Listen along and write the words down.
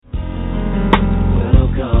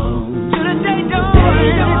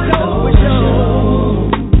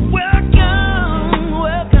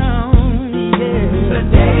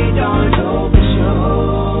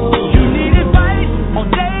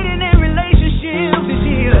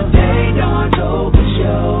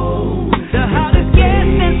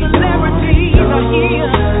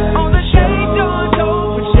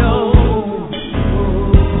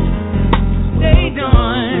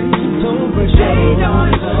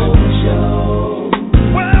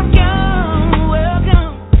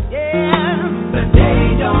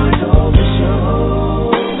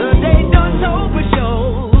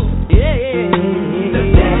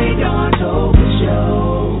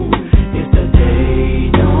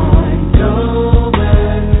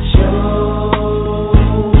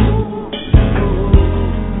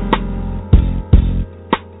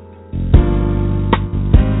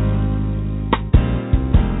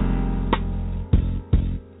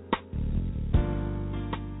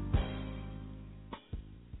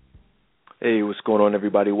Hey, what's going on,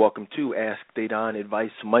 everybody? Welcome to Ask Dedan Advice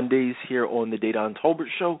Mondays here on the Dedan Tolbert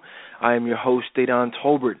Show. I am your host, Dedan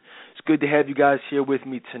Tolbert. It's good to have you guys here with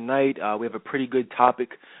me tonight. We have a pretty good topic.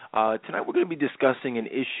 Tonight we're going to be discussing an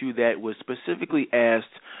issue that was specifically asked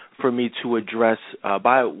for me to address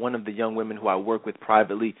by one of the young women who I work with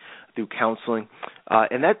privately through counseling.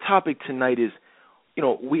 And that topic tonight is,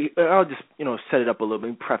 I'll just, set it up a little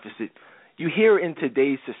bit, preface it. You hear in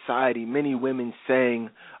today's society many women saying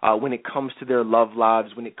when it comes to their love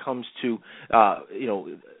lives, when it comes to,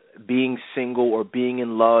 being single or being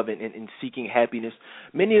in love and seeking happiness,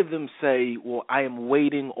 many of them say, well, I am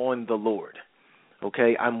waiting on the Lord,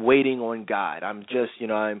 okay? I'm waiting on God. I'm just,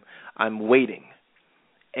 I'm waiting.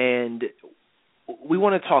 And we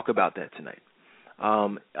want to talk about that tonight.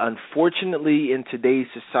 Unfortunately, in today's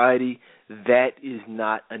society, that is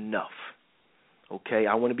not enough. Okay,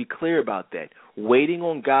 I want to be clear about that. Waiting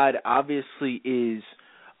on God obviously is,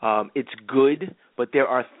 it's good, but there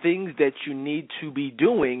are things that you need to be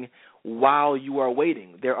doing while you are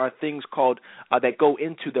waiting. There are things called that go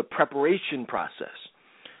into the preparation process.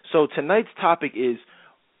 So tonight's topic is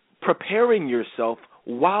preparing yourself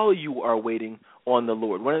while you are waiting on the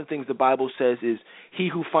Lord. One of the things the Bible says is, he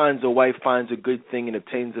who finds a wife finds a good thing and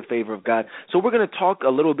obtains the favor of God. So we're going to talk a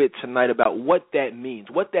little bit tonight about what that means,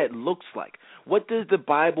 what that looks like. What does the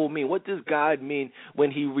Bible mean? What does God mean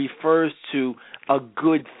when he refers to a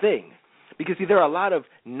good thing? Because see, there are a lot of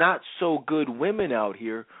not so good women out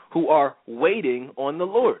here who are waiting on the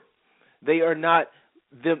Lord. They are not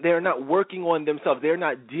working on themselves. They're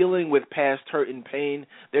not dealing with past hurt and pain.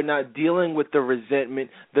 They're not dealing with the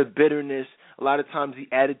resentment, the bitterness, a lot of times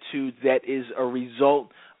the attitude that is a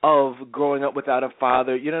result of growing up without a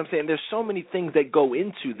father. You know what I'm saying? There's so many things that go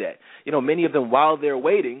into that. Many of them, while they're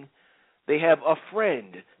waiting, they have a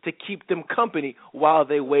friend to keep them company while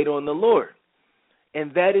they wait on the Lord.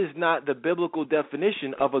 And that is not the biblical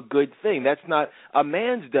definition of a good thing. That's not a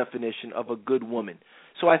man's definition of a good woman.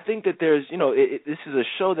 So I think that there's, this is a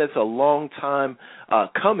show that's a long time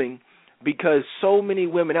coming, because so many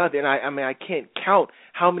women out there, and I can't count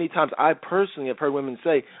how many times I personally have heard women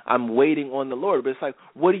say, I'm waiting on the Lord. But it's like,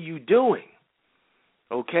 what are you doing?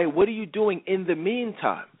 Okay, what are you doing in the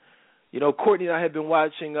meantime? Courtney and I have been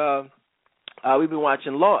watching, we've been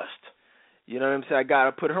watching Lost. You know what I'm saying? I got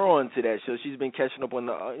to put her on to that show. She's been catching up on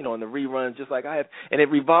the, on the reruns just like I have. And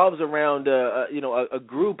it revolves around, a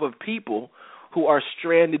group of people who are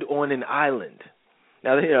stranded on an island.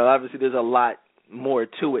 Now, obviously there's a lot more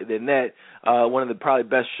to it than that. One of the probably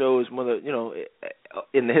best shows,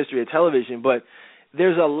 in the history of television. But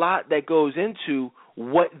there's a lot that goes into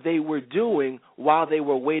what they were doing while they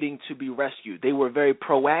were waiting to be rescued. They were very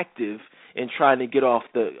proactive in trying to get off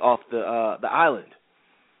the island.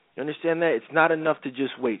 You understand that? It's not enough to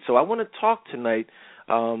just wait. So I want to talk tonight.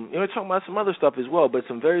 We're talking about some other stuff as well, but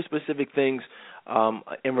some very specific things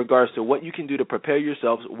in regards to what you can do to prepare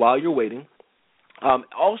yourselves while you're waiting.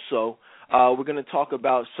 Also, we're going to talk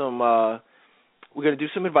about we're going to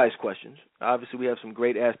do some advice questions. Obviously, we have some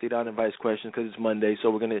great Ask Dedan advice questions because it's Monday, so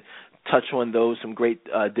we're going to touch on those, some great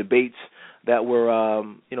debates that were,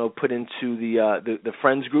 put into the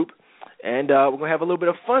Friends group. And we're going to have a little bit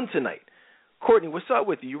of fun tonight. Courtney, what's up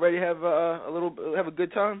with you? You ready to have have a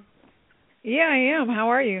good time? Yeah, I am. How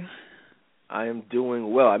are you? I am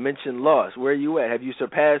doing well. I mentioned Lost. Where are you at? Have you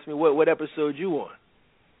surpassed me? What episode you on?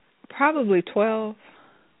 Probably 12.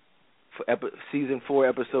 Season 4,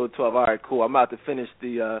 episode 12. All right, cool. I'm about to finish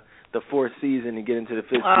the fourth season and get into the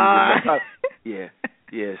fifth season.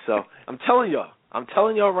 Yeah. So I'm telling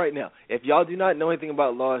y'all right now. If y'all do not know anything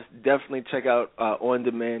about Lost, definitely check out On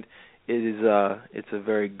Demand. It's a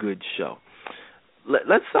very good show.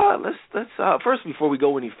 Let's first, before we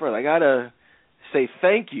go any further, I gotta say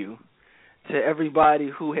thank you to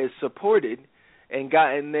everybody who has supported and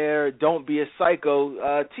gotten their Don't Be a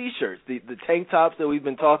Psycho T-shirts. The tank tops that we've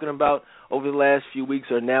been talking about over the last few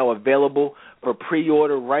weeks are now available for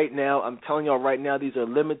pre-order right now. I'm telling y'all right now, these are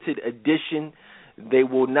limited edition. They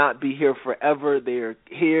will not be here forever. They're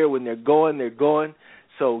here. When they're gone, they're gone.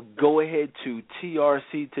 So go ahead to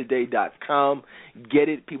trctoday.com. Get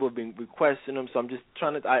it. People have been requesting them, so I'm just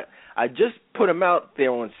trying to I just put them out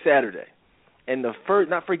there on Saturday. And the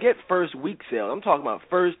first week sale. I'm talking about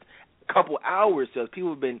first couple hours sales.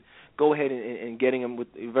 People have been go ahead and getting them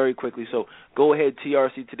very quickly. So go ahead,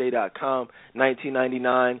 trctoday.com,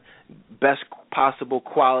 $19.99, best possible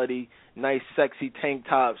quality, nice, sexy tank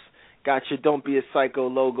tops. Got your Don't Be a Psycho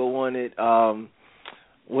logo on it.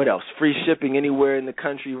 What else? Free shipping anywhere in the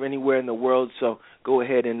country or anywhere in the world. So go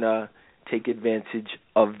ahead and take advantage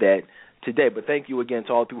of that today. But thank you again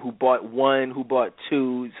to all people who bought one, who bought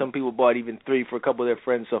two. Some people bought even three for a couple of their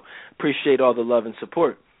friends. So appreciate all the love and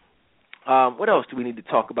support. What else do we need to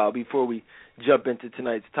talk about before we jump into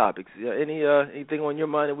tonight's topics? Anything on your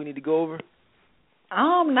mind that we need to go over?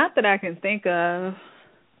 Not that I can think of.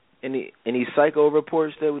 Any psycho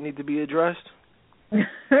reports that would need to be addressed? No.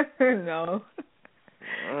 Right.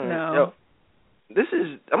 No.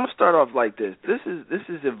 I'm gonna start off like this. This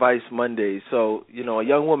is Advice Monday. So, a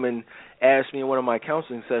young woman asked me in one of my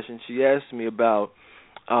counseling sessions, she asked me about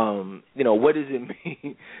what does it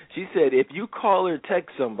mean? She said, if you call or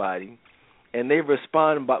text somebody and they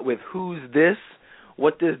respond with who's this,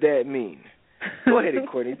 what does that mean? Go ahead,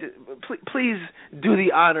 Courtney. Please do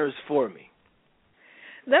the honors for me.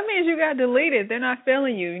 That means you got deleted. They're not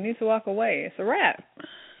feeling you. You need to walk away. It's a wrap.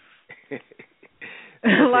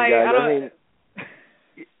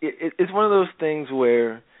 It's one of those things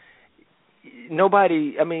where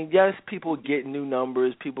yes, people get new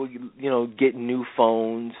numbers, people, get new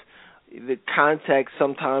phones. The contacts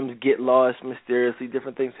sometimes get lost mysteriously,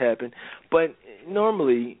 different things happen. But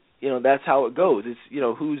normally, that's how it goes. It's,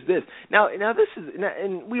 who's this? Now this is,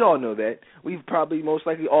 and we all know that. We've probably most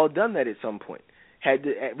likely all done that at some point. Had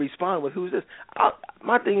to respond with who's this.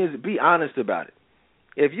 My thing is, be honest about it.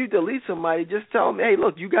 If you delete somebody, just tell them, hey,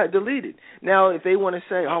 look, you got deleted. Now, if they want to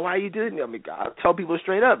say, oh, why you deleted me? I'll tell people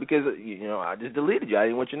straight up because, I just deleted you. I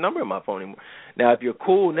didn't want your number in my phone anymore. Now, if you're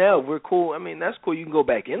cool now, we're cool. That's cool. You can go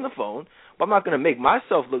back in the phone. But I'm not going to make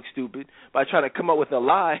myself look stupid by trying to come up with a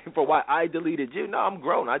lie for why I deleted you. No, I'm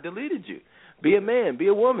grown. I deleted you. Be a man. Be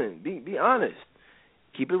a woman. Be honest.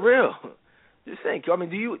 Keep it real. Just think. Are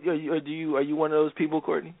you one of those people,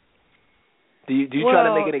 Courtney? Do you try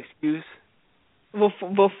to make an excuse?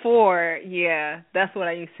 Before, yeah, that's what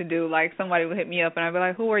I used to do. Like, somebody would hit me up, and I'd be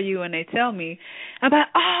like, who are you? And they tell me. I'm like,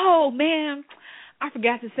 oh, man, I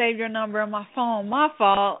forgot to save your number on my phone. My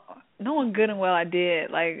fault. Knowing good and well I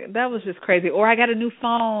did. Like, that was just crazy. Or I got a new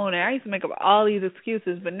phone, and I used to make up all these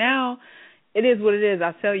excuses. But now, it is what it is.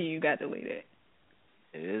 I tell you got deleted.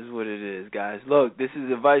 It is what it is, guys. Look, this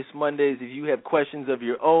is Advice Mondays. If you have questions of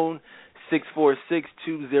your own,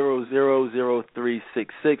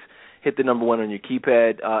 646-200-0366. Hit the number 1 on your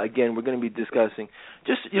keypad. Again, we're going to be discussing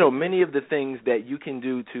just, many of the things that you can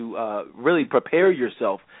do to really prepare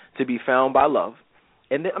yourself to be found by love.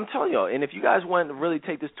 And I'm telling you, and if you guys want to really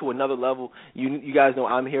take this to another level, you guys know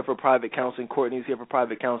I'm here for private counseling. Courtney's here for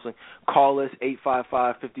private counseling. Call us,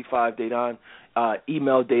 855-55-DADON.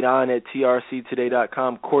 Email Dadon at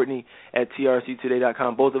trctoday.com, Courtney at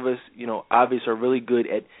trctoday.com. Both of us, obviously are really good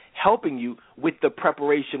at helping you with the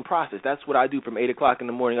preparation process. That's what I do from 8 o'clock in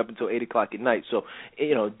the morning up until 8 o'clock at night. So,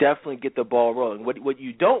 definitely get the ball rolling. What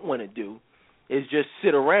you don't want to do is just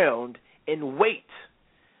sit around and wait.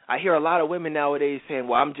 I hear a lot of women nowadays saying,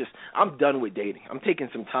 well, I'm done with dating. I'm taking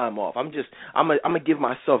some time off. I'm gonna give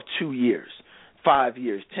myself 2 years, 5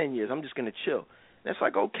 years, 10 years. I'm just going to chill. And it's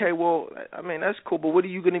like, okay, well, that's cool, but what are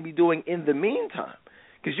you going to be doing in the meantime?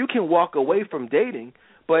 Because you can walk away from dating,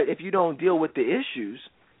 but if you don't deal with the issues,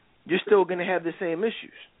 you're still going to have the same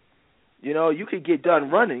issues. You could get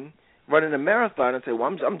done running a marathon and say, well,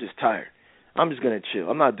 I'm just tired. I'm just going to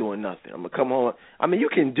chill. I'm not doing nothing. I'm going to come home. You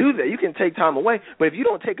can do that. You can take time away, but if you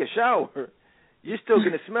don't take a shower, you're still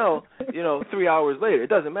going to smell, 3 hours later. It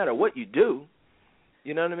doesn't matter what you do.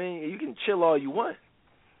 You know what I mean? You can chill all you want.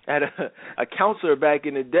 I had a counselor back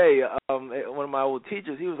in the day, one of my old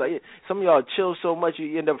teachers, he was like, yeah, some of y'all chill so much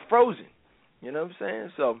you end up frozen. You know what I'm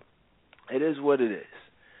saying? So it is what it is.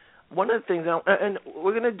 One of the things, and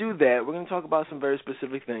we're going to do that, we're going to talk about some very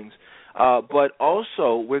specific things, but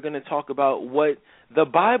also we're going to talk about what the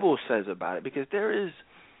Bible says about it, because there is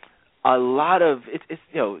a lot of,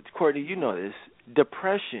 Courtney, you know this,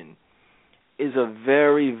 depression is a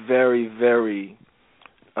very, very, very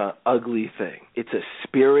ugly thing. It's a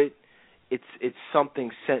spirit. It's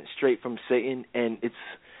something sent straight from Satan, and it's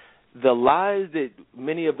the lies that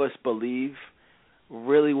many of us believe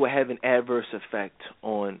really will have an adverse effect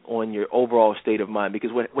on your overall state of mind.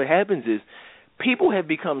 Because what happens is people have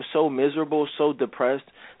become so miserable, so depressed,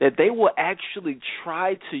 that they will actually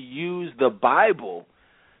try to use the Bible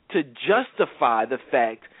to justify the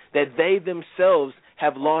fact that they themselves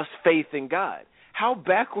have lost faith in God. How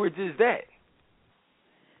backwards is that?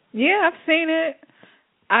 Yeah, I've seen it.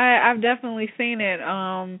 I've definitely seen it.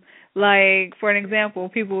 Like, for an example,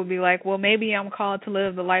 people would be like, well, maybe I'm called to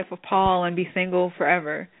live the life of Paul and be single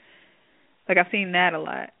forever. Like, I've seen that a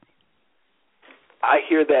lot. I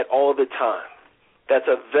hear that all the time. That's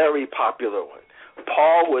a very popular one.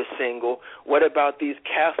 Paul was single. What about these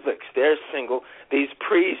Catholics? They're single. These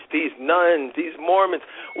priests, these nuns, these Mormons,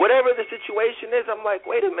 whatever the situation is, I'm like,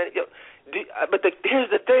 wait a minute. Here's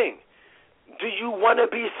the thing. Do you want to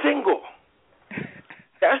be single?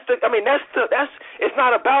 It's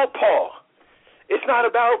not about Paul. It's not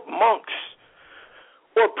about monks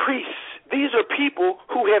or priests. These are people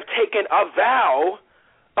who have taken a vow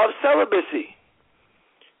of celibacy.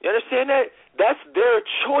 You understand that? That's their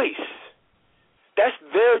choice. That's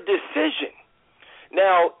their decision.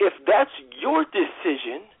 Now, if that's your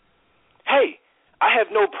decision, hey, I have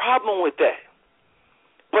no problem with that.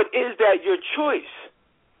 But is that your choice?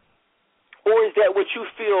 Or is that what you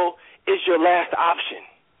feel is your last option?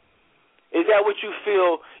 Is that what you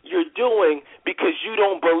feel you're doing because you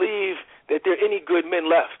don't believe that there are any good men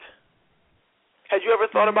left? Had you ever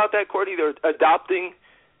thought about that, Courtney, or adopting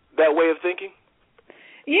that way of thinking?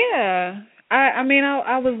 Yeah. I mean,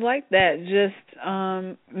 I was like that, just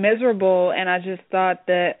miserable, and I just thought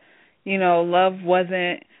that, love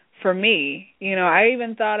wasn't for me. I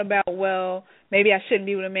even thought about, well, maybe I shouldn't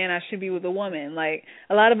be with a man, I should be with a woman. Like,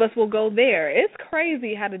 a lot of us will go there. It's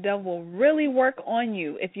crazy how the devil will really work on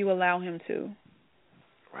you if you allow him to.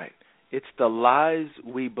 Right. It's the lies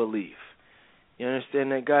we believe. You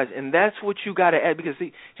understand that, guys? And that's what you got to add, because,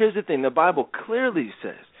 see, here's the thing. The Bible clearly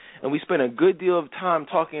says, and we spent a good deal of time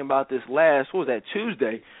talking about this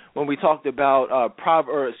Tuesday, when we talked about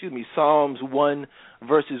Psalms 1,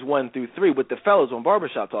 verses 1 through 3 with the fellows on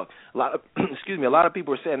Barbershop Talk. A lot of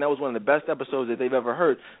people were saying that was one of the best episodes that they've ever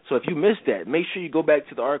heard. So if you missed that, make sure you go back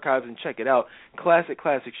to the archives and check it out. Classic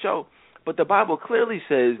show. But the Bible clearly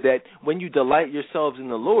says that when you delight yourselves in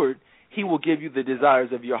the Lord, He will give you the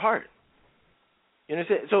desires of your heart. You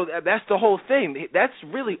understand? So that's the whole thing. That's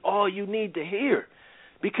really all you need to hear.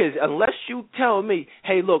 Because unless you tell me,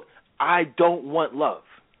 hey, look, I don't want love.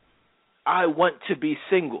 I want to be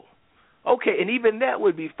single. Okay, and even that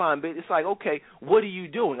would be fine. But it's like, okay, what are you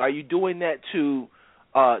doing? Are you doing that to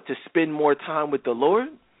spend more time with the Lord?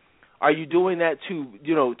 Are you doing that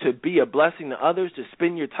to be a blessing to others, to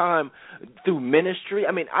spend your time through ministry?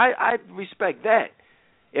 I mean, I respect that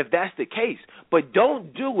if that's the case. But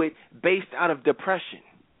don't do it based out of depression.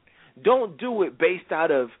 Don't do it based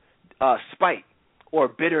out of spite or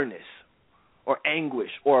bitterness or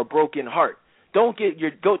anguish or a broken heart. Don't get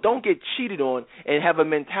cheated on and have a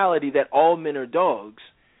mentality that all men are dogs,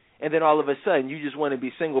 and then all of a sudden you just want to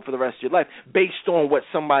be single for the rest of your life based on what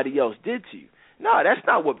somebody else did to you. No, that's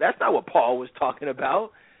not what Paul was talking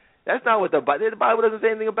about. That's not what the Bible doesn't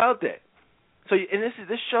say anything about that. So, and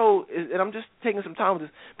this show is, and I'm just taking some time with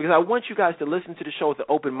this because I want you guys to listen to the show with an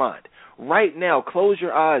open mind. Right now, close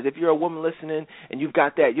your eyes. If you're a woman listening and you've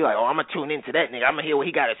got that, you're like, oh, I'm gonna tune into that nigga. I'm gonna hear what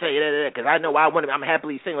he got to say, because I know I'm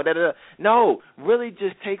happily single. No, really,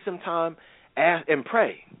 just take some time and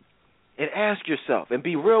pray, and ask yourself, and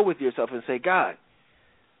be real with yourself, and say, God,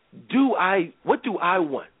 what do I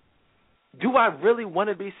want? Do I really want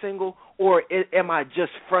to be single, or am I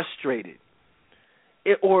just frustrated?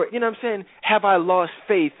 Or, you know what I'm saying, have I lost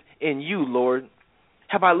faith in you, Lord?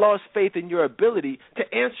 Have I lost faith in your ability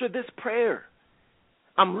to answer this prayer?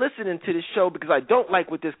 I'm listening to this show because I don't like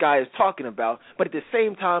what this guy is talking about, but at the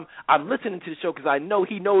same time, I'm listening to the show because I know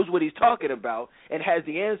he knows what he's talking about and has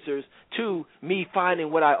the answers to me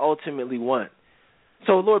finding what I ultimately want.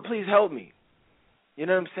 So, Lord, please help me. You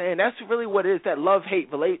know what I'm saying? That's really what it is, that love-hate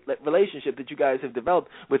relationship that you guys have developed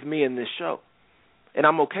with me in this show. And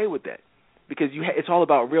I'm okay with that. Because it's all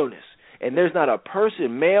about realness. And there's not a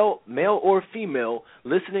person, male or female,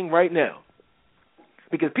 listening right now.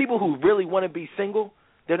 Because people who really want to be single,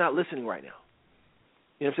 they're not listening right now.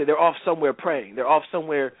 You know what I'm saying? They're off somewhere praying. They're off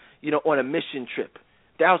somewhere, on a mission trip.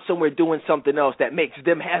 They're out somewhere doing something else that makes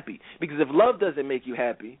them happy. Because if love doesn't make you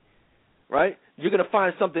happy, right, you're going to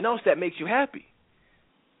find something else that makes you happy.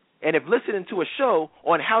 And if listening to a show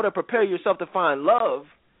on how to prepare yourself to find love,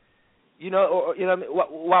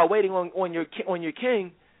 while waiting on your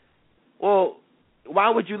king, well,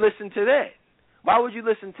 why would you listen to that? Why would you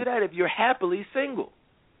listen to that if you're happily single?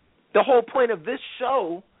 The whole point of this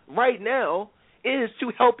show right now is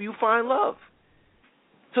to help you find love.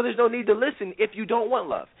 So there's no need to listen if you don't want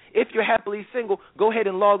love. If you're happily single, go ahead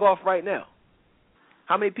and log off right now.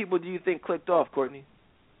 How many people do you think clicked off, Courtney?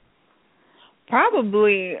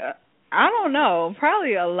 Probably, I don't know,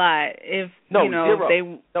 probably a lot.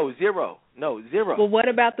 Zero. Well, what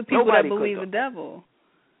about the people that believe the devil?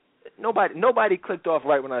 Nobody clicked off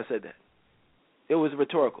right when I said that. It was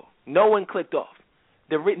rhetorical. No one clicked off.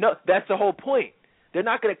 That's the whole point. They're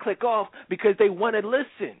not going to click off because they want to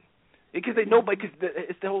listen. Because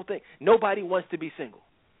it's the whole thing. Nobody wants to be single.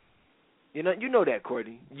 You know that,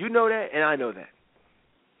 Courtney. You know that, and I know that.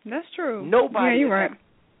 That's true. Nobody. Yeah, you're right.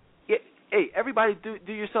 Hey, everybody,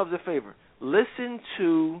 do yourselves a favor. Listen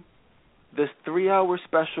to this 3-hour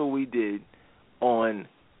special we did on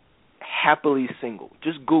Happily Single.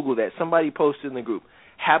 Just Google that. Somebody posted in the group.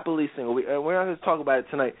 Happily Single. We're not going to talk about it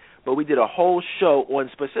tonight, but we did a whole show on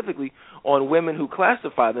specifically on women who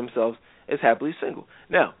classify themselves as happily single.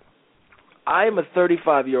 Now, I am a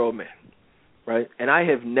 35-year-old man, right? And I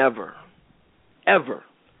have never, ever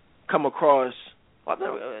come across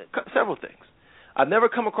several things. I've never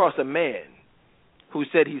come across a man who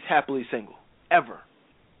said he's happily single, ever.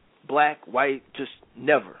 Black, white, just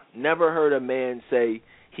never. Never heard a man say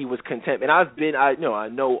he was content. And I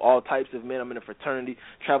know all types of men. I'm in a fraternity,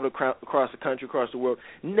 traveled across the country, across the world.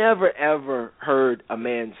 Never, ever heard a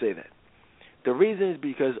man say that. The reason is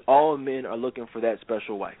because all men are looking for that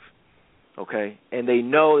special wife, okay? And they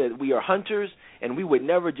know that we are hunters, and we would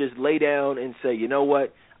never just lay down and say, you know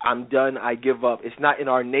what, I'm done, I give up. It's not in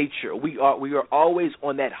our nature. We are always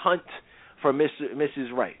on that hunt for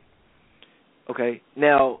Mrs. Right, okay?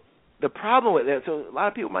 Now, the problem with that, so a lot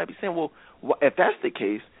of people might be saying, well, if that's the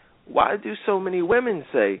case, why do so many women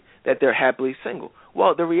say that they're happily single?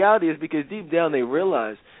 Well, the reality is because deep down they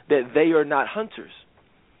realize that they are not hunters.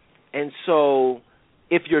 And so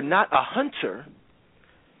if you're not a hunter,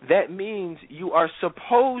 that means you are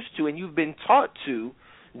supposed to, and you've been taught to,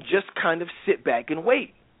 just kind of sit back and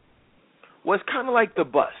wait. Well, it's kind of like the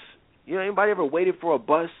bus. You know, anybody ever waited for a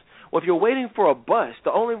bus? Well, if you're waiting for a bus,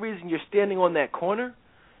 the only reason you're standing on that corner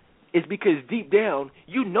is because deep down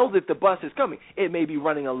you know that the bus is coming. It may be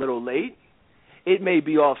running a little late. It may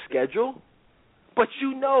be off schedule. But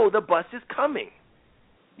you know the bus is coming.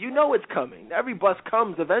 You know it's coming. Every bus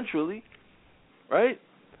comes eventually, right?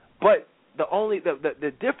 But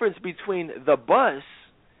the difference between the bus,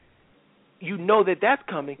 you know that that's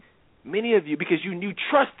coming. Many of you, because you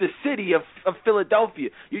trust the city of Philadelphia.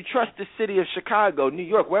 You trust the city of Chicago, New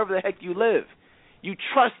York, wherever the heck you live. You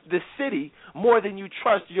trust the city more than you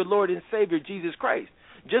trust your Lord and Savior, Jesus Christ.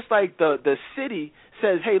 Just like the city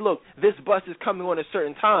says, hey, look, this bus is coming on a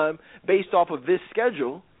certain time based off of this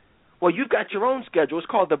schedule. Well, you've got your own schedule. It's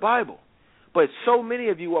called the Bible. But so many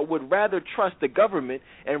of you would rather trust the government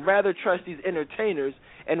and rather trust these entertainers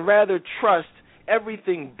and rather trust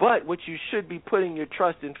everything but what you should be putting your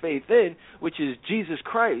trust and faith in, which is Jesus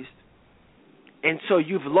Christ. And so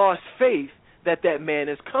you've lost faith that man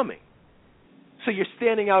is coming. So you're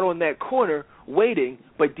standing out on that corner waiting,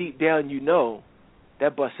 but deep down you know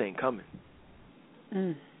that bus ain't coming.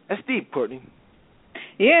 Mm. That's deep, Courtney.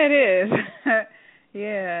 Yeah, it is.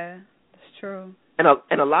 Yeah, it's true. And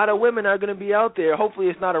a lot of women are going to be out there. Hopefully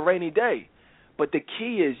it's not a rainy day. But the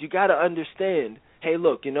key is you got to understand, hey,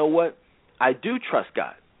 look, you know what? I do trust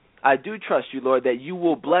God. I do trust you, Lord, that you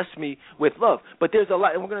will bless me with love. But there's a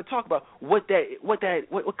lot, and we're going to talk about what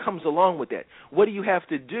comes along with that. What do you have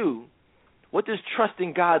to do? What does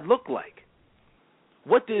trusting God look like?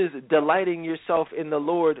 What does delighting yourself in the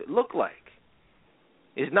Lord look like?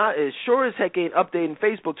 It's not as sure as heck ain't updating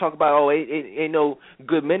Facebook talking about, ain't no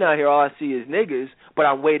good men out here. All I see is niggas, but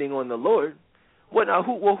I'm waiting on the Lord. What now?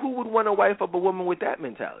 Who would want to wife up a woman with that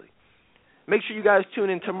mentality? Make sure you guys tune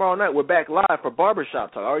in tomorrow night. We're back live for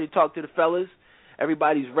Barbershop Talk. I already talked to the fellas.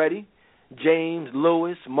 Everybody's ready. James,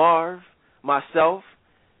 Lewis, Marv, myself,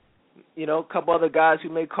 you know, a couple other guys who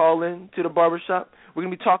may call in to the barbershop. We're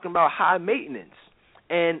going to be talking about high maintenance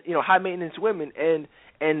and, you know, high maintenance women and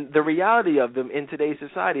the reality of them in today's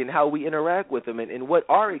society and how we interact with them and what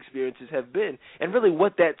our experiences have been and really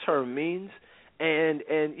what that term means and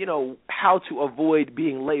you know, how to avoid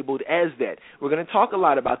being labeled as that. We're going to talk a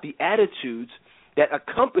lot about the attitudes that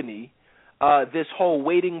accompany this whole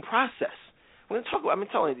waiting process. We're going to talk about, I'm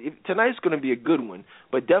telling you, tonight's going to be a good one,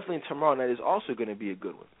 but definitely tomorrow night is also going to be a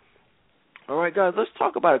good one. All right, guys, let's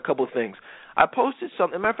talk about a couple things. I posted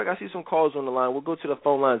something. As a matter of fact, I see some calls on the line. We'll go to the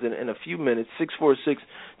phone lines in a few minutes,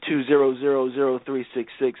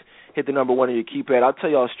 646-200-0366. Hit the number 1 on your keypad. I'll tell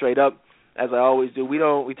y'all straight up, as I always do, we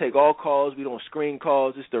take all calls. We don't screen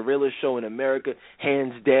calls. It's the realest show in America,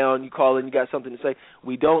 hands down. You call in, you got something to say.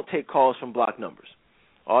 We don't take calls from blocked numbers.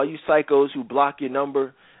 All you psychos who block your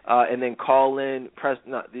number and then call in,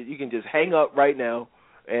 you can just hang up right now.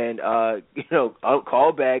 And you know, I'll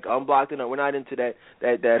call back, unblock the number. We're not into that.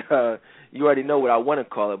 You already know what I want to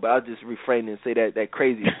call it, but I'll just refrain and say that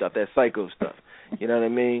crazy stuff, that psycho stuff. You know what I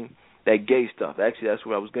mean? That gay stuff. Actually, that's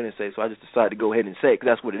what I was going to say. So I just decided to go ahead and say it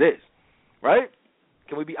because that's what it is, right?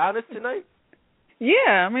 Can we be honest tonight?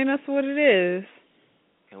 Yeah, I mean that's what it is.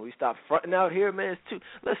 Can we stop fronting out here, man? It's too.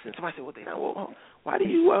 Listen, somebody said, why do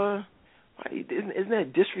you? Isn't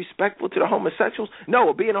that disrespectful to the homosexuals?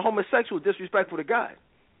 No, being a homosexual is disrespectful to God.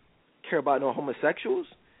 Care about no homosexuals?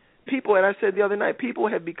 people, and I said the other night, people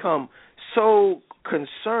have become so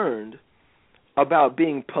concerned about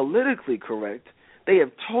being politically correct, they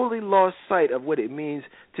have totally lost sight of what it means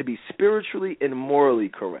to be spiritually and morally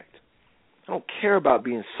correct. I don't care about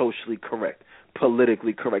being socially correct,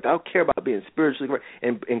 politically correct. I don't care about being spiritually correct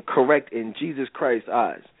and correct in Jesus Christ's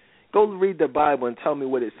eyes. Go read the Bible and tell me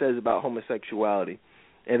what it says about homosexuality,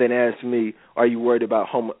 and then ask me, are you worried about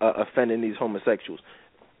offending these homosexuals?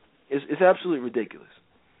 It's absolutely ridiculous.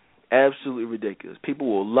 Absolutely ridiculous. People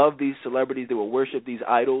will love these celebrities. They will worship these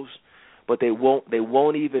idols, but they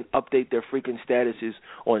won't even update their freaking statuses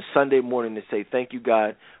on Sunday morning to say, thank you,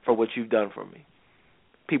 God, for what you've done for me.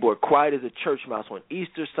 People are quiet as a church mouse on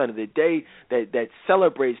Easter Sunday, the day that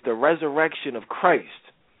celebrates the resurrection of Christ.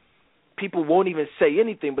 People won't even say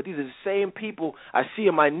anything, but these are the same people I see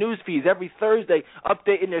in my news feeds every Thursday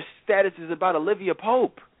updating their statuses about Olivia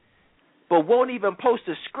Pope, but won't even post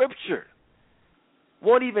a scripture,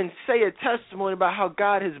 won't even say a testimony about how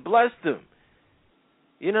God has blessed them.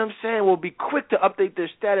 You know what I'm saying? Will be quick to update their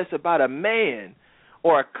status about a man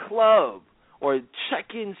or a club or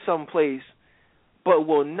check in someplace, but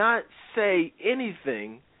will not say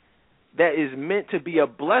anything that is meant to be a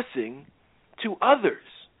blessing to others.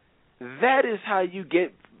 That is how you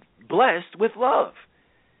get blessed with love.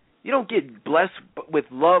 You don't get blessed with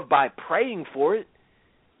love by praying for it.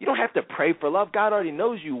 You don't have to pray for love. God already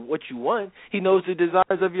knows you what you want. He knows the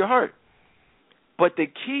desires of your heart. But the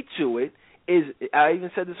key to it is, I even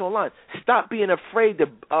said this online, stop being afraid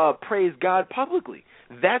to praise God publicly.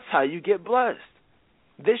 That's how you get blessed.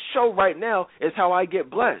 This show right now is how I get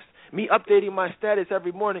blessed. Me updating my status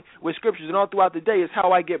every morning with scriptures and all throughout the day is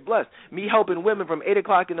how I get blessed. Me helping women from 8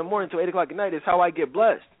 o'clock in the morning to 8 o'clock at night is how I get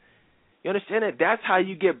blessed. You understand that? That's how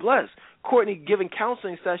you get blessed. Courtney giving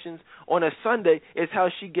counseling sessions on a Sunday is how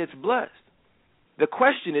she gets blessed. The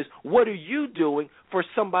question is, what are you doing for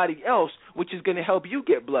somebody else which is going to help you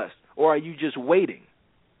get blessed? Or are you just waiting?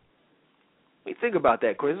 Let me think about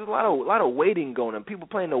that, Courtney. There's a lot of waiting going on. People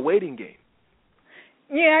playing the waiting game.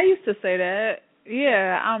 Yeah, I used to say that.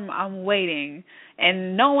 Yeah, I'm waiting.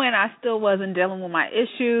 And knowing I still wasn't dealing with my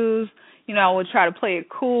issues, you know, I would try to play it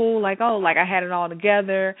cool, like I had it all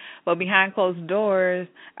together. But behind closed doors,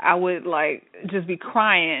 I would, just be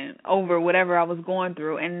crying over whatever I was going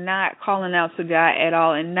through and not calling out to God at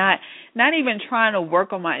all and not even trying to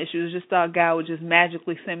work on my issues. Just thought God would just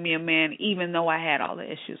magically send me a man even though I had all the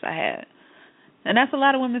issues I had. And that's a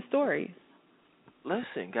lot of women's stories.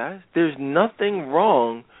 Listen, guys, there's nothing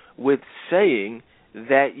wrong with saying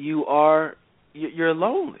that you're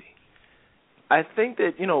lonely. I think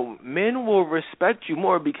that, men will respect you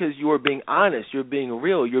more because you are being honest, you're being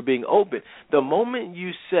real, you're being open. The moment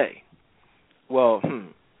you say, well,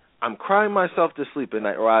 I'm crying myself to sleep at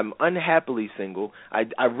night, or I'm unhappily single,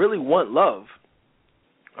 I really want love,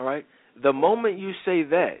 all right? The moment you say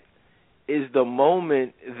that is the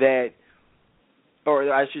moment that,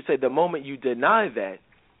 or I should say the moment you deny that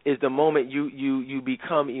is the moment you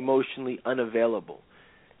become emotionally unavailable.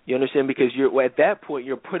 You understand? Because at that point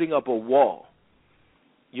you're putting up a wall.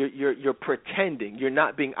 You're pretending. You're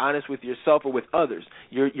not being honest with yourself or with others.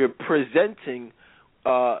 You're presenting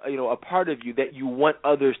a part of you that you want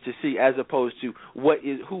others to see, as opposed to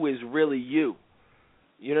who is really you.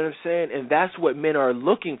 You know what I'm saying? And that's what men are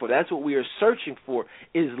looking for. That's what we are searching for,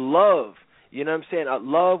 is love. You know what I'm saying? A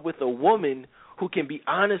love with a woman who can be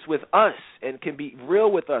honest with us and can be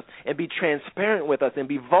real with us and be transparent with us and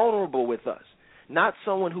be vulnerable with us. Not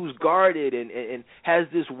someone who's guarded and has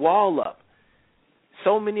this wall up.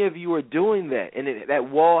 So many of you are doing that, and that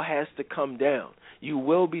wall has to come down. You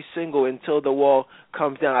will be single until the wall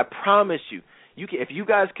comes down. I promise you. If you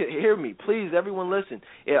guys could hear me, please, everyone listen.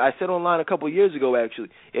 I said online a couple of years ago, actually,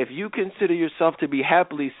 if you consider yourself to be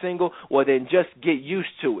happily single, well, then just get used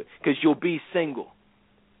to it, because you'll be single.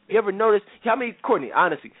 You ever notice, Courtney,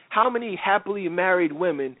 honestly, how many happily married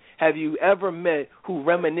women have you ever met who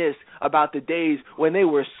reminisce about the days when they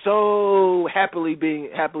were so happily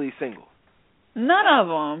single? None of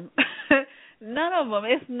them. None of them.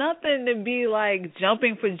 It's nothing to be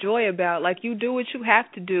jumping for joy about. You do what you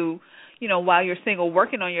have to do, while you're single,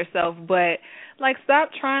 working on yourself. But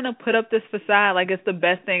stop trying to put up this facade like it's the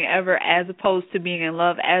best thing ever, as opposed to being in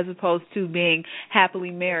love, as opposed to being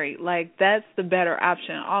happily married. That's the better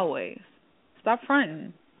option always. Stop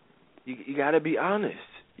fronting. You got to be honest.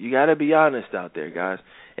 You got to be honest out there, guys.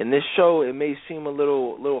 And this show, it may seem a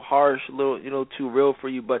little harsh, a little too real for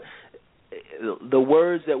you, but the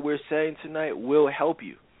words that we're saying tonight will help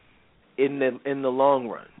you in the long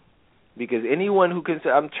run. Because anyone who can say,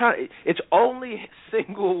 it's only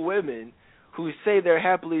single women who say they're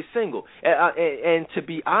happily single. And to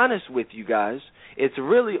be honest with you guys, it's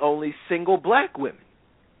really only single black women.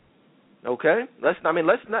 Okay? Let's not.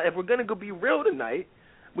 If we're gonna go be real tonight,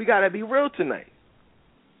 we gotta be real tonight.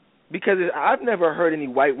 Because I've never heard any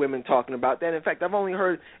white women talking about that. In fact, I've only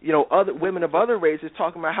heard, other women of other races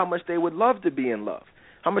talking about how much they would love to be in love,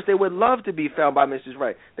 how much they would love to be found by Mrs.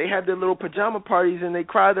 Right. They have their little pajama parties and they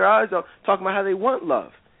cry their eyes out talking about how they want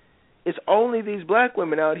love. It's only these black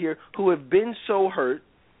women out here who have been so hurt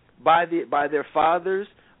by their fathers,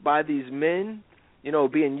 by these men,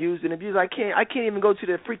 being used and abused. I can't even go to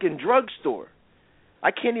the freaking drugstore. I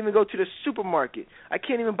can't even go to the supermarket. I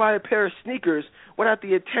can't even buy a pair of sneakers without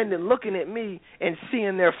the attendant looking at me and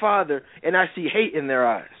seeing their father, and I see hate in their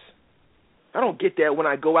eyes. I don't get that when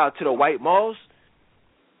I go out to the white malls.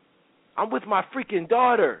 I'm with my freaking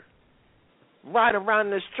daughter. Ride around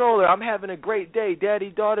in the stroller. I'm having a great day,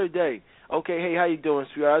 daddy-daughter day. Okay, hey, how you doing,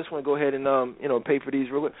 sweetheart? I just want to go ahead and pay for these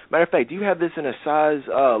real quick. Matter of fact, do you have this in a size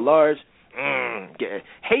large? Get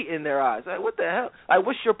hate in their eyes. Like, what the hell? Like,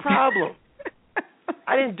 what's your problem?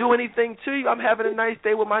 I didn't do anything to you. I'm having a nice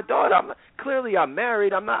day with my daughter. Clearly I'm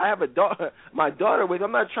married. I have a daughter, my daughter with.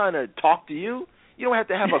 I'm not trying to talk to you. You don't have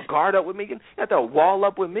to have a guard up with me. You don't have to wall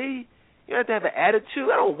up with me. You don't have to have an attitude.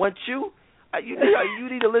 I don't want you. You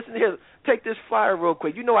need to listen here. Take this flyer real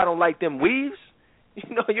quick. You know I don't like them weaves.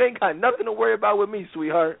 You ain't got nothing to worry about with me,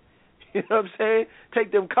 sweetheart. You know what I'm saying?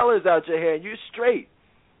 Take them colors out your hair and you're straight.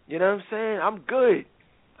 You know what I'm saying? I'm good.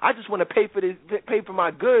 I just want to pay for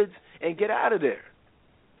my goods and get out of there.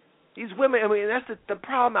 These women, that's the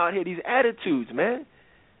problem out here, these attitudes, man.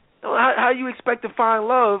 How you expect to find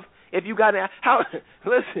love if you got how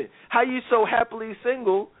you so happily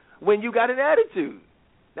single when you got an attitude?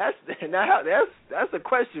 That's a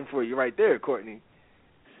question for you right there, Courtney.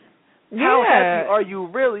 Yeah. How happy are you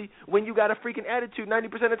really when you got a freaking attitude 90%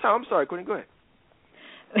 of the time? I'm sorry, Courtney, go ahead.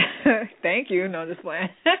 Thank you. No, just playing.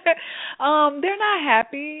 They're not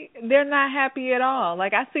happy. They're not happy at all.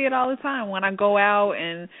 Like, I see it all the time when I go out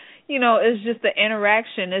and, it's just the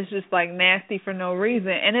interaction. It's just, like, nasty for no reason.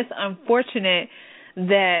 And it's unfortunate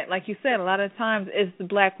that, like you said, a lot of times it's the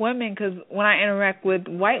black women, because when I interact with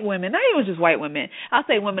white women, not even just white women, I'll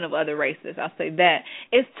say women of other races, I'll say that,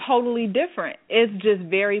 it's totally different. It's just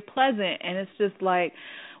very pleasant, and it's just like,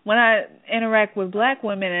 when I interact with black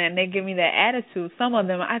women and they give me that attitude, some of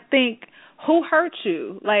them, I think, who hurt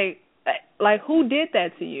you? Like who did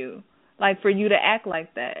that to you? Like, for you to act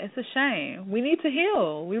like that. It's a shame. We need to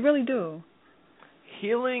heal. We really do.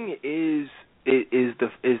 Healing is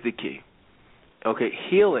the key. Okay,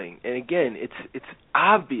 healing, and again, it's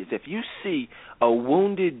obvious. If you see a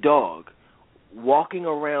wounded dog walking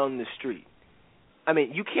around the street,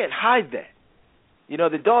 you can't hide that.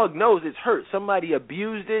 The dog knows it's hurt. Somebody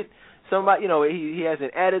abused it. Somebody, he has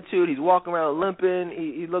an attitude. He's walking around limping.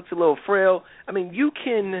 He looks a little frail.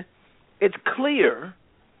 It's clear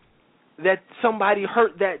that somebody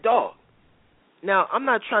hurt that dog. Now, I'm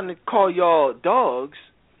not trying to call y'all dogs,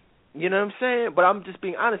 you know what I'm saying? But I'm just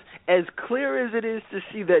being honest. As clear as it is to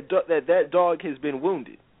see that dog has been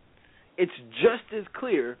wounded, it's just as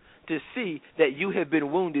clear to see that you have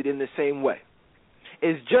been wounded in the same way.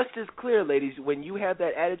 It's just as clear, ladies, when you have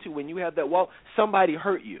that attitude, when you have that walk, somebody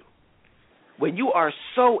hurt you. When you are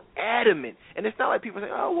so adamant, and it's not like people say,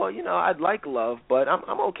 oh, well, I'd like love, but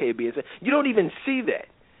I'm okay being single. You don't even see that.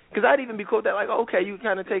 Because I'd even be cool with that, like, okay, you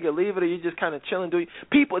kind of take it, leave it, or you just kind of chilling.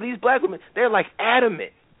 People, these black women, they're like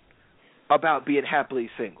adamant about being happily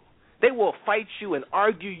single. They will fight you and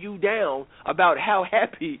argue you down about how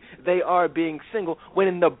happy they are being single, when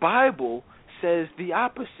in the Bible says the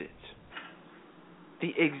opposite.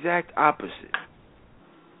 The exact opposite.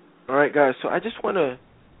 All right, guys. So I just want to,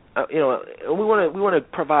 we want to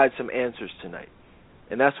provide some answers tonight,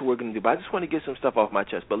 and that's what we're going to do. But I just want to get some stuff off my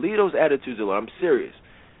chest. But leave those attitudes alone. I'm serious.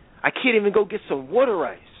 I can't even go get some water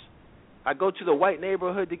ice. I go to the white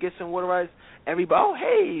neighborhood to get some water ice. Everybody, oh,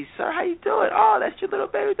 hey, sir, how you doing? Oh, that's your little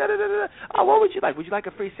baby. Da, da, da, da. Oh, what would you like? Would you like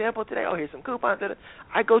a free sample today? Oh, here's some coupons. Da, da.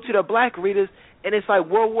 I go to the black readers, and it's like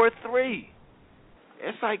World War III.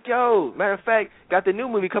 It's like, yo, matter of fact, got the new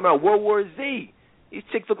movie coming out, World War Z. These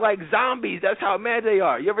chicks look like zombies. That's how mad they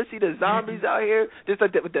are. You ever see the zombies out here? Just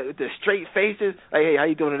like with the straight faces. Like, hey, how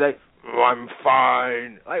you doing today? Oh, I'm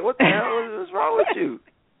fine. Like, what the hell? What's wrong with you?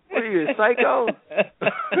 What are you, a psycho?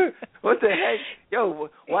 What the heck? Yo,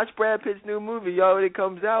 watch Brad Pitt's new movie, yo, when it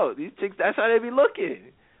comes out. These chicks, that's how they be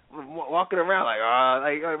looking. Walking around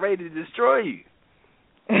like ready to destroy you.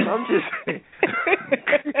 So I'm just,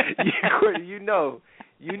 you know,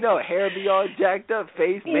 hair be all jacked up,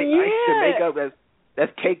 face, extra makeup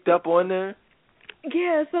that's caked up on there.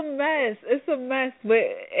 Yeah, it's a mess. It's a mess, but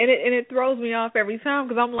it throws me off every time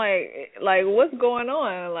because I'm like, what's going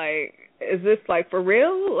on? Like, is this like for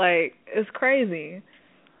real? Like, it's crazy.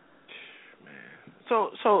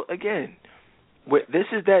 So again, this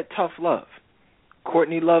is that tough love.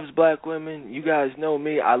 Courtney loves black women. You guys know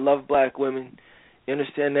me. I love black women. You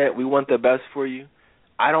understand that? We want the best for you.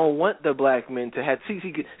 I don't want the black men to have see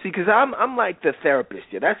because I'm like the therapist.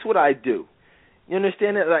 Yeah, that's what I do. You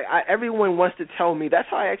understand that? Like everyone wants to tell me. That's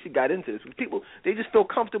how I actually got into this. People, they just feel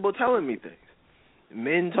comfortable telling me things.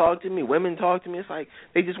 Men talk to me, women talk to me. It's like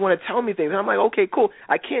they just want to tell me things. And I'm like, okay, cool.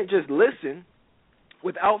 I can't just listen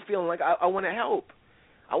without feeling like I want to help.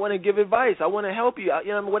 I want to give advice. I want to help you.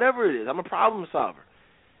 You know, whatever it is. I'm a problem solver.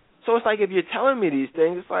 So it's like if you're telling me these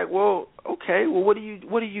things, it's like, well, okay, well, what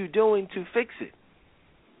are you doing to fix it?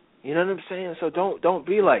 You know what I'm saying? So don't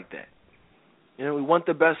be like that. You know, we want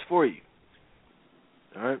the best for you.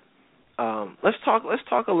 All right. Let's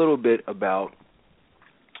talk a little bit about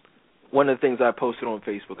one of the things I posted on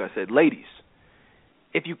Facebook. I said, ladies,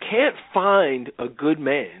 if you can't find a good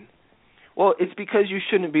man, well, it's because you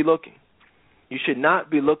shouldn't be looking. You should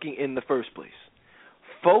not be looking in the first place.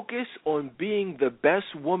 Focus on being the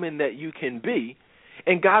best woman that you can be,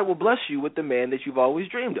 and God will bless you with the man that you've always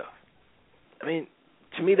dreamed of. I mean,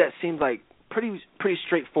 to me, that seems like pretty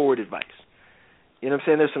straightforward advice. You know what I'm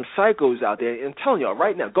saying? There's some psychos out there. I'm telling y'all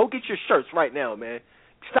right now, go get your shirts right now, man.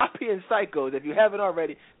 Stop being psychos. If you haven't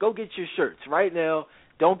already, go get your shirts right now.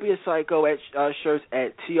 Don't be a psycho at shirts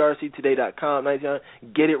at trctoday.com.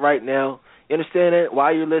 Get it right now. You understand that?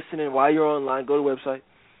 While you're listening, while you're online, go to the website.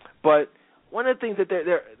 But one of the things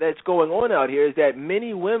that's going on out here is that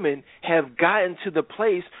many women have gotten to the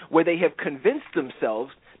place where they have convinced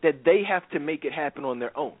themselves that they have to make it happen on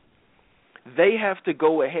their own. They have to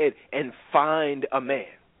go ahead and find a man.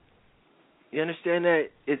 You understand that?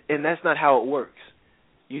 And that's not how it works.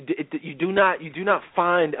 You do not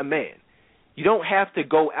find a man. You don't have to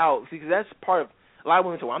go out, because that's part of a lot of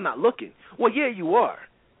women say, well, I'm not looking. Well, yeah, you are.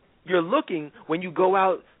 You're looking when you go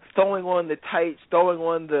out throwing on the tights, throwing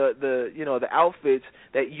on the outfits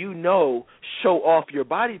that show off your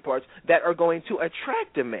body parts that are going to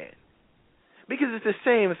attract a man. Because it's the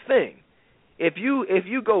same thing. If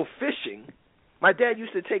you go fishing, my dad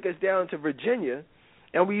used to take us down to Virginia,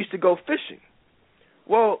 and we used to go fishing.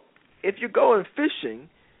 Well, if you're going fishing,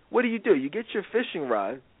 what do? You get your fishing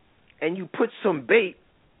rod, and you put some bait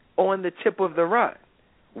on the tip of the rod.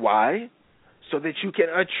 Why? So that you can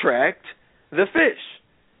attract the fish.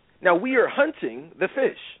 Now, we are hunting the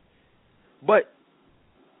fish, but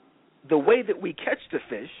the way that we catch the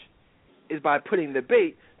fish is by putting the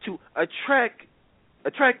bait to attract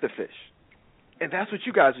the fish. And that's what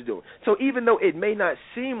you guys are doing. So even though it may not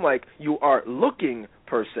seem like you are looking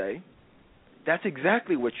per se, that's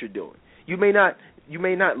exactly what you're doing. You may not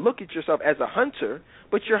look at yourself as a hunter,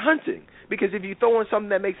 but you're hunting. Because if you throw in something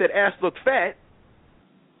that makes that ass look fat,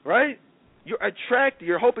 right,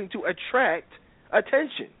 you're hoping to attract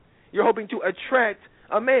attention. You're hoping to attract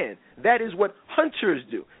a man. That is what hunters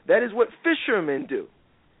do. That is what fishermen do.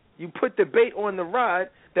 You put the bait on the rod.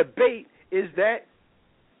 The bait is that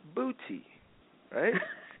booty, right?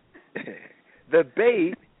 The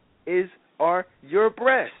bait are your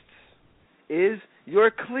breasts, is your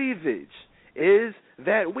cleavage, is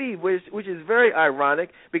that weave, which is very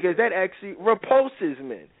ironic because that actually repulses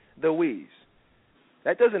men, the weaves.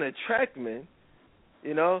 That doesn't attract men.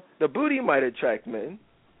 You know, the booty might attract men,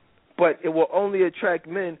 but it will only attract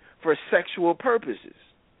men for sexual purposes.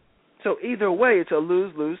 So either way, it's a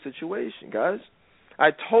lose-lose situation, guys. I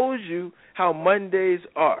told you how Mondays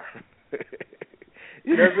are.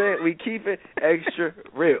 You know what I'm saying? We keep it extra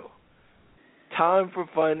real. Time for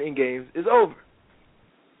fun and games is over.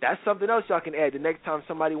 That's something else y'all can add the next time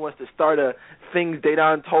somebody wants to start a Things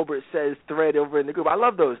Dedan Tolbert Says thread over in the group. I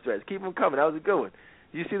love those threads. Keep them coming. That was a good one.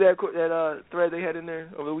 You see that thread they had in there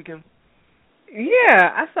over the weekend? Yeah,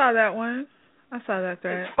 I saw that one. I saw that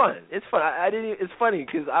thread. It's fun. It's fun. It's funny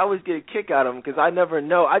because I always get a kick out of them because I never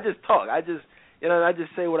know. I just talk. I just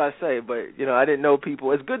say what I say. But I didn't know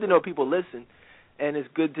people. It's good to know people listen, and it's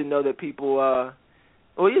good to know that people.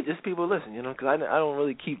 Just people listen. Because I don't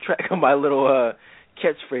really keep track of my little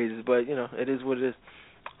catchphrases. But it is what it is.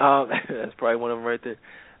 That's probably one of them right there.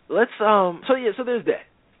 So there's that.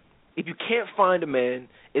 If you can't find a man,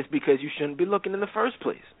 it's because you shouldn't be looking in the first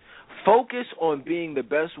place. Focus on being the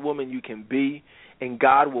best woman you can be, and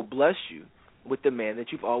God will bless you with the man that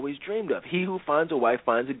you've always dreamed of. He who finds a wife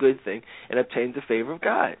finds a good thing and obtains the favor of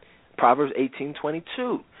God. Proverbs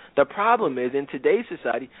 18:22. The problem is, in today's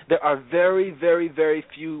society, there are very, very, very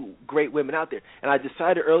few great women out there. And I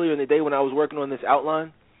decided earlier in the day when I was working on this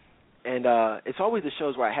outline, And it's always the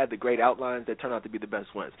shows where I have the great outlines that turn out to be the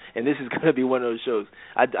best ones. And this is going to be one of those shows.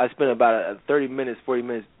 I spent about 30 minutes, 40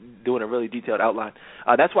 minutes doing a really detailed outline.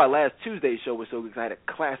 That's why last Tuesday's show was so good, because I had a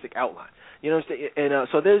classic outline. You know what I'm saying? And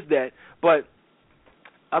so there's that. But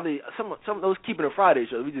I mean, some of those Keeping It Friday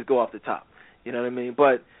shows, we just go off the top. You know what I mean?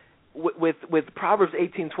 But with Proverbs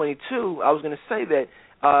 18:22, I was going to say that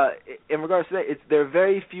in regards to that, there are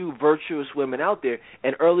very few virtuous women out there.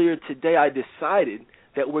 And earlier today, I decided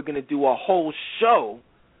that we're going to do a whole show,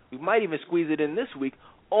 we might even squeeze it in this week,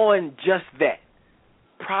 on just that.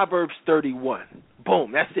 Proverbs 31.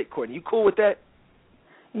 Boom, that's it, Courtney. You cool with that?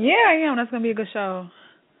 Yeah, I am. That's going to be a good show.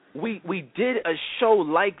 We did a show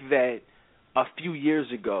like that a few years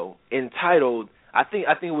ago entitled, I think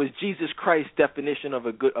it was Jesus Christ's definition of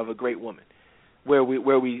a great woman.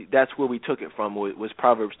 That's where we took it from, was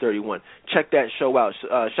Proverbs 31. Check that show out.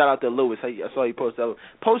 Shout out to Lewis. I saw you post that.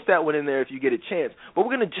 Post that one in there if you get a chance. But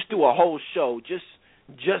we're gonna just do a whole show, just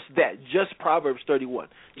Proverbs 31,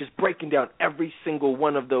 just breaking down every single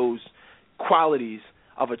one of those qualities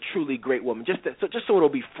of a truly great woman. Just so it'll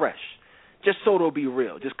be fresh, just so it'll be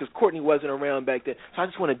real. Just because Courtney wasn't around back then, so I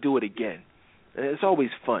just want to do it again. And it's always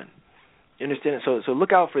fun. You understand? So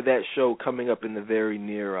look out for that show coming up in the very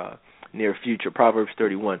near future, Proverbs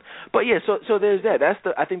 31. But yeah, so there's that.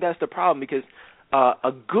 I think that's the problem, because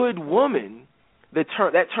a good woman, that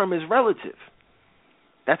term is relative.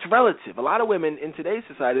 That's relative. A lot of women in today's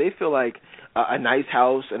society, they feel like a nice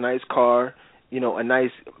house, a nice car, a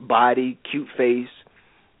nice body, cute face,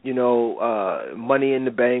 money in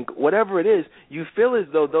the bank, whatever it is, you feel as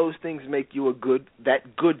though those things make you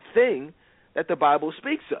that good thing that the Bible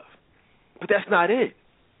speaks of. But that's not it.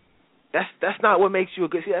 That's not what makes you a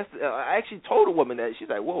good. See, I actually told a woman that. She's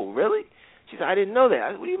like, "Whoa, really?" She said, "I didn't know that."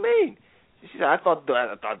 I said, "What do you mean?" She said, "I thought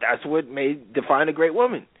that's what define a great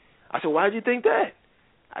woman." I said, "Why did you think that?"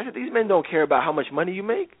 I said, "These men don't care about how much money you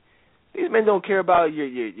make. These men don't care about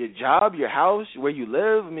your job, your house, where you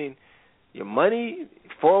live. I mean, your money,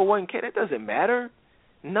 401k. That doesn't matter.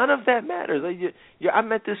 None of that matters." I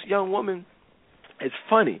met this young woman. It's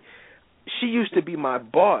funny. She used to be my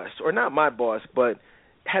boss, or not my boss, but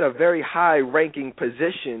had a very high-ranking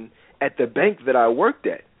position at the bank that I worked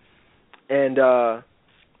at. And I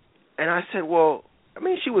said, well, I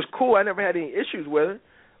mean, she was cool. I never had any issues with her.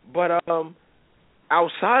 But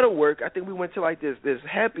outside of work, I think we went to like this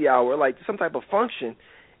happy hour, like some type of function,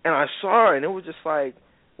 and I saw her, and it was just like,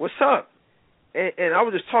 what's up? And I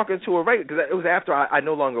was just talking to her because it was after I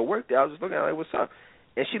no longer worked there. I was just looking at her like, what's up?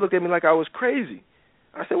 And she looked at me like I was crazy.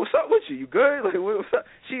 I said, what's up with you? You good? Like, what's up?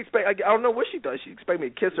 I don't know what she thought. She expected me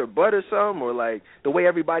to kiss her butt or something, or like the way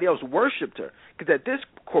everybody else worshipped her. Because at this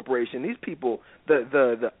corporation, these people,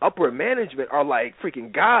 the upper management are like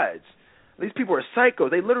freaking gods. These people are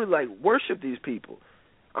psychos. They literally like worship these people.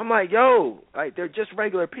 I'm like, yo, like they're just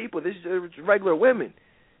regular people. They're just regular women.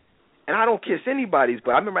 And I don't kiss anybody's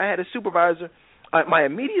butt. I remember I had a supervisor, my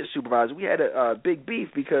immediate supervisor. We had a big beef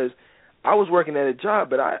because I was working at a job,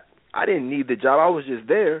 but I didn't need the job. I was just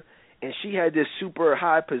there, and she had this super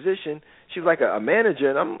high position. She was like a manager,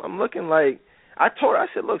 and I'm looking like, I told her, I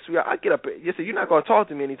said, look, sweetheart, I get up. You said, you're not going to talk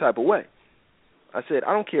to me any type of way. I said,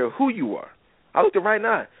 I don't care who you are. I looked her right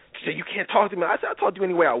now. She said, you can't talk to me. I said, I'll talk to you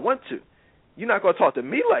any way I want to. You're not going to talk to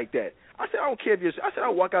me like that. I said, I don't care if you're, I said,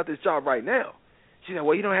 I'll walk out this job right now. She said,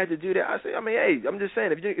 well, you don't have to do that. I said, I mean, hey, I'm just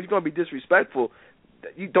saying, if you're going to be disrespectful,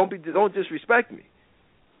 you don't disrespect me.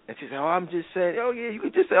 And she said, oh, I'm just saying, oh, yeah, you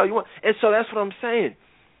can just say all you want. And so that's what I'm saying.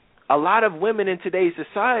 A lot of women in today's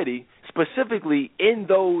society, specifically in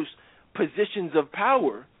those positions of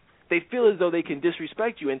power, they feel as though they can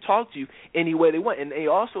disrespect you and talk to you any way they want. And they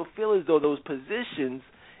also feel as though those positions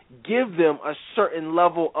give them a certain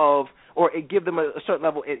level of, or it give them a certain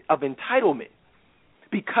level of entitlement.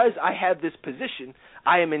 Because I have this position,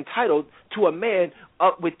 I am entitled to a man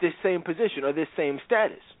with this same position or this same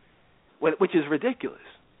status, which is ridiculous.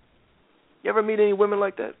 You ever meet any women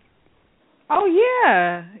like that? Oh,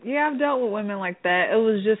 yeah. Yeah, I've dealt with women like that. It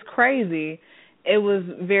was just crazy. It was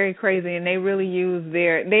very crazy, and they really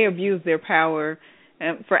abuse their power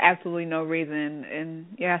for absolutely no reason. And,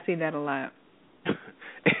 yeah, I see that a lot.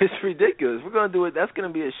 It's ridiculous. We're going to do it. That's going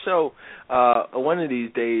to be a show one of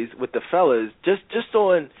these days with the fellas, just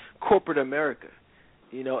on corporate America,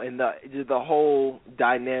 you know, and the whole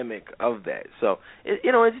dynamic of that. So, it's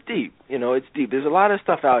deep. It's deep. There's a lot of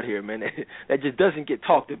stuff out here, man, that just doesn't get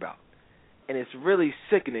talked about. And it's really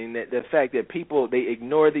sickening that the fact that people, they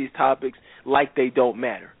ignore these topics like they don't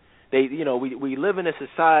matter. We live in a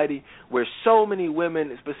society where so many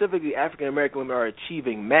women, specifically African American women, are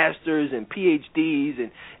achieving masters and PhDs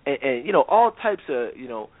and all types of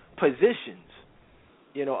positions,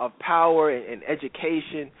 of power and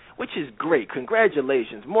education, which is great.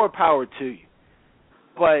 Congratulations, more power to you.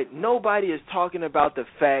 But nobody is talking about the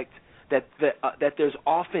fact that there's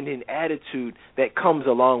often an attitude that comes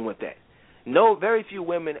along with that. No, very few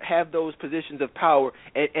women have those positions of power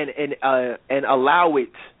and allow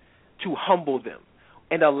it to humble them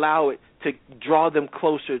and allow it to draw them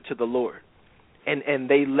closer to the Lord. And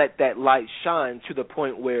they let that light shine to the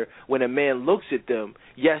point where when a man looks at them,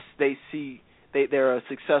 yes, they see they're a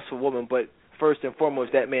successful woman, but first and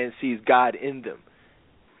foremost, that man sees God in them.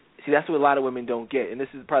 See, that's what a lot of women don't get, and this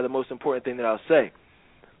is probably the most important thing that I'll say.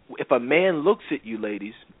 If a man looks at you,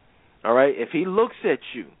 ladies, all right, if he looks at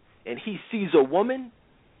you and he sees a woman,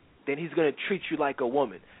 then he's going to treat you like a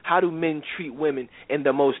woman. How do men treat women in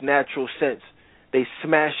the most natural sense? They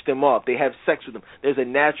smash them off. They have sex with them. There's a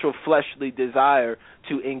natural fleshly desire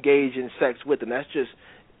to engage in sex with them. That's just,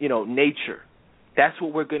 nature. That's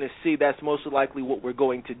what we're going to see. That's most likely what we're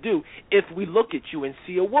going to do if we look at you and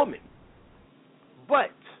see a woman. But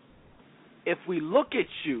if we look at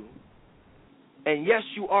you, and yes,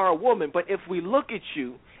 you are a woman, but if we look at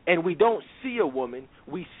you and we don't see a woman,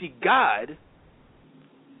 we see God,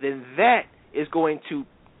 then that is going to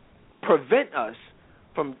prevent us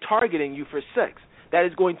from targeting you for sex. That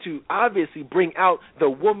is going to obviously bring out the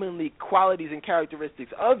womanly qualities and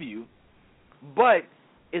characteristics of you, but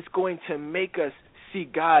it's going to make us see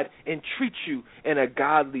God and treat you in a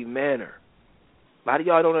godly manner. A lot of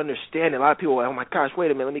y'all don't understand it. A lot of people are like, oh my gosh,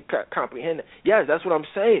 wait a minute, let me comprehend that. Yes, that's what I'm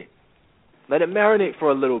saying. Let it marinate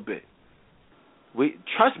for a little bit.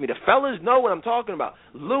 Trust me, the fellas know what I'm talking about.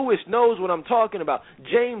 Lewis knows what I'm talking about.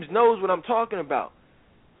 James knows what I'm talking about.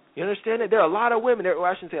 You understand that? There are a lot of women,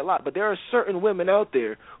 I shouldn't say a lot, but there are certain women out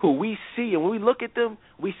there who we see, and when we look at them,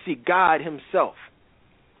 we see God himself.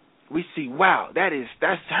 We see, wow, that's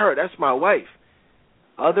her, that's my wife.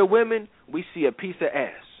 Other women, we see a piece of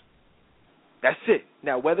ass. That's it.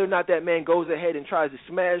 Now, whether or not that man goes ahead and tries to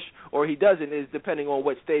smash or he doesn't is depending on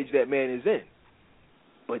what stage that man is in.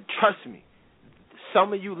 But trust me,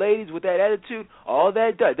 some of you ladies with that attitude, all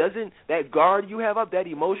that doesn't that guard you have up, that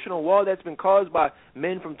emotional wall that's been caused by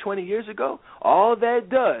men from 20 years ago, all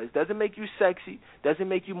that doesn't make you sexy, doesn't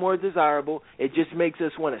make you more desirable. It just makes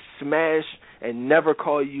us want to smash and never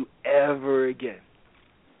call you ever again.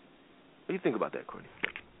 What do you think about that, Courtney?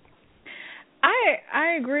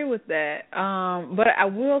 I agree with that, but I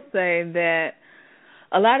will say that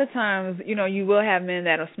a lot of times, you will have men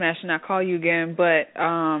that will smash and not call you again, but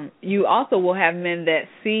you also will have men that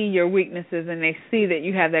see your weaknesses and they see that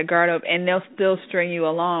you have that guard up, and they'll still string you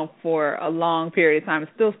along for a long period of time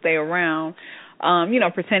and still stay around,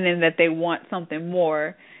 pretending that they want something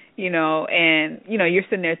more, and, you're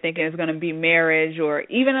sitting there thinking it's going to be marriage or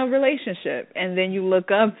even a relationship, and then you look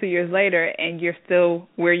up 2 years later and you're still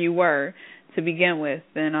where you were to begin with.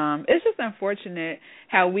 And it's just unfortunate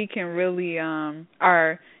how we can really having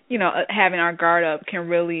our guard up can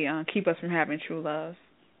really keep us from having true love.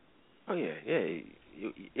 Oh yeah,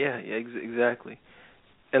 exactly.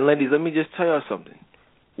 And ladies, let me just tell y'all something.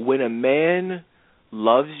 When a man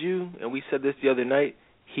loves you, and we said this the other night,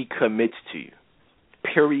 he commits to you.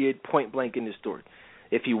 Period. Point blank in the story.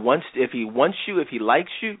 If he wants you, if he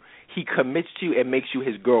likes you, he commits to you and makes you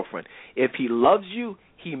his girlfriend. If he loves you,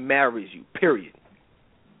 he marries you, period.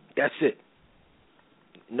 That's it.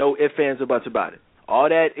 No ifs, ands, or buts about it. All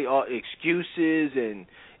excuses and,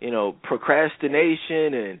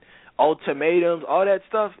 procrastination and ultimatums, all that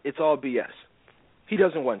stuff, it's all BS. He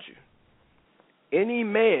doesn't want you. Any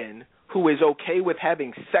man who is okay with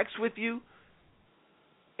having sex with you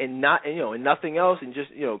and nothing else and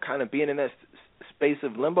just, kind of being in that space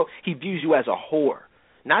of limbo, he views you as a whore.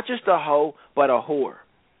 Not just a hoe, but a whore.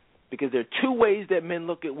 Because there are two ways that men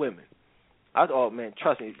look at women.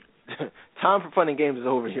 Trust me, time for fun and games is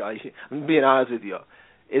over, y'all. I'm being honest with y'all.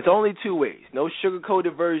 It's only two ways. No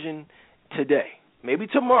sugar-coated version today. Maybe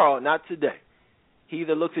tomorrow, not today. He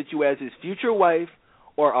either looks at you as his future wife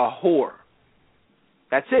or a whore.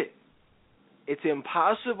 That's it. It's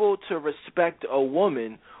impossible to respect a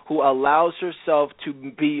woman who allows herself to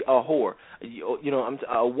be a whore.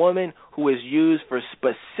 A woman who is used for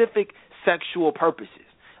specific sexual purposes.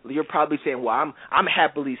 You're probably saying, well, I'm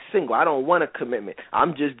happily single. I don't want a commitment.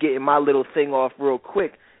 I'm just getting my little thing off real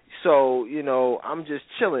quick. So, I'm just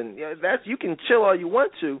chilling. You can chill all you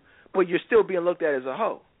want to, but you're still being looked at as a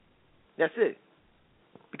hoe. That's it.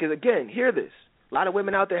 Because, again, hear this. A lot of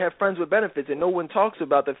women out there have friends with benefits, and no one talks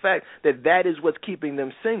about the fact that is what's keeping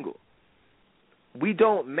them single. We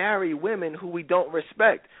don't marry women who we don't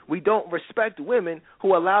respect. We don't respect women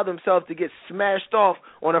who allow themselves to get smashed off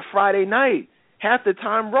on a Friday night, half the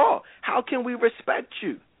time raw. How can we respect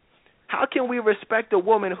you? How can we respect a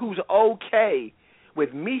woman who's okay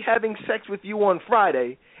with me having sex with you on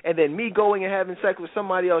Friday and then me going and having sex with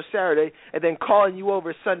somebody else Saturday and then calling you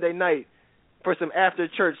over Sunday night for some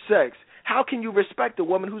after-church sex? How can you respect a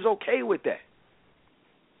woman who's okay with that?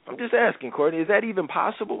 I'm just asking, Courtney, is that even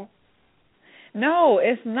possible? No,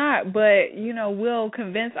 it's not. But, we'll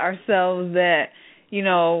convince ourselves that,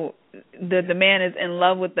 the man is in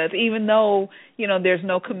love with us, even though, there's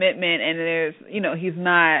no commitment and there's, he's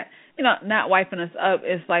not, not wiping us up.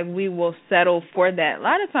 It's like we will settle for that. A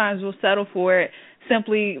lot of times we'll settle for it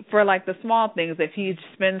simply for, like, the small things. If he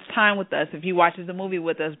spends time with us, if he watches a movie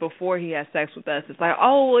with us before he has sex with us, it's like,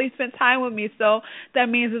 oh, well, he spent time with me, so that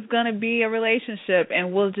means it's going to be a relationship,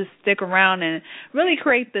 and we'll just stick around and really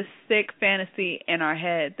create this sick fantasy in our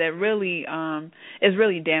head that really is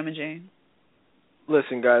really damaging.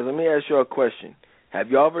 Listen, guys, let me ask you a question. Have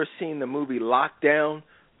you ever seen the movie Lockdown,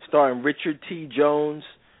 starring Richard T. Jones,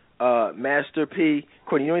 Master P?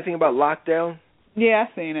 Courtney, you know anything about Lockdown? Yeah,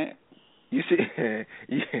 I've seen it. You see?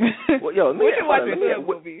 Yeah. Well, yo, we should watch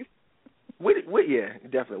movies. Yeah,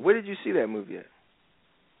 definitely. Where did you see that movie at?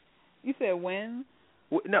 You said when?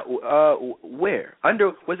 No, where?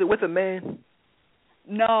 Was it with a man?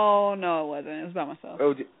 No, it wasn't. It was by myself.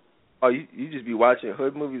 Oh, you just be watching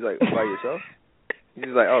hood movies like by yourself? You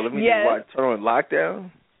just like, oh, let me just turn on Lockdown?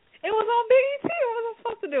 It was on BET. What was I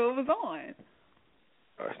supposed to do? It was on.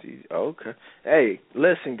 Oh, see. Oh, okay. Hey,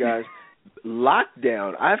 listen, guys.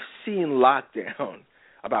 Lockdown. I've seen Lockdown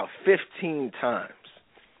about 15 times.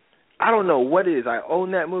 I don't know what it is. I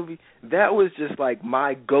own that movie. That was just like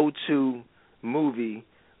my go-to movie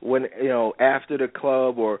when, after the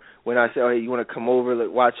club or when I say, oh, hey, you want to come over,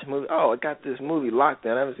 watch a movie? Oh, I got this movie,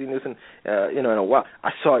 Lockdown. I haven't seen this in a while.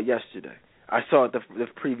 I saw it yesterday. I saw it the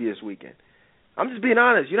previous weekend. I'm just being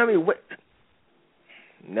honest. You know what I mean?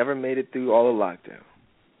 Never made it through all of Lockdown.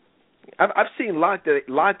 I've seen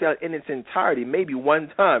Lockdown in its entirety maybe one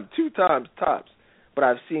time, 2 times tops, but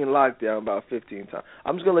I've seen Lockdown about 15 times.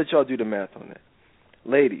 I'm just going to let y'all do the math on that.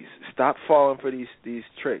 Ladies, stop falling for these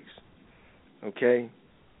tricks, okay?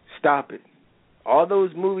 Stop it. All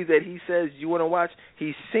those movies that he says you want to watch,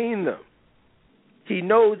 he's seen them. He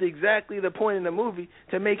knows exactly the point in the movie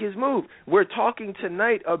to make his move. We're talking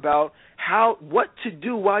tonight about what to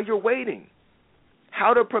do while you're waiting.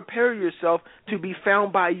 How to prepare yourself to be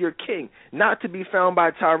found by your king, not to be found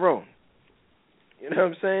by Tyrone. You know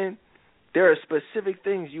what I'm saying? There are specific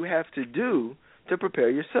things you have to do to prepare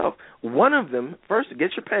yourself. One of them, first,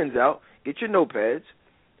 get your pens out, get your notepads.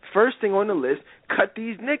 First thing on the list, cut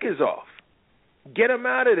these knickers off. Get them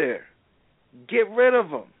out of there. Get rid of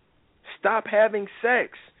them. Stop having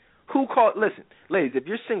sex. Listen, ladies, if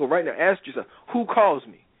you're single right now, ask yourself, who calls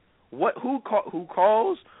me? Who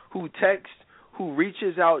calls, who texts, who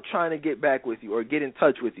reaches out trying to get back with you or get in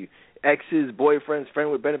touch with you? Exes, boyfriends,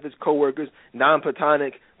 friend with benefits, coworkers,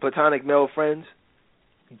 platonic male friends.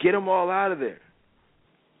 Get them all out of there,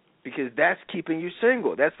 because that's keeping you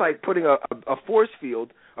single. That's like putting a force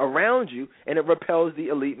field around you, and it repels the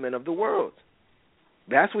elite men of the world.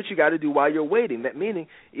 That's what you got to do while you're waiting. That meaning,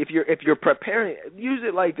 if you're preparing, use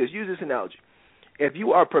it like this. Use this analogy. If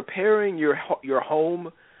you are preparing your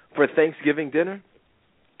home for Thanksgiving dinner,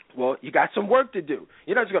 well, you got some work to do.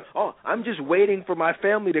 You're not just going, oh, I'm just waiting for my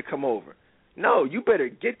family to come over. No, you better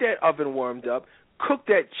get that oven warmed up, cook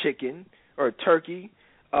that chicken or turkey,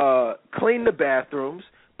 clean the bathrooms,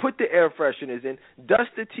 put the air fresheners in,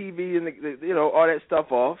 dust the TV and all that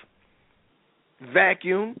stuff off,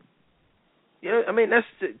 vacuum.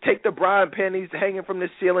 Take the bra and panties hanging from the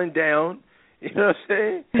ceiling down. You know what I'm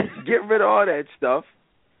saying? Get rid of all that stuff.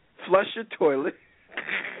 Flush your toilet.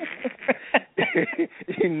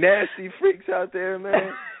 You nasty freaks out there,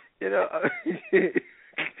 man. You know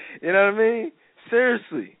what I mean?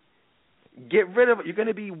 Seriously. Get rid of it. You're going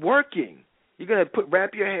to be working. You're going to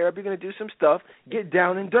wrap your hair up. You're going to do some stuff. Get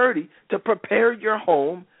down and dirty to prepare your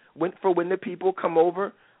home for when the people come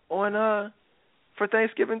over for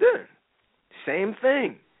Thanksgiving dinner. Same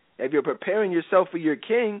thing. If you're preparing yourself for your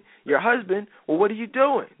king, your husband, well, what are you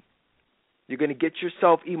doing? You're going to get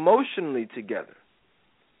yourself emotionally together.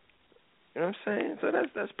 You know what I'm saying? So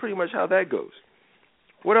that's pretty much how that goes.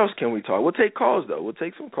 What else can we talk? We'll take calls, though. We'll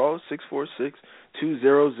take some calls,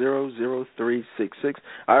 646-200-0366.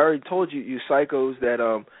 I already told you psychos, that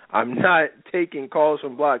I'm not taking calls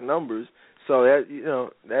from blocked numbers, so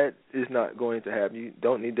that is not going to happen. You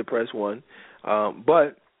don't need to press 1.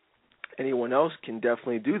 But anyone else can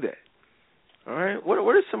definitely do that. All right? What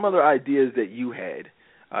are some other ideas that you had?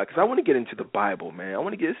 Because I want to get into the Bible, man.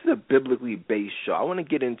 This is a biblically based show. I want to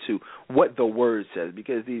get into what the Word says,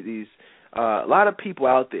 because these a lot of people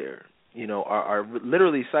out there, are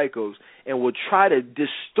literally psychos and will try to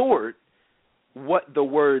distort what the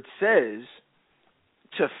word says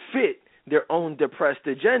to fit their own depressed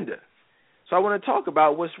agenda. So I want to talk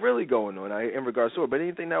about what's really going on in regards to it. But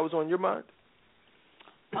anything that was on your mind?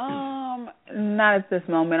 Not at this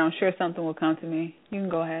moment. I'm sure something will come to me. You can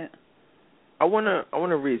go ahead. I wanna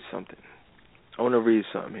read something. I want to read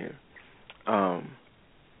something here. And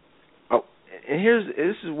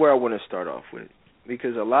this is where I want to start off with,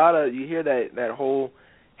 because you hear that whole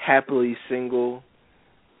happily single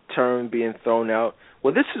term being thrown out.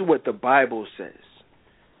 Well, this is what the Bible says.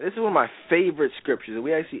 This is one of my favorite scriptures, and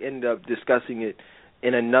we actually ended up discussing it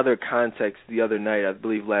in another context the other night, I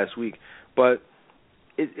believe last week. But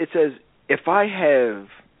it says, if I have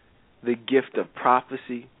the gift of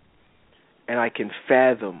prophecy and I can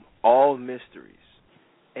fathom all mysteries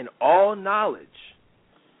and all knowledge,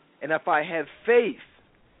 and if I have faith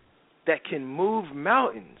that can move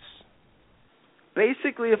mountains,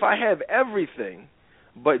 basically if I have everything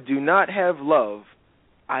but do not have love,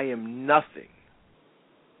 I am nothing.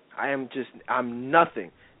 I'm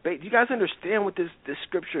nothing. Do you guys understand what this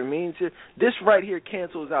scripture means here? This right here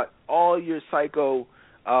cancels out all your psycho,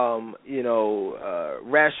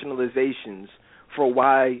 rationalizations for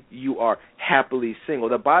why you are happily single.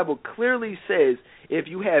 The Bible clearly says if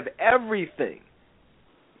you have everything,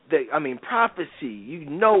 prophecy, you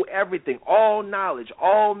know everything, all knowledge,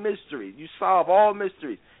 all mysteries, you solve all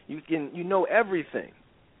mysteries, you know everything.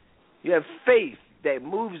 You have faith that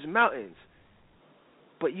moves mountains,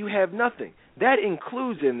 but you have nothing. That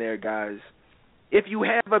includes in there, guys, if you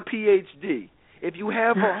have a PhD, if you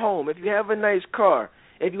have a home, if you have a nice car,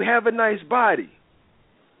 if you have a nice body,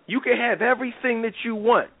 you can have everything that you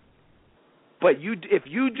want. But if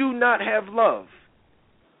you do not have love,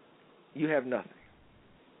 you have nothing.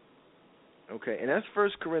 Okay, and that's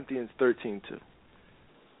 1 Corinthians 13:2.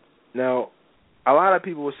 Now, a lot of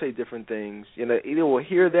people will say different things. Either will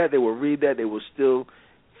hear that, they will read that, they will still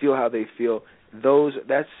feel how they feel.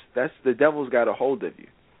 That's the devil's got a hold of you,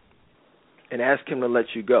 and ask him to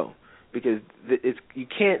let you go, because you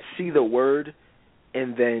can't see the word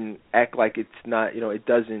and then act like it's not. It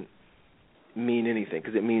doesn't mean anything,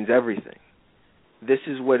 because it means everything. This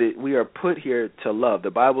is we are put here to love.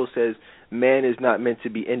 The Bible says man is not meant to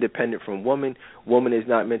be independent from woman. Woman is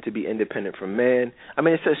not meant to be independent from man.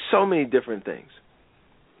 It says so many different things.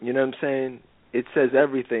 You know what I'm saying? It says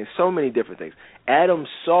everything, so many different things. God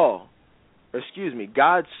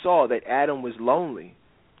saw that Adam was lonely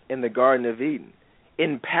in the Garden of Eden,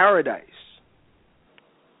 in paradise.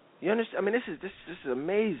 You understand? This is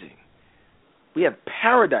amazing. We have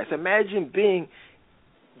paradise. Imagine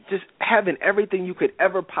just having everything you could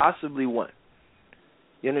ever possibly want.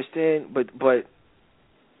 You understand? But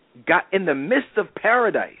God, in the midst of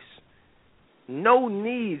paradise, no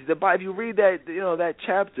needs. If you read that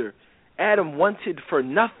chapter, Adam wanted for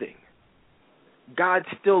nothing. God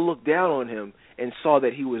still looked down on him and saw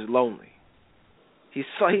that he was lonely. He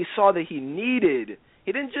saw that he needed.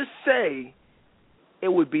 He didn't just say it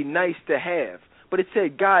would be nice to have, but it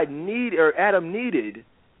said Adam needed,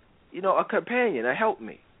 a companion, a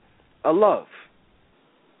helpmate, a love.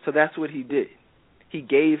 So that's what he did. He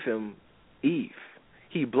gave him Eve.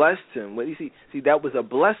 He blessed him. See, that was a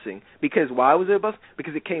blessing. Because why was it a blessing?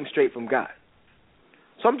 Because it came straight from God.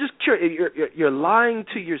 So I'm just curious. You're lying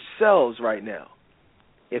to yourselves right now.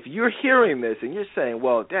 If you're hearing this and you're saying,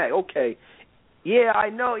 well, Dad, okay, yeah, I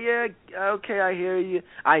know, yeah, okay, I hear you.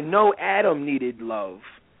 I know Adam needed love,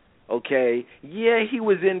 okay? Yeah, he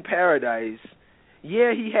was in paradise.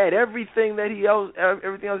 Yeah, he had everything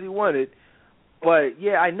else he wanted. But,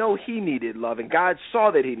 yeah, I know he needed love, and God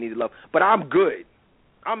saw that he needed love. But I'm good.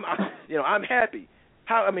 I'm happy.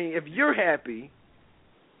 If you're happy,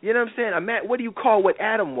 you know what I'm saying? What do you call what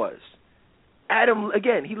Adam was? Adam,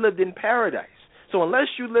 again, he lived in paradise. So unless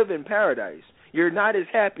you live in paradise, you're not as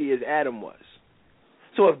happy as Adam was.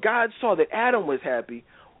 So if God saw that Adam was happy,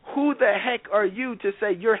 who the heck are you to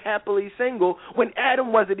say you're happily single when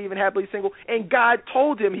Adam wasn't even happily single and God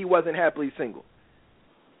told him he wasn't happily single?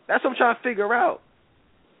 That's what I'm trying to figure out.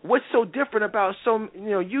 What's so different about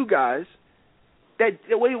you guys?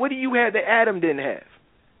 What do you have that Adam didn't have?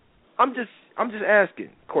 I'm just asking,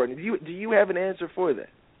 Courtney. Do you have an answer for that?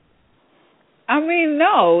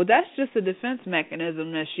 No, that's just a defense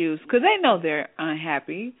mechanism that's used because they know they're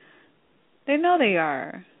unhappy. They know they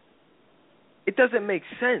are. It doesn't make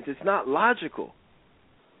sense. It's not logical.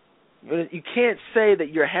 You can't say that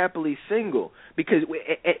you're happily single because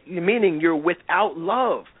meaning you're without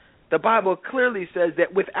love. The Bible clearly says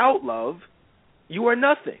that without love, you are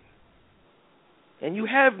nothing. And you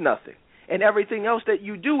have nothing. And everything else that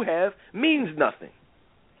you do have means nothing.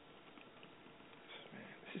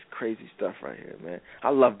 crazy stuff right here, man.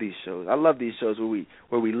 I love these shows. I love these shows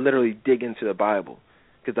where we literally dig into the Bible,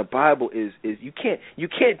 because the Bible is you can't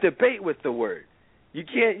debate with the word. You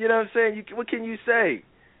can't, you know what I'm saying? What can you say?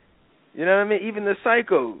 You know what I mean? Even the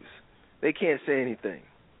psychos, they can't say anything.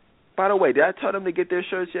 By the way, did I tell them to get their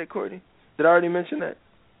shirts yet, Courtney? Did I already mention that?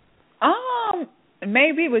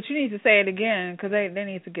 Maybe, but you need to say it again, because they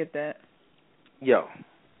need to get that. Yo,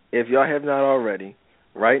 if y'all have not already,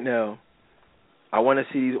 right now, I want to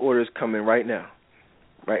see these orders come in right now.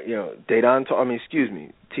 Right,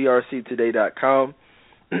 trctoday.com,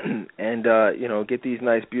 and get these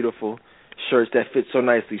nice, beautiful shirts that fit so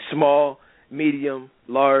nicely. Small, medium,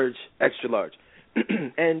 large, extra large,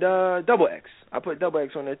 and double X. I put double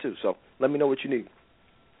X on there too. So let me know what you need.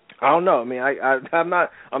 I don't know. I mean,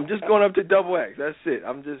 I'm just going up to double X. That's it.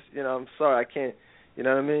 I'm just, I'm sorry. I can't. You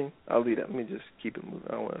know what I mean? I'll leave that. Let me just keep it moving.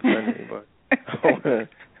 I don't want to offend anybody.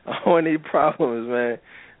 I don't want any problems, man.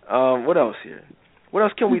 What else here? What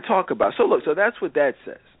else can we talk about? So look, that's what that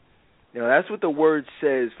says. That's what the word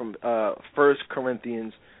says from 1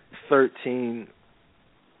 Corinthians 13,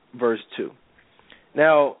 verse 2.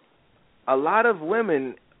 Now, a lot of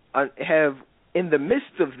women have, in the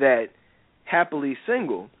midst of that happily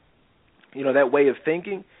single, that way of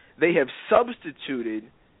thinking, they have substituted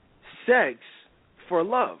sex for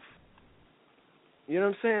love. You know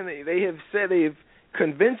what I'm saying? They have said, they've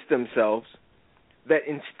convinced themselves that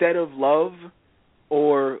instead of love,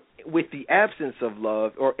 or with the absence of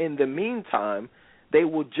love, or in the meantime, they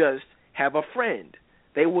will just have a friend.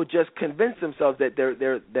 They will just convince themselves that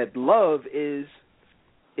that love is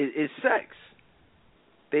sex.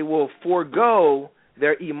 They will forego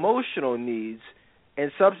their emotional needs and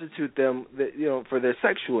substitute them, for their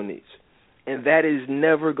sexual needs, and that is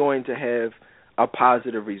never going to have a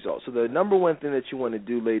positive result. So the number one thing that you want to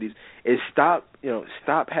do, ladies, is stop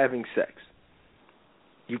having sex.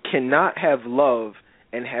 You cannot have love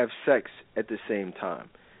and have sex at the same time,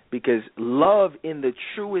 because love, in the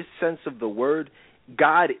truest sense of the word,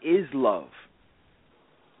 God is love.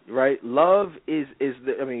 Right? Love is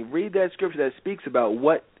read that scripture that speaks about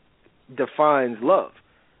what defines love.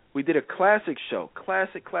 We did a classic show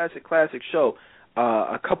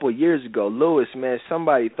a couple of years ago. Lewis, man,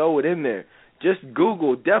 somebody throw it in there. Just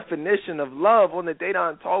Google definition of love on the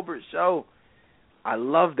Dedan Tolbert show. I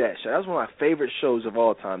love that show. That was one of my favorite shows of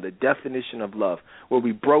all time, the definition of love, where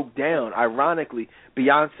we broke down, ironically,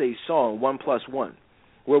 Beyonce's song, 1+1,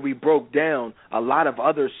 where we broke down a lot of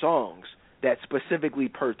other songs that specifically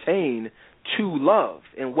pertain to love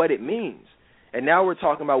and what it means. And now we're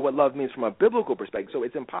talking about what love means from a biblical perspective. So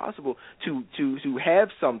it's impossible to have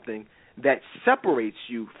something that separates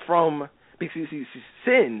you from, because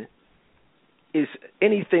sin is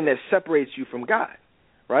anything that separates you from God,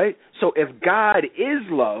 right? So if God is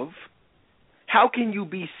love, how can you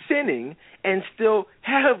be sinning and still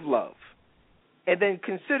have love? And then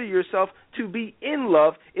consider yourself to be in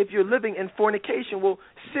love if you're living in fornication. Well,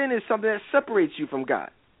 sin is something that separates you from God.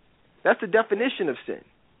 That's the definition of sin.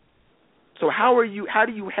 So how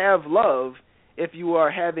do you have love if you are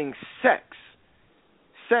having sex?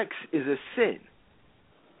 Sex is a sin.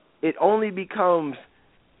 It only becomes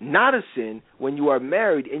not a sin when you are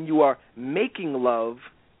married and you are making love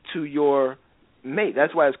to your mate.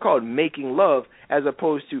 That's why it's called making love, as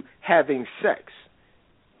opposed to having sex.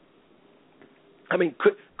 I mean,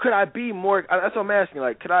 could I be more? That's what I'm asking.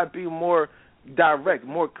 Like, could I be more direct,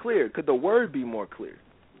 more clear? Could the word be more clear?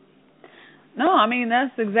 No, I mean,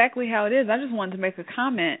 that's exactly how it is. I just wanted to make a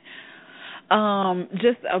comment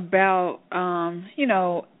just about,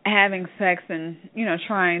 having sex and,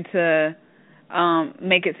 trying to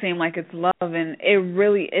make it seem like it's love, and it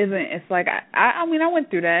really isn't. It's like, I went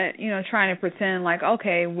through that, trying to pretend like,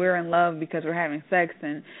 okay, we're in love because we're having sex,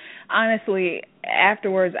 and honestly,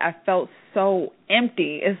 afterwards, I felt so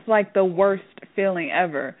empty. It's like the worst feeling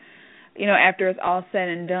ever. After it's all said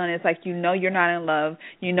and done, it's like, you're not in love.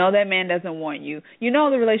 That man doesn't want you. The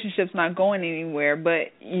relationship's not going anywhere,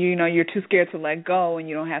 but, you're too scared to let go, and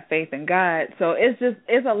you don't have faith in God. So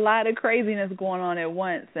it's a lot of craziness going on at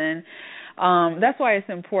once. And that's why it's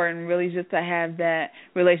important really just to have that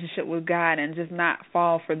relationship with God and just not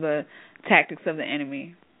fall for the tactics of the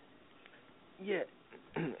enemy. Yeah.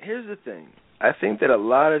 Here's the thing. I think that a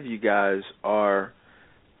lot of you guys are,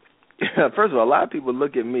 first of all, a lot of people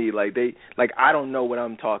look at me like I don't know what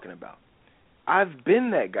I'm talking about. I've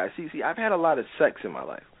been that guy. See, I've had a lot of sex in my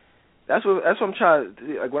life. That's what I'm trying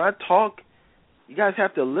to, like, when I talk, you guys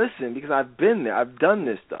have to listen, because I've been there. I've done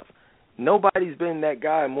this stuff. Nobody's been that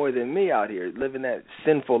guy more than me out here, living that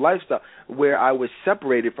sinful lifestyle where I was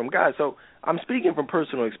separated from God. So I'm speaking from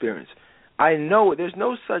personal experience. I know there's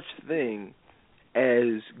no such thing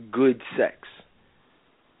as good sex.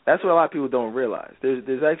 That's what a lot of people don't realize.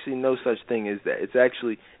 There's actually no such thing as that. It's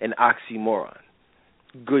actually an oxymoron.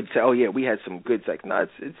 Good sex. Oh yeah, we had some good sex. No,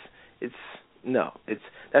 it's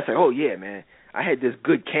that's like, oh yeah, man, I had this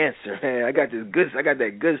good cancer, man. I got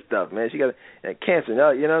that good stuff, man. She got that cancer. No,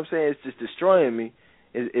 you know what I'm saying? It's just destroying me.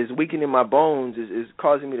 It's weakening my bones. Is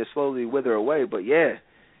causing me to slowly wither away. But yeah,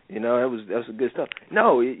 you know, that was good stuff.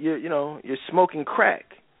 No, you're smoking crack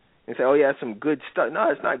and say, oh yeah, that's some good stuff. No,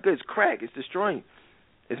 it's not good. It's crack. It's destroying you.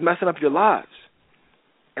 It's messing up your lives.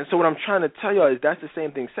 And so what I'm trying to tell y'all is that's the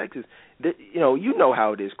same thing sex is. That, you know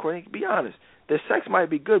how it is, Courtney. Be honest. The sex might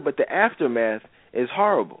be good, but the aftermath is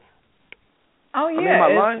horrible. Oh yeah, I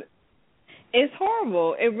mean, my line. It's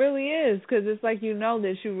horrible. It really is, because it's like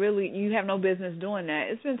that you have no business doing that.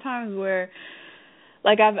 It's been times where,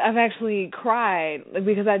 like, I've actually cried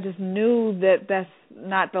because I just knew that that's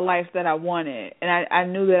not the life that I wanted, and I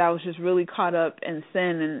knew that I was just really caught up in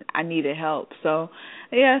sin and I needed help. So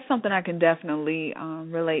yeah, it's something I can definitely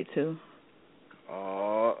relate to.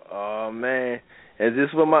 Oh man, is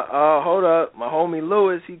this what my hold up, my homie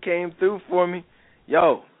Lewis, he came through for me.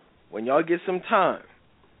 Yo, when y'all get some time,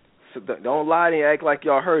 so don't lie and act like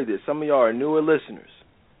y'all heard this. Some of y'all are newer listeners.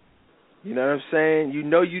 You know what I'm saying? You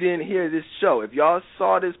know you didn't hear this show. If y'all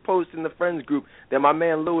saw this post in the friends group that my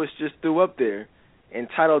man Lewis just threw up there,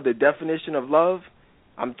 entitled "The Definition of Love,"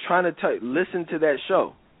 I'm trying to tell you, listen to that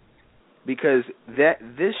show, because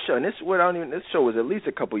this show, and this show was at least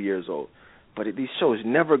a couple years old, but these shows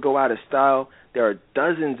never go out of style. There are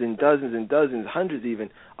dozens and dozens and dozens, hundreds even,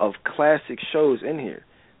 of classic shows in here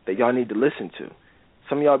that y'all need to listen to.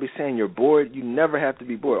 Some of y'all be saying you're bored. You never have to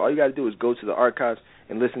be bored. All you got to do is go to the archives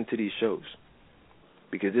and listen to these shows,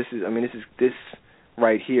 because this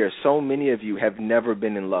right here. So many of you have never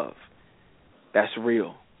been in love. That's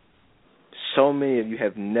real. So many of you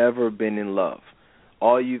have never been in love.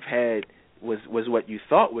 All you've had was what you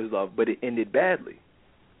thought was love, but it ended badly,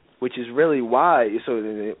 which is really why.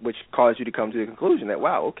 Which caused you to come to the conclusion that,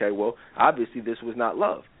 wow, okay, well, obviously this was not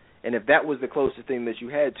love. And if that was the closest thing that you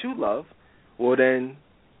had to love, well, then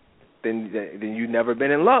you've never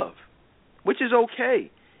been in love, which is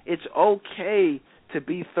okay. It's okay to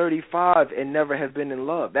be 35 and never have been in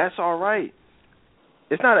love. That's all right.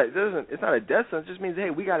 It's not a death sentence. It just means,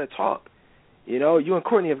 hey, we got to talk. You and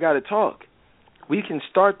Courtney have got to talk. We can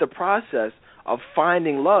start the process of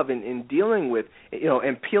finding love and dealing with,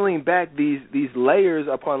 and peeling back these layers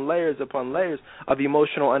upon layers upon layers of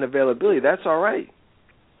emotional unavailability. That's all right.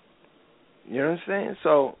 You know what I'm saying?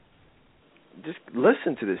 So just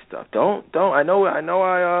listen to this stuff. Don't. I know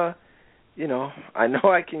I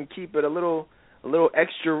can keep it a little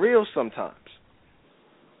extra real sometimes,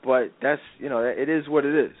 but that's, it is what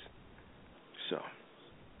it is. So,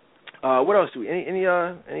 what else do we? Any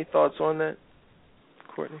thoughts on that,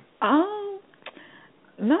 Courtney?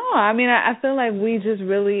 No. I mean, I feel like we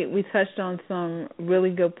touched on some really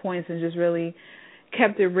good points and just really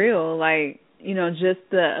kept it real, like, just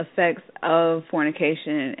the effects of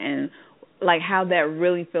fornication and like how that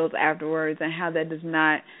really feels afterwards, and how that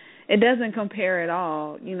it doesn't compare at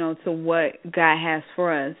all, to what God has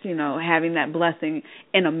for us, having that blessing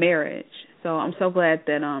in a marriage. So I'm so glad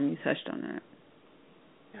that you touched on that.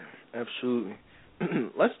 Yeah, absolutely.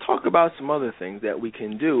 Let's talk about some other things that we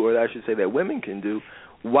can do, or I should say that women can do,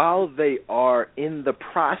 while they are in the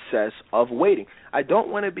process of waiting. I don't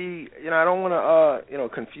want to be, I don't want to,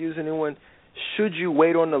 confuse anyone. Should you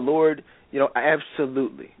wait on the Lord?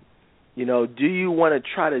 Absolutely. Do you want to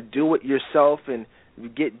try to do it yourself and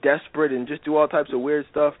get desperate and just do all types of weird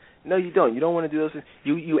stuff? No, you don't. You don't want to do those things.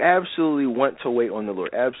 You absolutely want to wait on the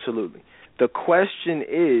Lord. Absolutely. The question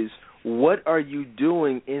is, what are you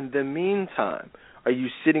doing in the meantime? Are you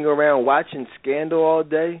sitting around watching Scandal all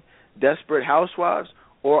day, Desperate Housewives,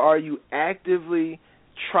 or are you actively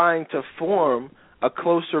trying to form a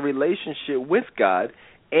closer relationship with God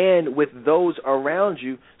and with those around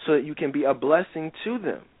you so that you can be a blessing to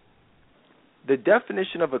them? The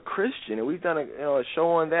definition of a Christian, and we've done a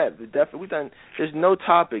show on that. There's no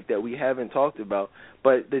topic that we haven't talked about,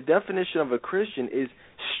 but the definition of a Christian is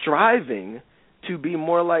striving to be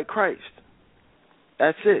more like Christ.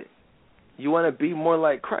 That's it. You want to be more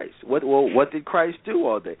like Christ. What did Christ do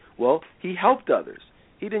all day? Well, he helped others.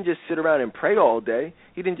 He didn't just sit around and pray all day.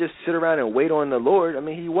 He didn't just sit around and wait on the Lord. I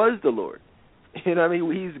mean, he was the Lord. You know what I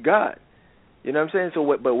mean? He's God. You know what I'm saying? So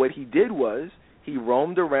what he did was, he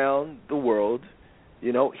roamed around the world,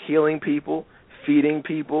 healing people, feeding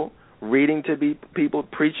people, reading to people,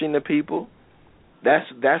 preaching to people.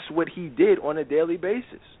 That's what he did on a daily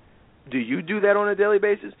basis. Do you do that on a daily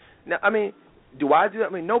basis? Now, I mean, do I do that? I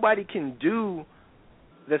mean, nobody can do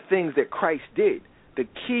the things that Christ did. The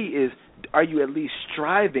key is, are you at least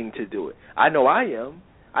striving to do it? I know I am.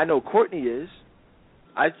 I know Courtney is.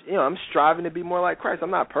 I'm striving to be more like Christ.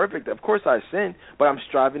 I'm not perfect. Of course I sin, but I'm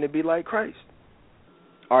striving to be like Christ.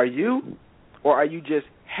 Are you? Or are you just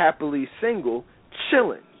happily single,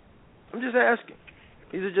 chilling? I'm just asking.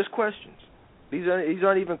 These are just questions. These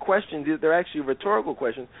aren't even questions. They're actually rhetorical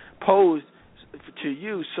questions posed to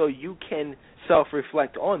you so you can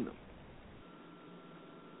self-reflect on them.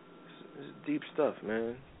 It's deep stuff,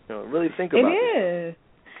 man. Really think about it. It is.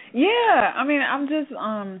 Yeah, I mean,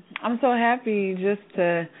 I'm so happy just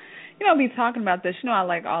to, be talking about this. I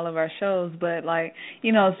like all of our shows, but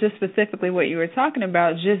just specifically what you were talking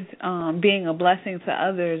about, just being a blessing to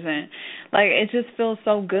others, and it just feels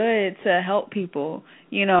so good to help people,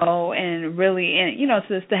 and really,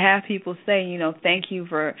 just to have people say, thank you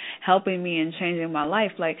for helping me and changing my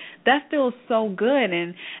life. That feels so good,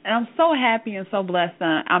 and I'm so happy and so blessed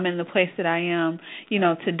that I'm in the place that I am,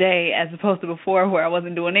 today, as opposed to before where I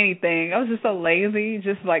wasn't doing anything. I was just so lazy,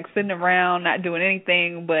 just sitting around, not doing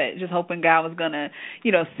anything, but just hoping God was gonna,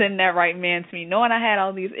 send that right man to me, knowing I had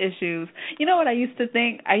all these issues. You know what I used to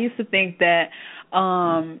think? I used to think that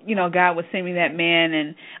God would send me that man,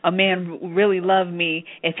 and a man really loved me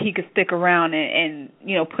if he could stick around and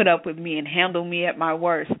put up with me and handle me at my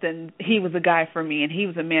worst. And he was a guy for me, and he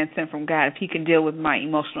was a man sent from God if he can deal with my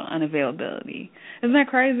emotional unavailability. Isn't that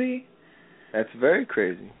crazy? That's very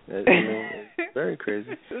crazy. It's very crazy.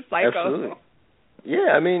 Psycho. Absolutely.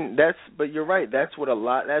 Yeah, but you're right. That's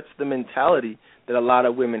the mentality that a lot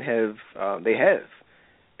of women have. They have,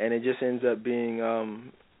 and it just ends up being,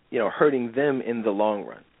 hurting them in the long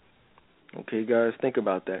run. Okay, guys, think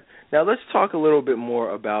about that. Now let's talk a little bit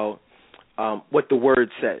more about what the Word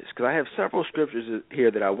says, because I have several scriptures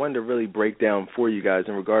here that I wanted to really break down for you guys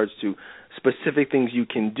in regards to specific things you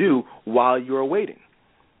can do while you're waiting.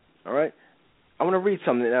 All right, I want to read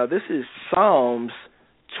something now. This is Psalms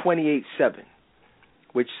 28:7.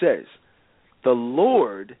 Which says, "The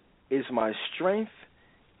Lord is my strength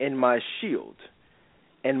and my shield,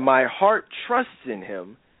 and my heart trusts in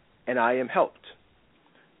him, and I am helped.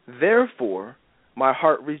 Therefore my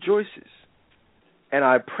heart rejoices, and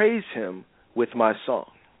I praise him with my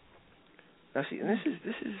song." Now see, and this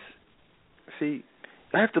is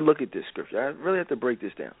I have to look at this scripture. I really have to break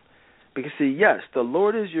this down. Because see, yes, the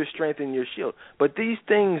Lord is your strength and your shield, but these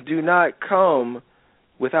things do not come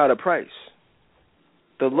without a price.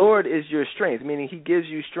 The Lord is your strength, meaning he gives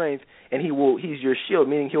you strength, and he's your shield,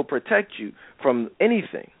 meaning he'll protect you from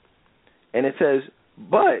anything. And it says,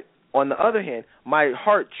 but on the other hand, my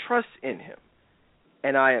heart trusts in him,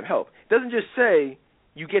 and I am helped. It doesn't just say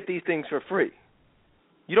you get these things for free.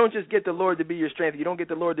 You don't just get the Lord to be your strength. You don't get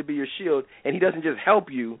the Lord to be your shield, and he doesn't just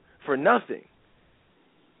help you for nothing.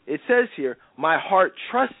 It says here, my heart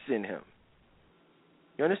trusts in him.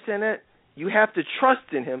 You understand that? You have to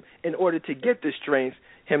trust in him in order to get the strength,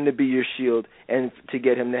 him to be your shield, and to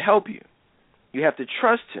get him to help you. You have to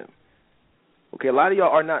trust him. Okay, a lot of y'all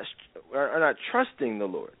are not trusting the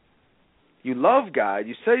Lord. You love God,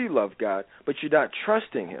 you say you love God, but you're not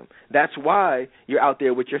trusting him. That's why you're out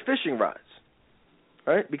there with your fishing rods,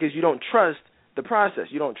 right? Because you don't trust the process.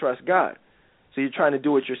 You don't trust God. So you're trying to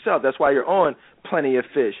do it yourself. That's why you're on Plenty of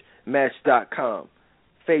Fish, Match.com,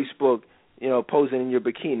 Facebook, posing in your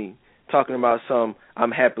bikini, talking about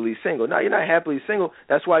I'm happily single. No, you're not happily single.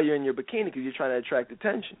 That's why you're in your bikini, because you're trying to attract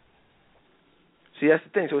attention. See, that's the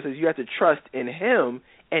thing. So it says you have to trust in him,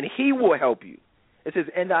 and he will help you. It says,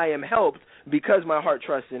 and I am helped because my heart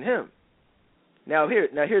trusts in him. Now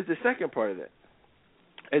here's the second part of that.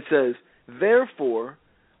 It says, therefore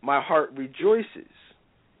my heart rejoices,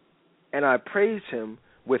 and I praise him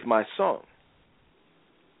with my song.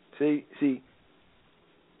 See,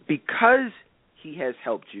 because he has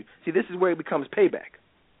helped you. See, this is where it becomes payback.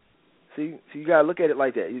 See, so you gotta look at it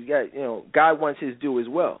like that. You got, God wants his due as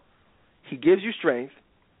well. He gives you strength,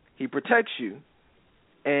 he protects you,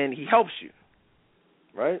 and he helps you,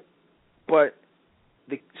 right? But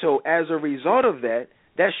so as a result of that,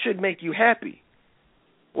 that should make you happy.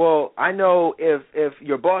 Well, I know if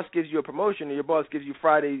your boss gives you a promotion or your boss gives you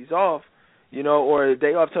Fridays off, or a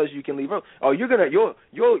day off tells you can leave early. Oh, you'll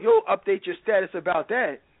update your status about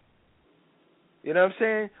that. You know what I'm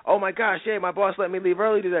saying? Oh my gosh, hey, my boss let me leave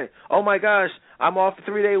early today. Oh my gosh, I'm off a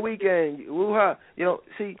 3-day weekend. Woo-ha.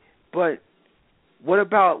 See, but what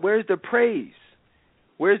about, where's the praise?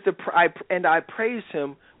 Where's the and I praise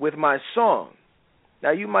him with my song.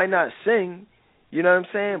 Now you might not sing, you know what I'm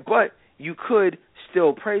saying? But you could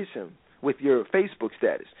still praise him with your Facebook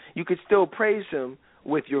status. You could still praise him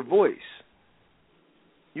with your voice.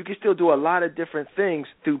 You can still do a lot of different things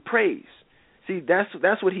through praise. See,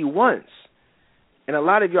 that's what he wants. And a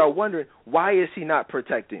lot of you are wondering, why is he not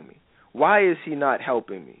protecting me? Why is he not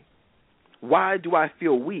helping me? Why do I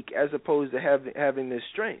feel weak as opposed to having this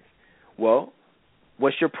strength? Well,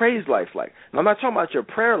 what's your praise life like? And I'm not talking about your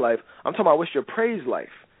prayer life. I'm talking about what's your praise life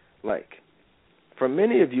like. For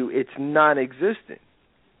many of you, it's non-existent.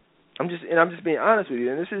 I'm just being honest with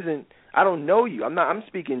you. And this isn't, I don't know you. I'm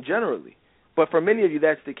speaking generally. But for many of you,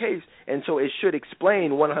 that's the case. And so it should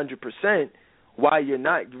explain 100% why you're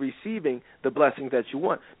not receiving the blessings that you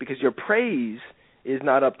want, because your praise is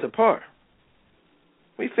not up to par.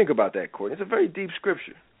 What do you think about that, Courtney? It's a very deep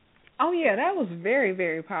scripture. Oh, yeah, that was very,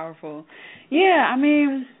 very powerful. Yeah, I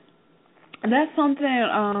mean, that's something,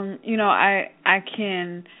 I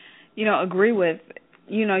can, agree with.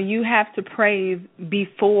 You have to praise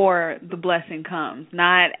before the blessing comes,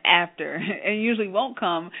 not after. It usually won't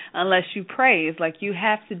come unless you praise. Like, you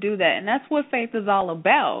have to do that. And that's what faith is all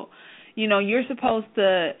about. You're supposed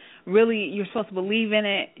to believe in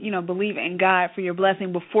it, believe in God for your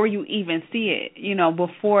blessing before you even see it,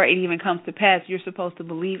 before it even comes to pass. You're supposed to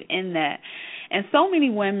believe in that. And so many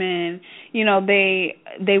women, they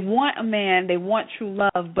want a man, they want true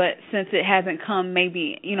love, but since it hasn't come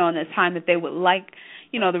maybe, in the time that they would like,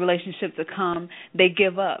 the relationship to come, they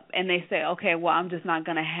give up and they say, okay, well, I'm just not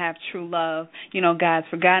going to have true love. God's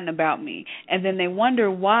forgotten about me. And then they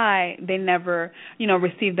wonder why they never,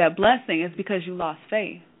 received that blessing. It's because you lost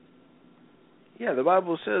faith. Yeah, the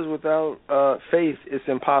Bible says without faith, it's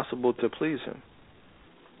impossible to please him.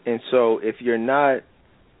 And so if you're not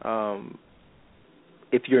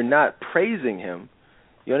praising him,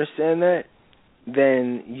 you understand that?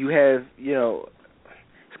 Then you have,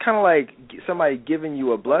 it's kind of like somebody giving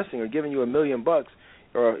you a blessing or giving you $1 million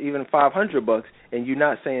or even $500, and you're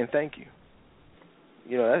not saying thank you.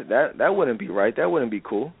 That wouldn't be right. That wouldn't be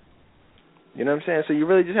cool. You know what I'm saying? So you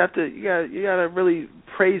really just have to, you gotta really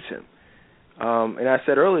praise him. And I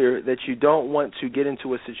said earlier that you don't want to get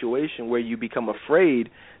into a situation where you become afraid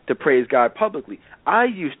to praise God publicly. I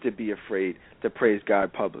used to be afraid to praise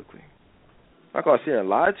God publicly. I'm not going to sit here and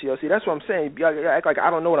lie to you. See, that's what I'm saying. You act like I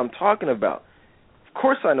don't know what I'm talking about. Of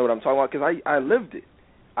course I know what I'm talking about because I lived it.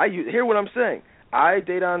 Hear what I'm saying.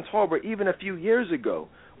 Dedan Tolbert, even a few years ago,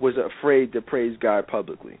 was afraid to praise God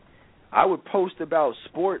publicly. I would post about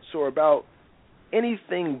sports or about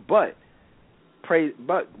anything but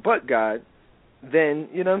God. Then,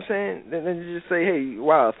 you know what I'm saying? Then you just say, hey,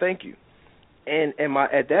 wow, thank you. And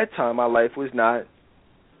at that time, my life was not,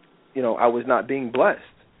 I was not being blessed.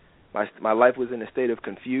 My life was in a state of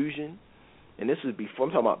confusion. And this was before,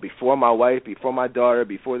 I'm talking about before my wife, before my daughter,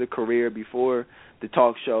 before the career, before the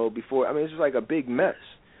talk show, it was just like a big mess.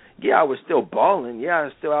 Yeah, I was still balling. Yeah, I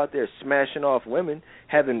was still out there smashing off women,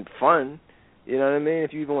 having fun, you know what I mean,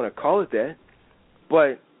 if you even want to call it that.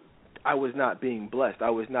 But I was not being blessed.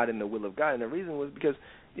 I was not in the will of God. And the reason was because,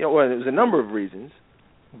 there was a number of reasons,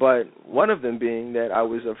 but one of them being that I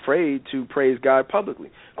was afraid to praise God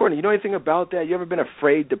publicly. Courtney, you know anything about that? You ever been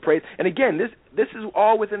afraid to praise? And again, this is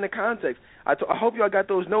all within the context. I hope y'all got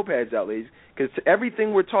those notepads out, ladies, because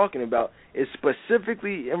everything we're talking about is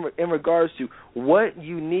specifically in regards to what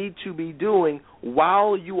you need to be doing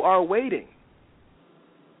while you are waiting.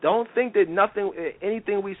 Don't think that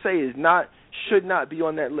anything we say should not be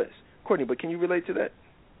on that list. Courtney, but can you relate to that?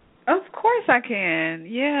 Of course I can.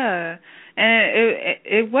 Yeah. And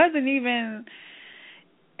it wasn't even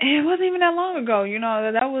that long ago,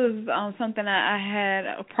 that was something I had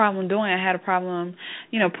a problem doing. I had a problem,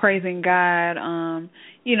 praising God, on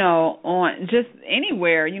just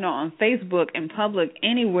anywhere, on Facebook, in public,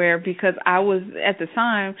 anywhere, because at the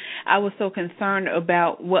time, I was so concerned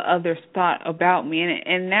about what others thought about me.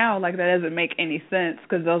 And now, like, that doesn't make any sense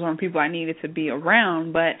because those weren't people I needed to be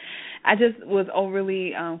around. But I just was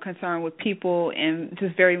overly concerned with people and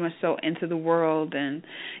just very much so into the world. And,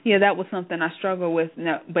 yeah, that was something I struggled with.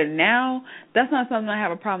 But now, that's not something I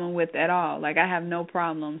have a problem with at all. Like, I have no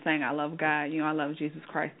problem saying I love God. I love Jesus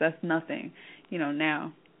Christ. That's nothing,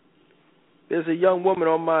 now. There's a young woman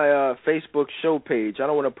on my Facebook show page. I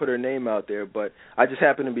don't want to put her name out there, but I just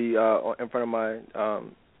happen to be in front of my,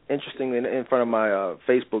 in front of my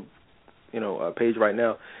Facebook, page right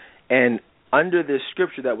now. And under this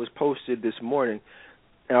scripture that was posted this morning,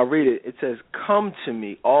 and I'll read it, it says, "Come to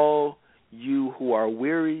me, all you who are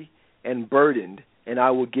weary and burdened, and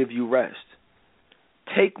I will give you rest.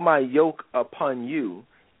 Take my yoke upon you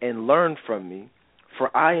and learn from me,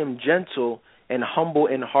 for I am gentle and humble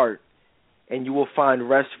in heart, and you will find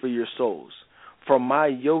rest for your souls. For my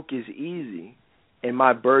yoke is easy and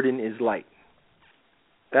my burden is light."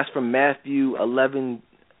 That's from Matthew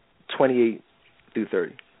 11:28 through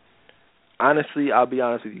 30. Honestly, I'll be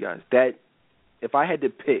honest with you guys. That if I had to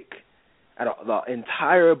pick out of the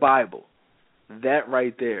entire Bible, that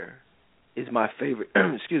right there is my favorite.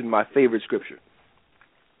 Excuse me, my favorite scripture.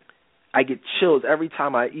 I get chills every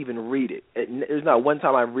time I even read it. There's not one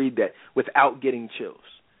time I read that without getting chills.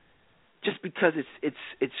 Just because it's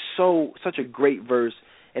such a great verse,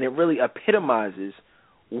 and it really epitomizes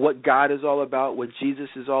what God is all about, what Jesus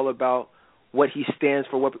is all about, what he stands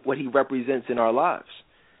for, what he represents in our lives.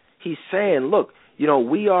 He's saying, look,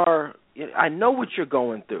 we are, I know what you're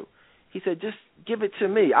going through. He said, just give it to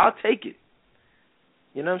me. I'll take it.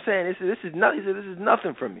 You know what I'm saying? This is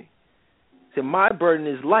nothing for me. He said, my burden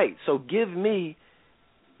is light, so give me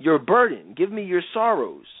your burden. Give me your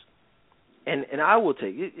sorrows, and I will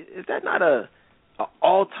take it. Is that not a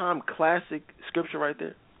all-time classic scripture right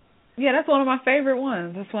there? Yeah, that's one of my favorite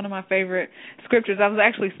ones. That's one of my favorite scriptures. I was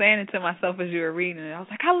actually saying it to myself as you were reading it. I was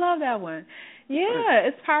like, I love that one. Yeah,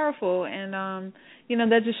 it's powerful, and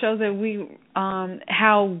that just shows that we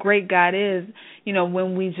how great God is.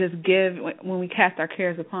 When we just when we cast our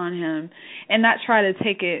cares upon Him, and not try to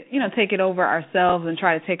take it over ourselves and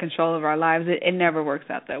try to take control of our lives. It never works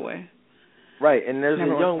out that way. Right, and there's a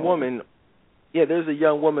young woman. Yeah, there's a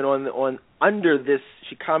young woman on under this.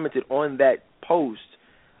 She commented on that post,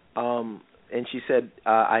 and she said,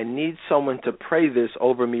 "I need someone to pray this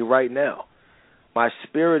over me right now. My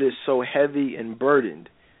spirit is so heavy and burdened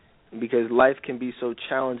because life can be so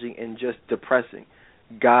challenging and just depressing.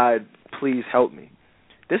 God, please help me."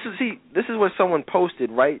 This is what someone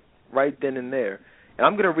posted right then and there, and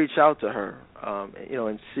I'm going to reach out to her,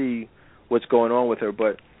 and see what's going on with her.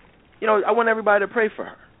 But I want everybody to pray for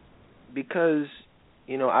her because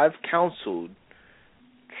I've counseled,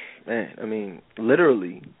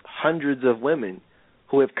 literally hundreds of women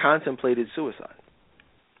who have contemplated suicide.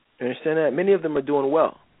 You understand that? Many of them are doing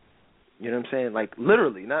well. You know what I'm saying? Like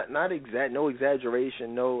literally, no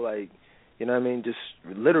exaggeration, just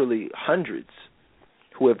literally hundreds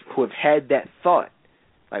who have had that thought.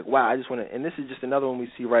 Like, wow, I just want to, and this is just another one we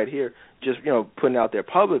see right here, just putting out there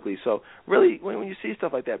publicly. So really, when you see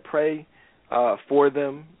stuff like that, pray for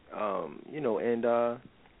them,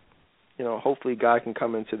 hopefully God can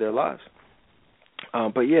come into their lives.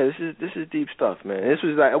 But yeah, this is deep stuff, man. It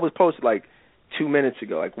was posted like 2 minutes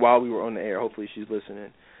ago, like while we were on the air. Hopefully she's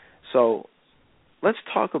listening. So let's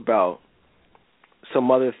talk about some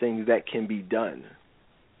other things that can be done.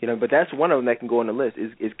 But that's one of them that can go on the list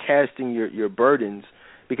is casting your burdens,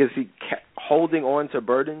 because holding on to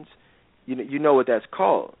burdens, you know what that's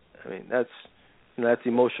called. That's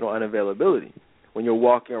emotional unavailability. When you're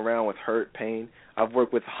walking around with hurt, pain. I've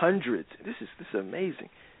worked with hundreds. This is amazing.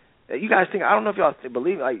 You guys think, I don't know if y'all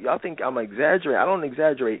believe, y'all think I'm exaggerating. I don't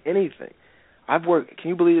exaggerate anything. Can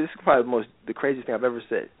you believe this is probably the craziest thing I've ever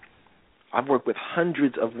said. I've worked with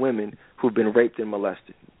hundreds of women who've been raped and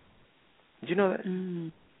molested. Did you know that?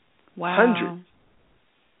 Wow.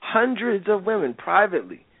 Hundreds of women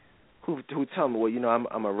privately who tell me, well,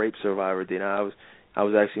 I'm a rape survivor. I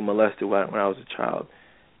was actually molested when I was a child.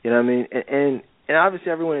 You know what I mean? And obviously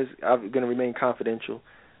everyone is going to remain confidential,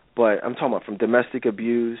 but I'm talking about from domestic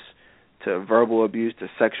abuse to verbal abuse to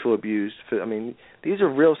sexual abuse. These are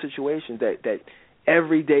real situations that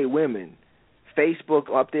everyday women, Facebook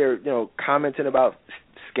up there, commenting about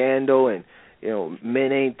scandal and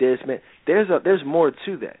men ain't this, man. There's more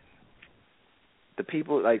to that. The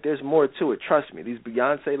people, there's more to it. Trust me. These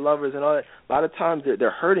Beyonce lovers and all that. A lot of times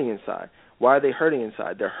they're hurting inside. Why are they hurting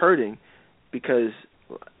inside? They're hurting because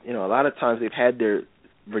a lot of times they've had their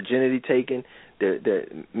virginity taken.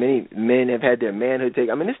 Many men have had their manhood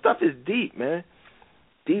taken. This stuff is deep, man.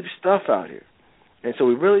 Deep stuff out here. And so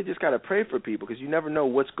we really just got to pray for people, because you never know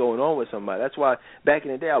what's going on with somebody. That's why back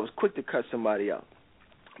in the day I was quick to cut somebody out.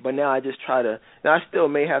 But now I just try to, now I still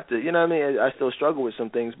may have to, I still struggle with some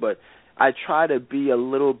things, but I try to be a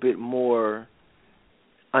little bit more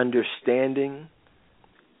understanding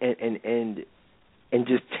and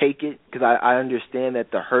just take it, because I understand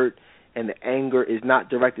that the hurt and the anger is not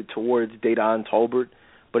directed towards Dedan Tolbert,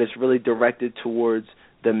 but it's really directed towards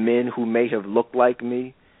the men who may have looked like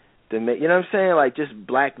me. You know what I'm saying? Like just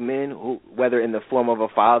black men, who, whether in the form of a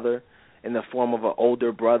father, in the form of an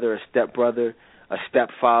older brother, a stepbrother, a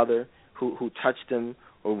stepfather, who touched them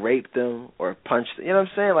or raped them or punched them. You know what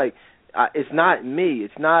I'm saying? Like, it's not me.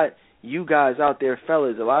 It's not you guys out there,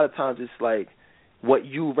 fellas. A lot of times it's like what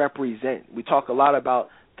you represent. We talk a lot about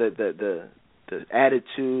the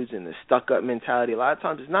attitudes and the stuck-up mentality. A lot of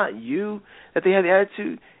times it's not you that they have the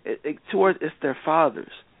attitude towards. It's their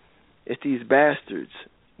fathers. It's these bastards.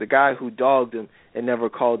 The guy who dogged them and never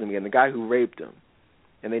called them again. The guy who raped them,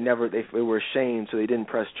 and they were ashamed, so they didn't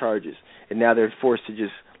press charges, and now they're forced to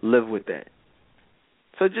just live with that.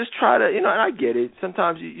 So just try to, and I get it.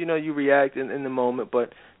 Sometimes you react in the moment,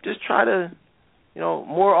 but just try to,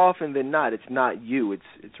 more often than not, it's not you.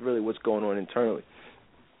 It's really what's going on internally.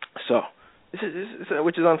 So this is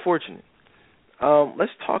which is unfortunate.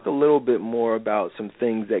 Let's talk a little bit more about some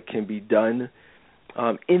things that can be done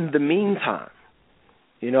in the meantime.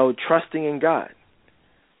 Trusting in God.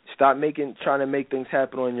 Stop trying to make things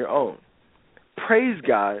happen on your own. Praise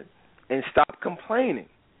God and stop complaining.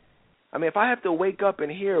 I mean, if I have to wake up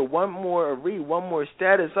and hear read one more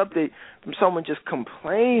status update from someone just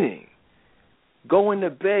complaining, going to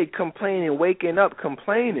bed complaining, waking up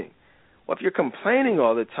complaining. Well, if you're complaining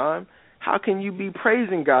all the time, how can you be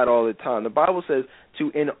praising God all the time? The Bible says to,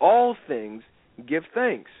 in all things, give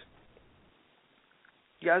thanks.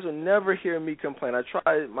 You guys will never hear me complain. I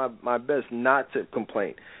try my best not to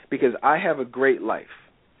complain because I have a great life.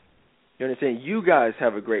 You understand? You guys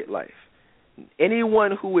have a great life.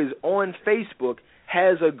 Anyone who is on Facebook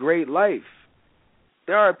has a great life.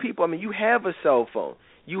 There are people, you have a cell phone.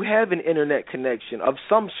 You have an internet connection of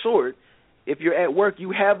some sort. If you're at work,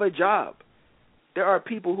 you have a job. There are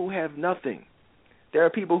people who have nothing. There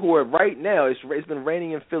are people who are right now, it's been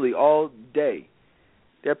raining in Philly all day.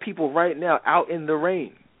 There are people right now out in the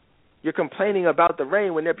rain. You're complaining about the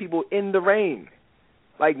rain when there are people in the rain.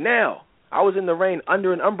 Like now, I was in the rain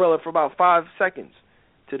under an umbrella for about 5 seconds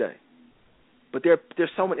today. But there's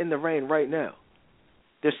someone in the rain right now.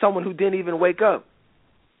 There's someone who didn't even wake up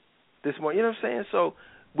this morning. You know what I'm saying? So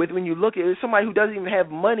when you look at it, somebody who doesn't even have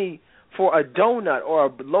money for a donut or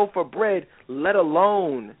a loaf of bread, let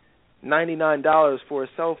alone $99 for a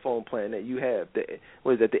cell phone plan that you have. The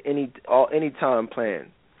anytime plan.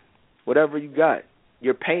 Whatever you got,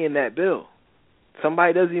 you're paying that bill.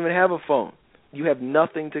 Somebody doesn't even have a phone. You have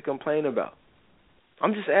nothing to complain about.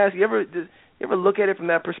 I'm just asking, you ever look at it from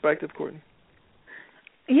that perspective, Courtney?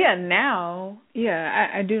 Yeah, now. Yeah,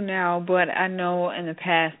 I do now, but I know in the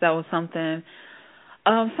past that was something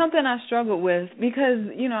I struggled with because,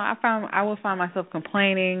 I would find myself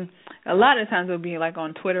complaining. A lot of times it would be like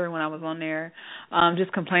on Twitter when I was on there,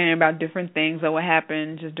 just complaining about different things that would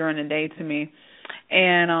happen just during the day to me.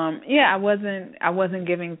 And I wasn't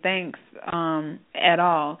giving thanks at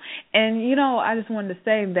all. And I just wanted to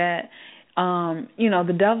say that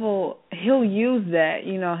the devil, he'll use that,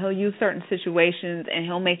 he'll use certain situations and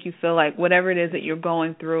he'll make you feel like whatever it is that you're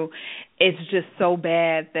going through, it's just so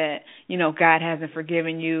bad that, God hasn't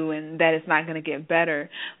forgiven you and that it's not going to get better.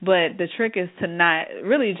 But the trick is to not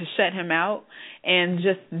really just shut him out and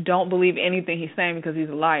just don't believe anything he's saying because he's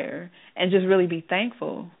a liar and just really be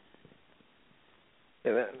thankful.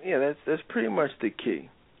 Yeah, that's pretty much the key.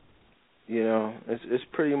 It's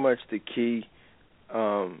pretty much the key.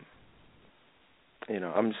 I'm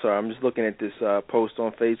sorry, I'm just looking at this post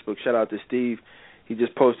on Facebook. Shout out to Steve. He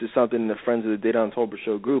just posted something in the Friends of the Dedan Tolbert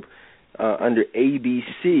Show group under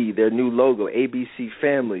ABC, their new logo, ABC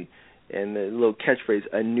Family, and the little catchphrase,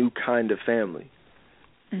 a new kind of family.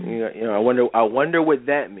 Mm-hmm. I wonder what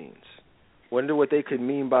that means. Wonder what they could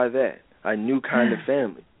mean by that. A new kind of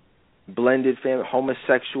family. Blended family,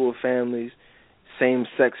 homosexual families,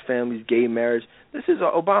 same-sex families, gay marriage.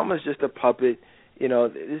 Obama's just a puppet.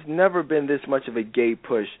 There's never been this much of a gay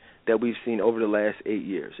push that we've seen over the last 8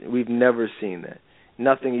 years. We've never seen that.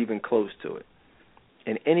 Nothing even close to it.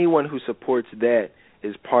 And anyone who supports that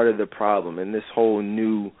is part of the problem. And this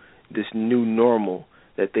new normal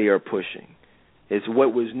that they are pushing. It's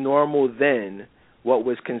what was normal then, what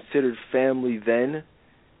was considered family then,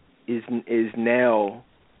 is now,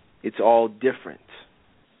 it's all different.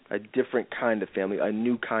 A different kind of family, a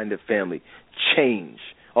new kind of family. Change.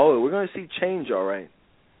 Oh, we're going to see change, all right.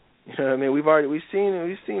 You know what I mean? We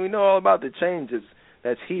know all about the changes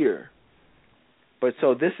that's here. But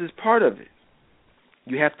so this is part of it.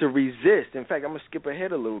 You have to resist. In fact, I'm going to skip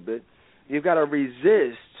ahead a little bit. You've got to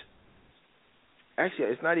resist. Actually,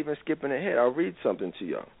 it's not even skipping ahead. I'll read something to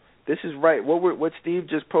y'all. This is right. What Steve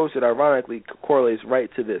just posted, ironically, correlates right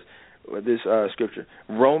to this scripture.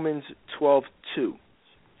 Romans 12:2.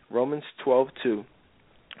 Romans 12:2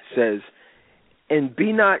 says, and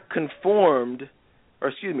do not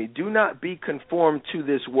be conformed to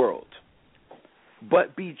this world,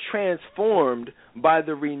 but be transformed by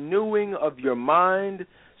the renewing of your mind,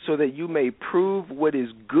 so that you may prove what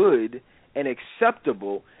is good and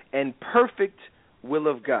acceptable and perfect will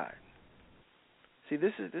of God. See,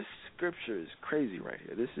 this scripture is crazy right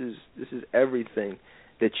here. This is everything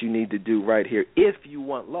that you need to do right here if you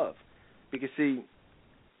want love. Because see,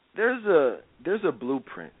 there's a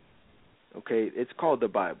blueprint. Okay, it's called the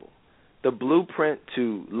Bible. The blueprint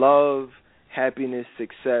to love, happiness,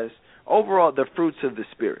 success, overall the fruits of the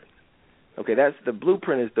Spirit. Okay, that's the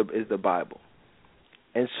blueprint is the Bible.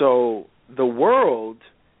 And so the world,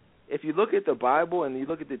 if you look at the Bible and you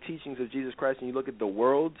look at the teachings of Jesus Christ and you look at the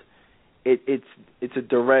world, it's a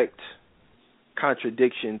direct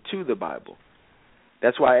contradiction to the Bible.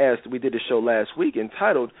 That's why I asked, we did a show last week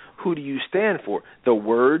entitled, Who Do You Stand For, the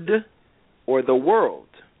Word or the World?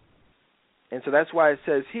 And so that's why it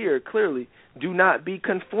says here clearly, do not be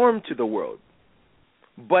conformed to the world,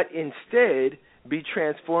 but instead be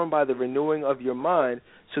transformed by the renewing of your mind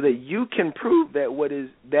so that you can prove that what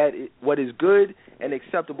is good and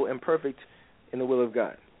acceptable and perfect in the will of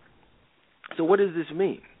God. So what does this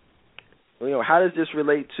mean? How does this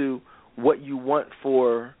relate to what you want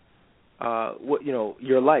for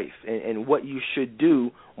your life and what you should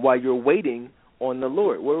do while you're waiting on the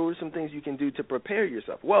Lord? What are some things you can do to prepare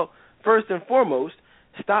yourself? Well, first and foremost,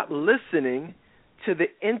 stop listening to the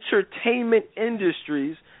entertainment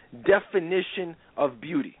industry's definition of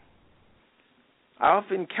beauty. I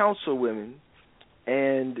often counsel women,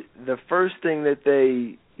 and the first thing that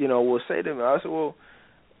they, will say to me, I said,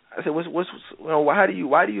 why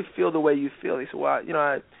do you feel the way you feel? They said, well,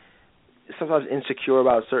 I sometimes insecure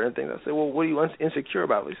about certain things. I said, well, what are you insecure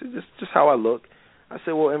about? They said, just how I look. I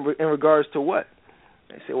said, well, in regards to what?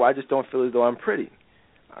 They said, well, I just don't feel as though I'm pretty.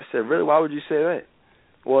 I said, really? Why would you say that?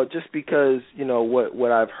 Well, just because,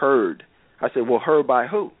 what I've heard. I said, well, heard by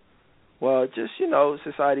who? Well, just,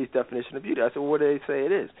 society's definition of beauty. I said, well, what do they say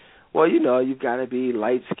it is? Well, you've got to be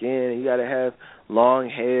light-skinned, and you got to have long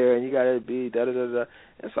hair, and you got to be da-da-da-da.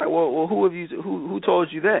 It's like, well, who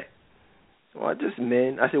told you that? Well, just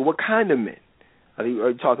men. I said, what kind of men? Are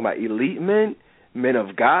you talking about elite men? Men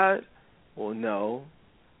of God? Well, no.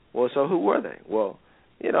 Well, so who were they? Well,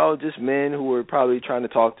 just men who were probably trying to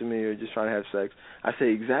talk to me or just trying to have sex. I say,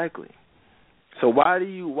 exactly. So why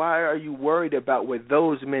are you worried about what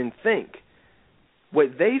those men think?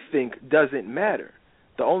 What they think doesn't matter.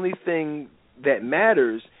 The only thing that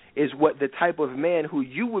matters is what the type of man who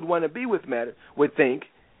you would want to be with would think,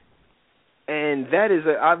 and that is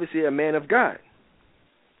obviously a man of God.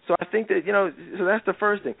 So I think that, so that's the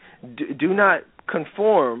first thing. Do not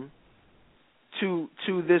conform to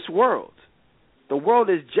this world. The world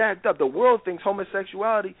is jacked up. The world thinks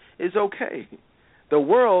homosexuality is okay. The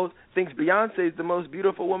world thinks Beyonce is the most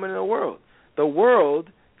beautiful woman in the world. The world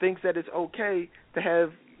thinks that it's okay to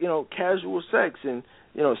have, casual sex and,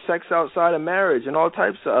 sex outside of marriage and all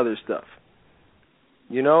types of other stuff.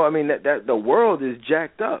 That the world is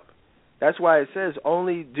jacked up. That's why it says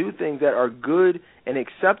only do things that are good and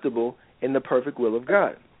acceptable in the perfect will of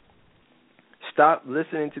God. Stop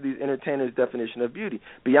listening to these entertainers' definition of beauty.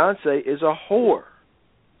 Beyonce is a whore.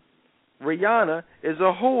 Rihanna is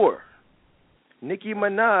a whore. Nicki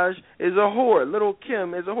Minaj is a whore. Little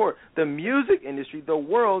Kim is a whore. The music industry, the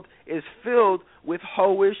world, is filled with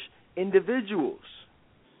hoish individuals.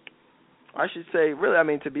 I should say, really,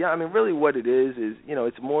 really what it is,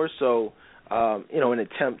 it's more so, an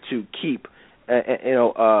attempt to keep,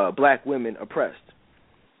 black women oppressed.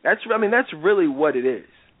 That's really what it is.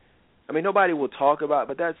 Nobody will talk about it,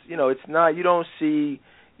 but that's, it's not, you don't see,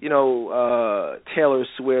 Taylor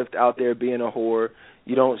Swift out there being a whore.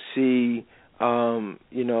 You don't see, so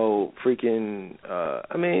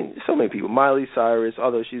many people. Miley Cyrus,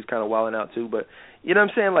 although she's kind of wilding out too, but, you know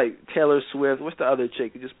what I'm saying, like Taylor Swift, what's the other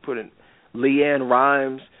chick? You just put in Leanne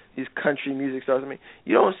Rimes, these country music stars.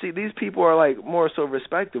 You don't see, these people are like more so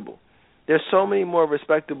respectable. There's so many more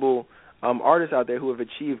respectable artists out there who have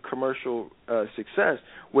achieved commercial success,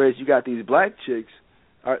 whereas you got these black chicks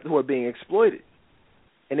who are being exploited.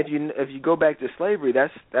 And if you go back to slavery,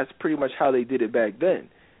 that's pretty much how they did it back then.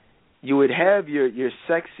 You would have your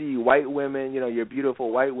sexy white women, your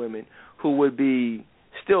beautiful white women who would be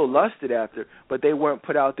still lusted after, but they weren't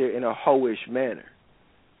put out there in a hoish manner.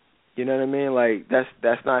 You know what I mean? Like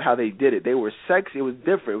that's not how they did it. They were sexy. It was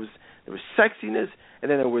different. There was sexiness, and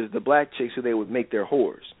then there was the black chicks who they would make their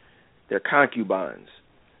whores, their concubines.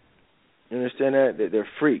 You understand that? They're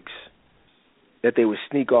freaks that they would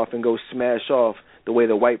sneak off and go smash off the way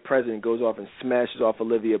the white president goes off and smashes off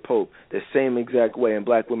Olivia Pope, the same exact way. And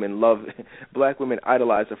black women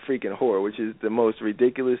idolize a freaking whore, which is the most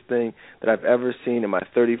ridiculous thing that I've ever seen in my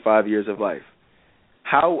 35 years of life.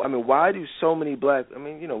 Why do so many black, we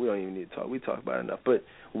don't even need to talk, we talk about it enough, but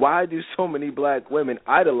why do so many black women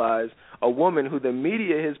idolize a woman who the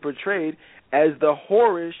media has portrayed as the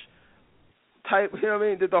whorish type,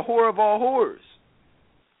 the whore of all whores,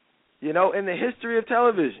 in the history of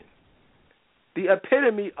television, the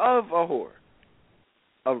epitome of a whore.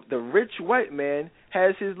 The rich white man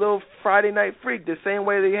has his little Friday night freak the same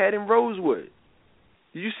way they had in Rosewood.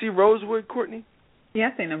 Did you see Rosewood, Courtney? Yeah,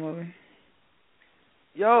 I seen that movie.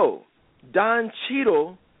 Yo, Don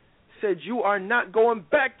Cheadle said, you are not going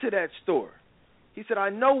back to that store. He said, I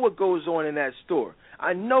know what goes on in that store.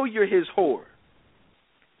 I know you're his whore.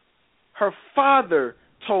 Her father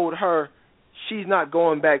told her she's not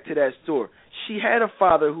going back to that store. She had a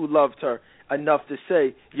father who loved her enough to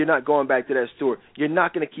say, you're not going back to that store. You're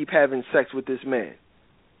not going to keep having sex with this man.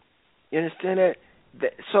 You understand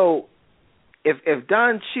that? So if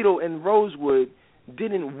Don Cheadle in Rosewood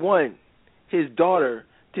didn't want his daughter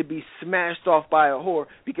to be smashed off by a whore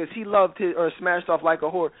because he loved her, or smashed off like a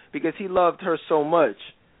whore because he loved her so much,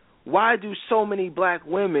 why do so many black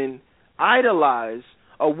women idolize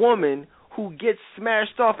a woman who gets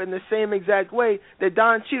smashed off in the same exact way that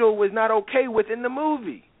Don Cheadle was not okay with in the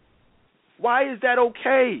movie? Why is that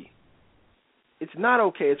okay? It's not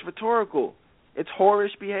okay. It's rhetorical. It's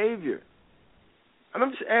whorish behavior. I'm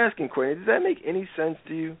just asking, Courtney, does that make any sense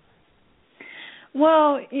to you?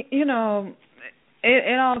 Well, you know,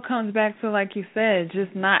 it all comes back to, like you said,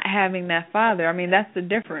 just not having that father. I mean, that's the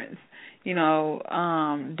difference. You know,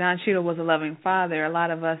 Don Cheadle was a loving father. A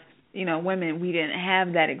lot of us, you know, women, we didn't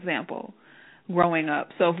have that example growing up.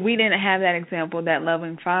 So if we didn't have that example, that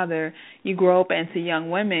loving father, you grow up into young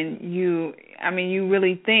women, you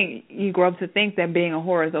really think, you grow up to think that being a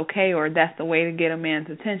whore is okay, or that's the way to get a man's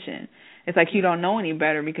attention. It's like you don't know any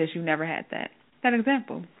better because you never had that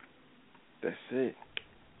example. That's it.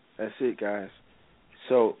 That's it, guys.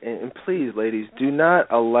 So, and please, ladies, do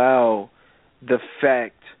not allow the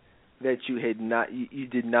fact that you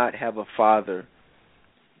did not have a father,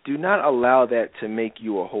 do not allow that to make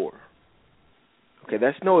you a whore. Okay,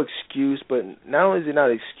 that's no excuse, but not only is it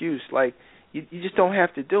not an excuse, like, you just don't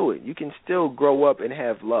have to do it. You can still grow up and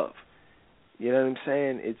have love. You know what I'm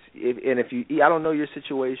saying? I don't know your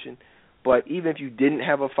situation, but even if you didn't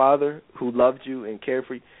have a father who loved you and cared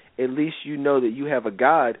for you, at least you know that you have a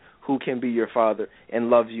God who can be your father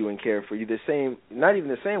and loves you and cares for you the same, not even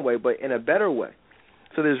the same way, but in a better way.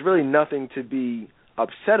 So there's really nothing to be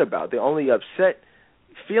upset about. The only upset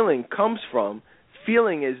feeling comes from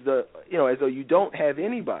feeling as though you don't have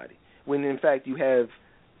anybody, when in fact you have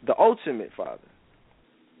the ultimate father.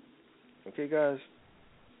 Okay, guys?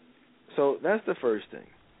 So that's the first thing.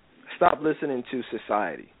 Stop listening to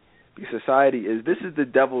society. Because society this is the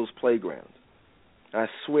devil's playground. I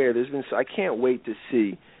swear, I can't wait to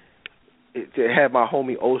have my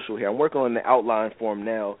homie Oshel here. I'm working on the outline for him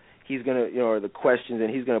now. He's going to, the questions, and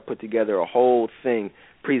he's going to put together a whole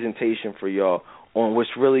presentation for y'all on what's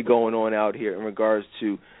really going on out here in regards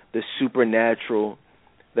to the supernatural,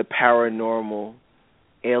 the paranormal,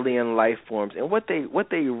 alien life forms, and what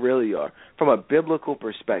they really are from a biblical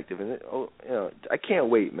perspective. And I can't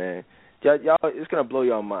wait, man. Y'all, it's going to blow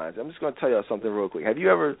y'all minds. I'm just going to tell y'all something real quick. Have you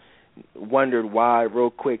ever wondered why,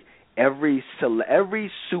 real quick, every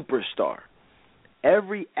superstar,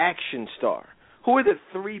 every action star, who are the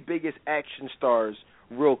three biggest action stars,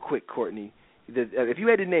 real quick, Courtney? If you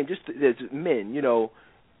had to name just men,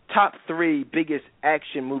 top three biggest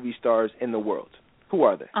action movie stars in the world, who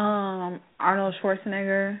are they? Arnold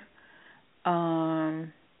Schwarzenegger,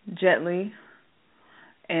 Jet Li,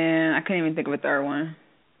 and I couldn't even think of a third one.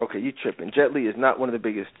 Okay, you tripping. Jet Li is not one of the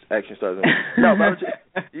biggest action stars in the world.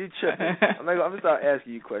 No, you tripping. I'm going to start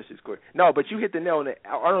asking you questions, Corey. No, but you hit the nail on it.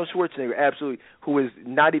 Arnold Schwarzenegger, absolutely, who is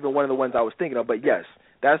not even one of the ones I was thinking of, but yes,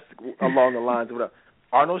 that's along the lines of what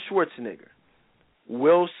Arnold Schwarzenegger,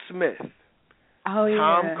 Will Smith,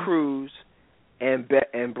 Tom Cruise, and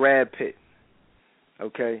Brad Pitt.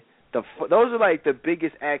 Okay? Those are like the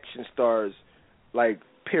biggest action stars, like,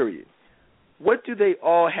 period. What do they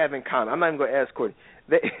all have in common? I'm not even going to ask Courtney.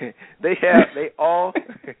 They all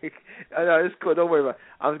I know, it's cool, don't worry about it.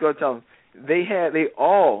 I'm just going to tell them. They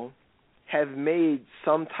all have made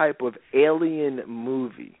some type of alien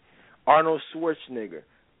movie. Arnold Schwarzenegger,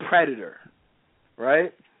 Predator,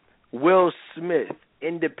 right? Will Smith,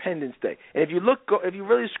 Independence Day. And if you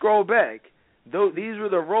really scroll back, these were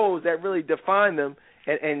the roles that really defined them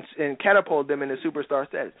and catapulted them into superstar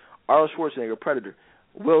status. Arnold Schwarzenegger, Predator.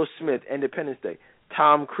 Will Smith, Independence Day.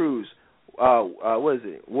 Tom Cruise, what is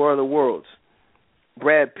it? War of the Worlds.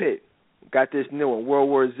 Brad Pitt, got this new one, World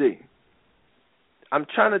War Z. I'm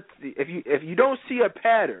trying to. If you don't see a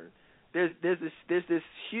pattern, there's this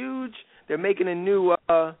huge. They're making a new.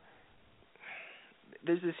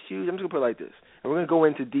 There's this huge. I'm just gonna put it like this, and we're gonna go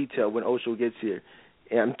into detail when Oshel gets here.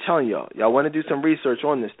 And I'm telling y'all want to do some research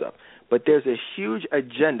on this stuff. But there's a huge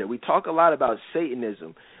agenda. We talk a lot about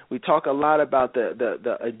Satanism. We talk a lot about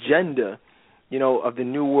the agenda, of the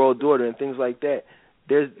New World Order and things like that.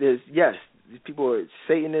 There's yes, people are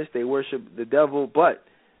Satanists. They worship the devil, but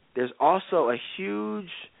there's also a huge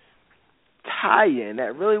tie-in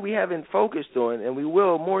that really we haven't focused on, and we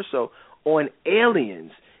will more so, on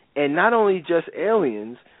aliens And not only just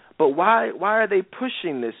aliens, but why are they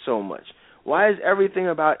pushing this so much? Why is everything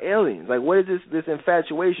about aliens? Like, what is this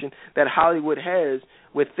infatuation that Hollywood has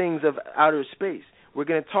with things of outer space? We're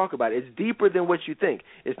going to talk about it. It's deeper than what you think.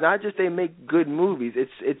 It's not just they make good movies.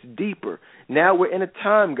 It's deeper. Now we're in a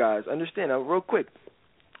time, guys. Understand, now, real quick.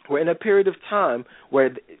 We're in a period of time where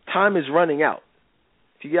time is running out.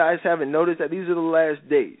 If you guys haven't noticed that, these are the last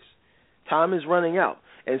days. Time is running out.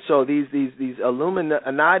 And so these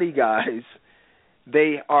Illuminati guys,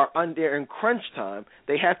 they are under in crunch time.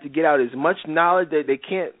 They have to get out as much knowledge that they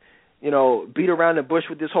can't, beat around the bush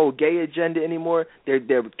with this whole gay agenda anymore. They're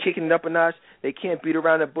kicking it up a notch. They can't beat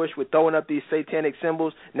around the bush with throwing up these satanic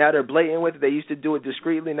symbols. Now they're blatant with it. They used to do it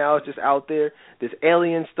discreetly. Now it's just out there. This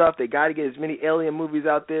alien stuff. They got to get as many alien movies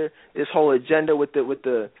out there. This whole agenda with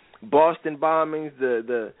the Boston bombings,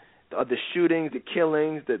 the shootings, the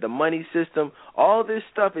killings, the money system. All this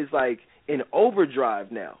stuff is like in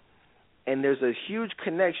overdrive now. And there's a huge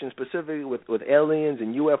connection specifically with aliens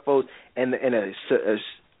and UFOs and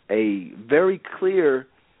a very clear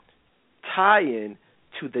tie-in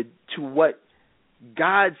to what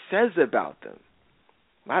God says about them.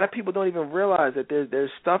 A lot of people don't even realize that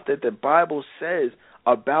there's stuff that the Bible says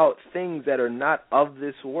about things that are not of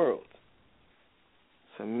this world.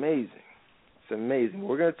 It's amazing. It's amazing.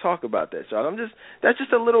 We're going to talk about that, y'all. That's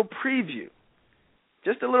just a little preview.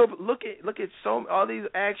 Just a little look at all these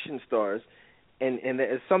action stars, and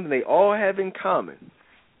it's something they all have in common.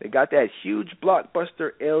 They got that huge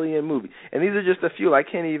blockbuster alien movie, and these are just a few. I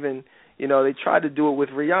can't even, they tried to do it with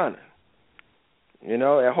Rihanna.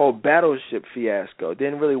 That whole Battleship fiasco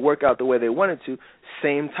didn't really work out the way they wanted to.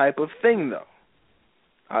 Same type of thing though.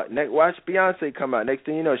 Watch Beyonce come out. Next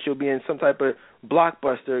thing you know, she'll be in some type of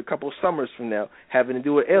blockbuster a couple summers from now, having to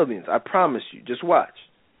do with aliens. I promise you. Just watch.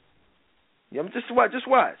 Just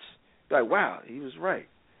watch. Like, wow, he was right.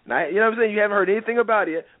 Now, you know what I'm saying? You haven't heard anything about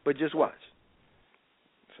it yet, but just watch.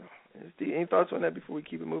 So, any thoughts on that before we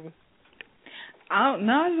keep it moving? I just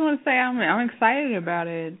want to say I'm excited about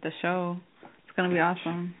it. The show, it's gonna be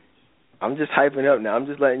awesome. I'm just hyping up now. I'm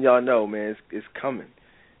just letting y'all know, man. It's coming.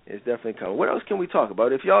 It's definitely coming. What else can we talk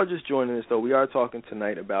about? If y'all are just joining us, though, we are talking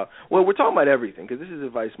tonight about. Well, we're talking about everything because this is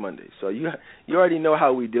Advice Monday. So you already know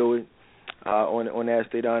how we do it. On Ask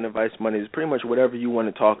Dedan Advice Monday is pretty much whatever you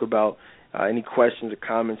want to talk about. Any questions or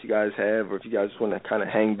comments you guys have, or if you guys just want to kind of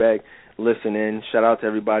hang back, listen in. Shout out to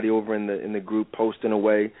everybody over in the group posting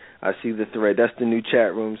away. I see the thread. That's the new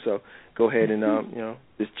chat room. So go ahead and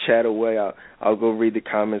just chat away. I'll go read the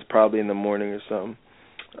comments probably in the morning or something.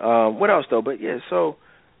 What else though? But yeah, so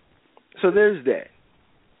there's that.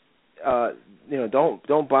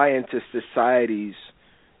 Don't buy into society's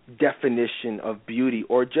definition of beauty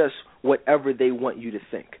or just whatever they want you to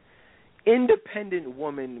think. Independent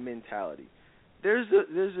woman mentality. There's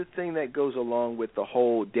a thing that goes along with the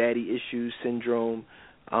whole daddy issues syndrome.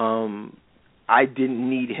 I didn't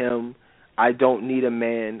need him. I don't need a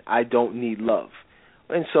man. I don't need love.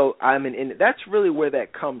 And so that's really where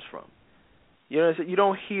that comes from. You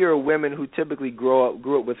don't hear women who typically grew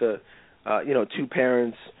up with two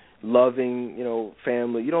parents, loving,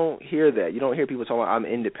 family. You don't hear that. You don't hear people talking about I'm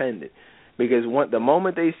independent. Because the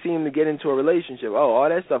moment they seem to get into a relationship, all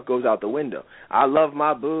that stuff goes out the window. I love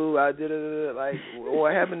my boo. I did it. Like,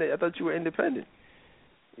 what happened? I thought you were independent.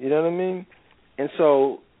 You know what I mean? And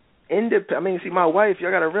so, my wife, y'all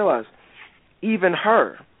got to realize, even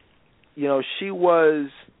her, she was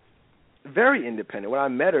very independent. When I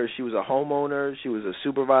met her, she was a homeowner. She was a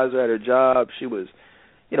supervisor at her job. She was,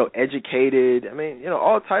 educated.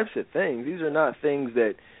 All types of things. These are not things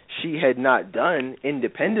that she had not done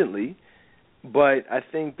independently. But I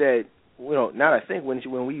think that,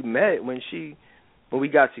 when we met, when we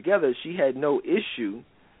got together, she had no issue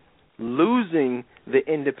losing the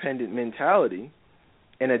independent mentality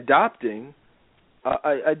and adopting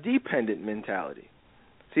a dependent mentality.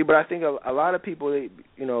 See, but I think a lot of people,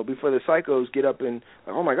 before the psychos get up and,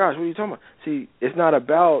 like, oh my gosh, what are you talking about? See, it's not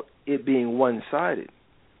about it being one-sided.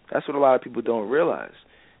 That's what a lot of people don't realize.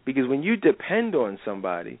 Because when you depend on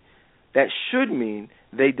somebody, that should mean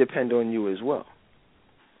they depend on you as well.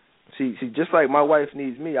 See, just like my wife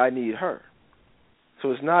needs me, I need her.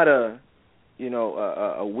 So it's not a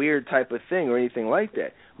weird type of thing or anything like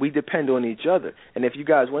that. We depend on each other. And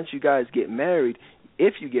once you guys get married,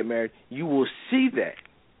 if you get married, you will see that.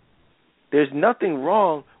 There's nothing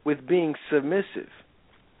wrong with being submissive.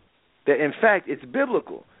 That, in fact, it's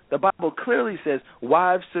biblical. The Bible clearly says,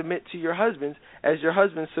 wives, submit to your husbands as your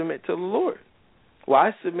husbands submit to the Lord. Well,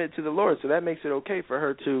 I submit to the Lord, so that makes it okay for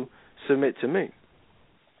her to submit to me.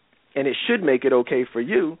 And it should make it okay for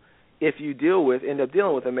you if you end up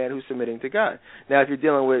dealing with a man who's submitting to God. Now, if you're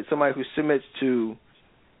dealing with somebody who submits to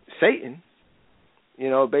Satan,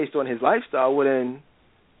 based on his lifestyle, well, then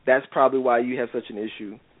that's probably why you have such an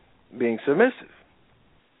issue being submissive.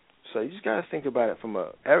 So you just got to think about it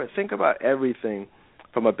think about everything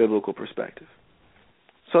from a biblical perspective.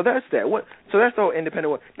 So that's that. So that's the whole independent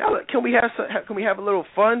one. Now, can we have a little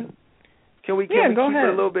fun? Can we keep it a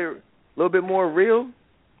little bit more real?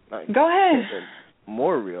 Go ahead.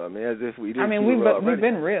 More real. I mean, as if we didn't. I mean, we've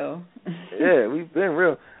been real. Yeah, we've been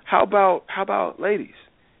real. How about ladies?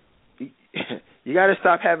 You got to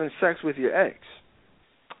stop having sex with your ex.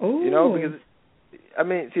 Ooh. Because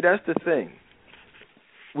see, that's the thing.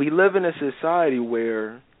 We live in a society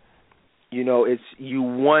where, it's you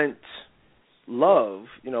want love.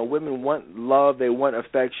 Women want love. They want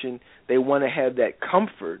affection. They want to have that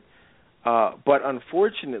comfort. But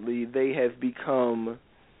unfortunately, they have become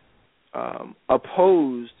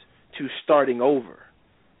opposed to starting over.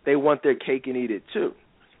 They want their cake and eat it too.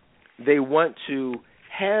 They want to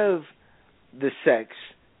have the sex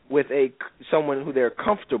with someone who they're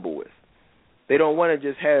comfortable with. They don't want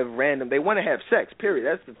to just have random. They want to have sex. Period.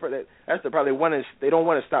 That's the problem. They don't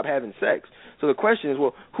want to stop having sex. So the question is,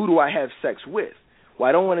 well, who do I have sex with? Well,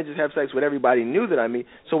 I don't want to just have sex with everybody new that I meet.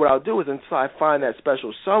 So what I'll do is, until I find that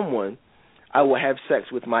special someone, I will have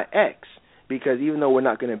sex with my ex, because even though we're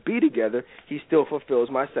not going to be together, he still fulfills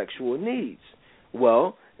my sexual needs.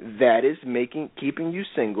 Well, that is keeping you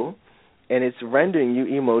single, and it's rendering you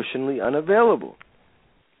emotionally unavailable.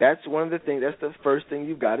 That's one of the things. That's the first thing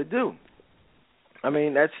you've got to do. I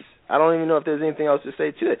don't even know if there's anything else to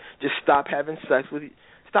say to it. Just stop having sex,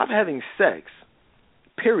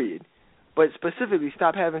 period. But specifically,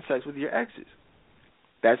 stop having sex with your exes.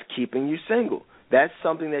 That's keeping you single. That's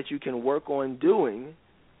something that you can work on doing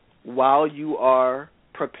while you are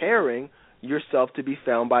preparing yourself to be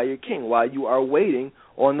found by your king, while you are waiting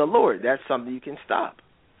on the Lord. That's something you can stop.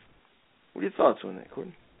 What are your thoughts on that,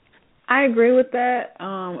 Courtney? I agree with that.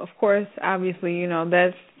 Of course, obviously,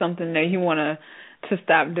 that's something that you want to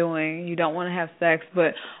stop doing. You don't want to have sex.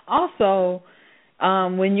 But also,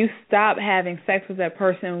 when you stop having sex with that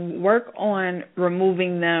person, work on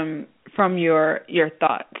removing them from your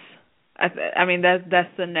thoughts. That's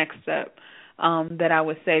the next step that I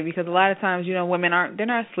would say, because a lot of times, women they're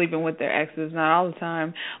not sleeping with their exes, not all the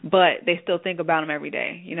time, but they still think about them every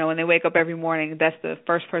day. When they wake up every morning, that's the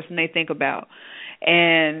first person they think about.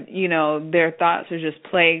 And, their thoughts are just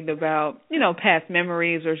plagued about, past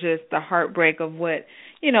memories or just the heartbreak of what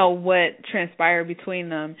transpired between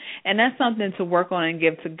them. And that's something to work on and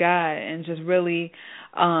give to God, and just really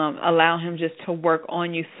allow him just to work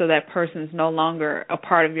on you, so that person's no longer a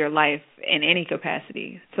part of your life in any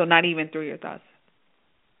capacity. So not even through your thoughts.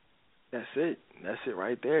 That's it. That's it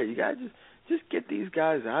right there. You got to just get these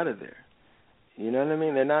guys out of there. You know what I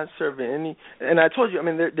mean? They're not serving any. And I told you,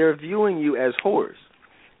 they're viewing you as whores.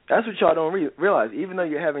 That's what y'all don't realize. Even though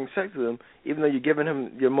you're having sex with him, even though you're giving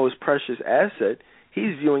him your most precious asset,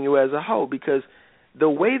 he's viewing you as a hoe. Because the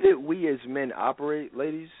way that we as men operate,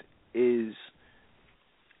 ladies, is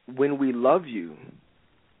when we love you,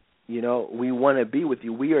 we want to be with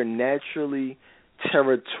you. We are naturally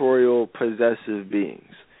territorial, possessive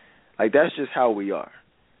beings. That's just how we are.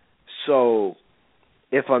 So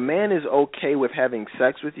if a man is okay with having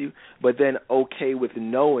sex with you, but then okay with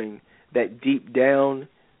knowing that deep down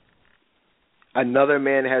another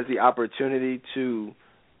man has the opportunity to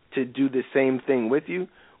do the same thing with you,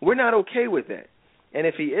 we're not okay with that. And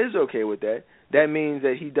if he is okay with that, that means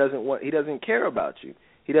that he doesn't care about you.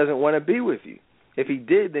 He doesn't want to be with you. If he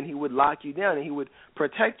did, then he would lock you down and he would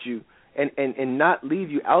protect you and not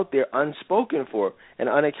leave you out there unspoken for and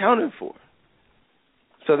unaccounted for.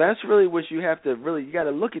 So that's really what you have to you got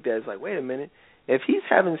to look at that. It's like, wait a minute. If he's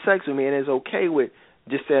having sex with me and is okay with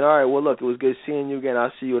just saying, all right, well, look, it was good seeing you again.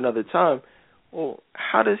 I'll see you another time. Well,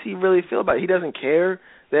 how does he really feel about it? He doesn't care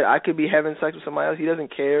that I could be having sex with somebody else. He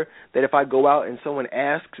doesn't care that if I go out and someone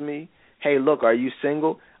asks me, hey, look, are you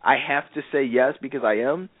single? I have to say yes because I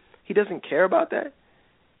am. He doesn't care about that.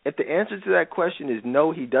 If the answer to that question is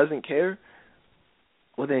no, he doesn't care,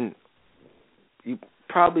 well, then you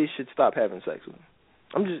probably should stop having sex with him.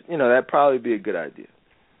 That'd probably be a good idea.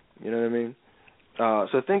 You know what I mean?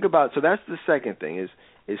 So that's the second thing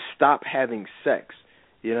is stop having sex.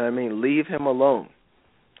 You know what I mean? Leave him alone.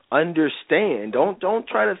 Understand. Don't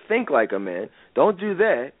try to think like a man. Don't do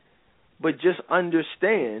that. But just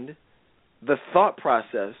understand the thought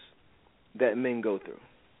process that men go through.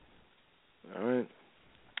 All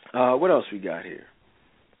right. What else we got here?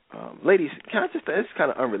 Ladies, it's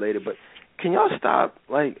kind of unrelated, but can y'all stop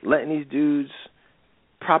letting these dudes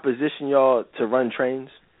proposition y'all to run trains?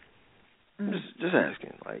 Just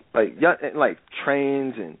asking, like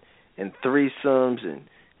trains and threesomes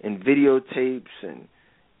and videotapes and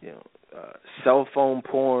cell phone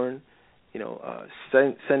porn,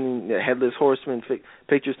 sending the headless horseman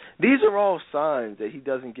pictures. These are all signs that he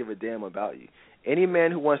doesn't give a damn about you. Any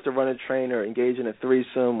man who wants to run a train or engage in a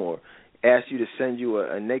threesome or ask you to send you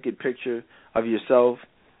a naked picture of yourself,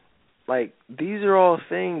 like, these are all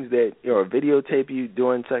things that, or videotape you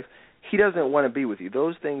during sex, he doesn't want to be with you.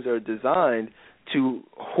 Those things are designed to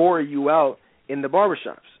whore you out in the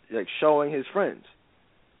barbershops, like showing his friends.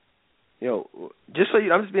 Just so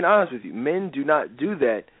I'm just being honest with you, men do not do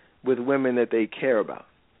that with women that they care about.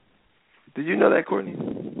 Did you know that, Courtney?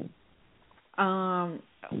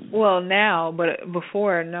 Well, now, but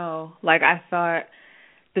before, no. Like, I thought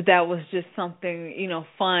that was just something,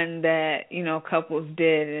 fun that, couples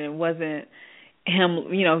did, and it wasn't him,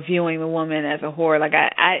 viewing the woman as a whore. Like,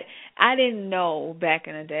 I didn't know back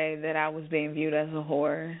in the day that I was being viewed as a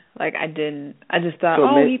whore. Like, I didn't. I just thought,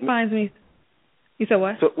 he finds me. You said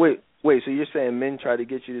what? So wait, so you're saying men try to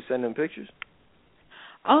get you to send them pictures?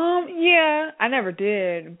 Yeah, I never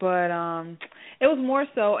did, but it was more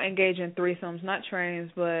so engage in threesomes, not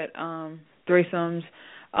trains, but threesomes,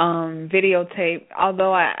 videotape.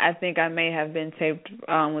 Although I think I may have been taped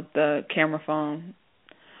with the camera phone.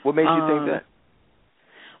 What made you think that?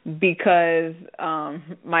 Because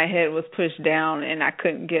my head was pushed down and I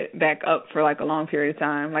couldn't get back up for like a long period of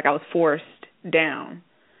time. Like, I was forced down,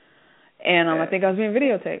 and I think I was being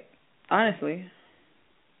videotaped. Honestly.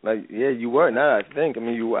 Like, yeah, you were. Now I think. I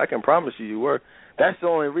mean, I can promise you were. That's the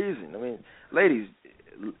only reason. I mean, ladies,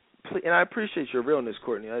 and I appreciate your realness,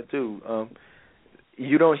 Courtney. I do.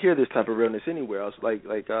 You don't hear this type of realness anywhere else. Like,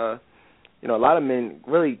 a lot of men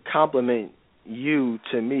really compliment you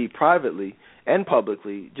to me privately and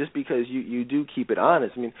publicly just because you do keep it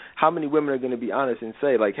honest. I mean, how many women are going to be honest and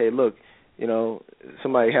say, like, hey, look,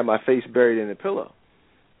 somebody had my face buried in a pillow.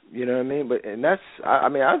 You know what I mean? And that's,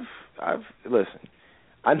 I've listen,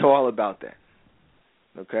 I know all about that.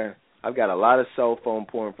 Okay? I've got a lot of cell phone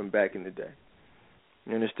porn from back in the day.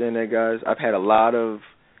 You understand that, guys? I've had a lot of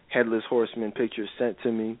headless horseman pictures sent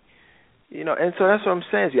to me. And so that's what I'm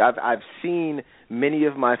saying to you. I've seen many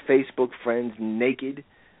of my Facebook friends naked.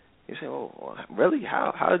 You say, oh, really?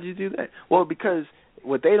 How did you do that? Well, because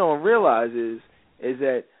what they don't realize is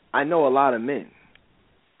that I know a lot of men.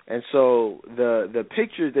 And so the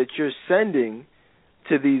pictures that you're sending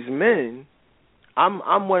to these men,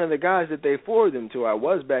 I'm one of the guys that they forward them to. I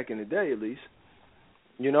was back in the day, at least.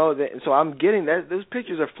 So I'm getting that. Those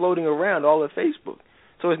pictures are floating around all of Facebook.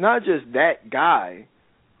 So it's not just that guy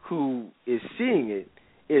who is seeing it.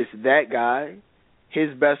 It's that guy, his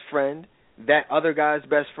best friend, that other guy's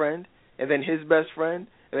best friend, and then his best friend,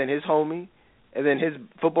 and then his homie, and then his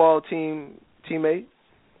football teammate.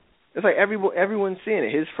 It's like everyone's seeing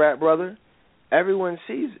it. His frat brother, everyone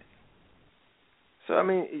sees it. So I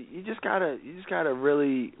mean, you just gotta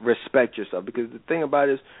really respect yourself, because the thing about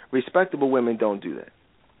it is, respectable women don't do that.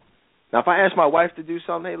 Now, if I ask my wife to do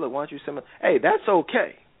something, hey, look, why don't you send me? Hey, that's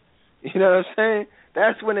okay. You know what I'm saying?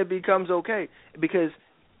 That's when it becomes okay, because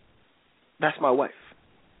that's my wife.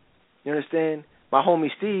 You understand? My homie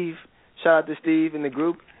Steve, shout out to Steve in the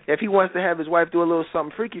group. If he wants to have his wife do a little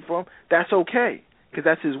something freaky for him, that's okay, because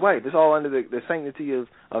that's his wife. It's all under the sanctity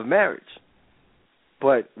of marriage.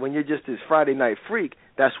 But when you're just this Friday night freak,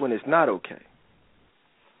 that's when it's not okay.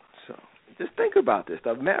 So just think about this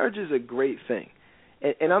stuff. Marriage is a great thing.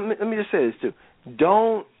 And let me just say this, too.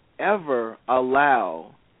 Don't ever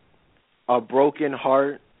allow a broken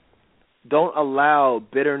heart, don't allow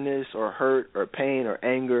bitterness or hurt or pain or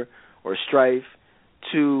anger or strife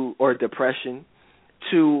or depression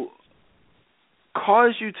to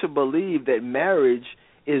cause you to believe that marriage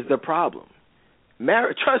is the problem.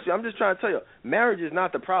 Marriage, trust me, I'm just trying to tell you, marriage is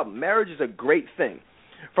not the problem. Marriage is a great thing.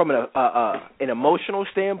 From an emotional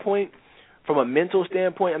standpoint, from a mental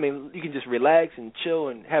standpoint, I mean, you can just relax and chill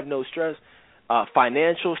and have no stress.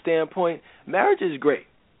 Financial standpoint, marriage is great.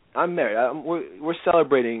 I'm married. We're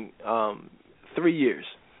celebrating 3 years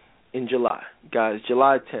in July. Guys,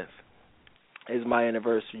 July 10th is my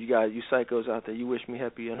anniversary. You guys, you psychos out there, you wish me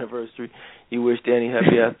happy anniversary. You wish Danny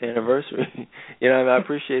happy anniversary. You know what I mean? I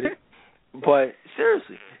appreciate it. But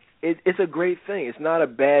seriously, it's a great thing. It's not a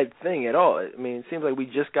bad thing at all. I mean, it seems like we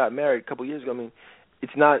just got married a couple years ago. I mean,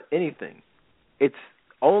 it's not anything. It's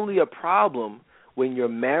only a problem when you're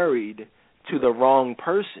married to the wrong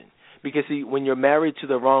person. Because, see, when you're married to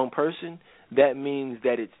the wrong person, that means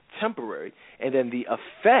that it's temporary. And then the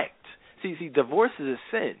effect, see, divorce is a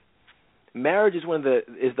sin. Marriage is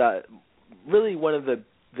really one of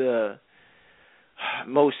the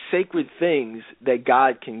most sacred things that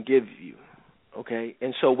God can give you. okay?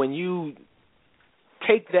 And so when you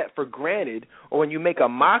take that for granted, or when you make a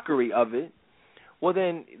mockery of it, well,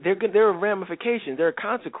 then there are ramifications, there are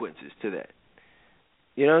consequences to that.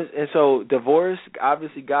 You know, and so divorce,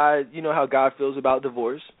 obviously God, you know how God feels about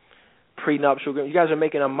divorce, prenuptial agreement. You guys are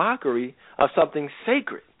making a mockery of something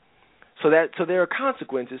sacred. So there are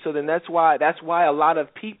consequences. So then that's why a lot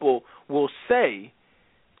of people will say,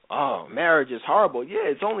 "Oh, marriage is horrible." Yeah,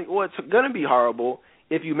 it's going to be horrible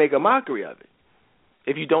if you make a mockery of it.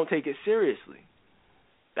 If you don't take it seriously.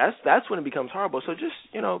 That's when it becomes horrible. So just,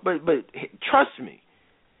 you know, but trust me.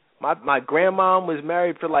 My grandmom was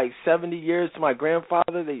married for like 70 years to my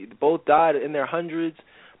grandfather. They both died in their hundreds.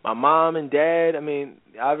 My mom and dad, I mean,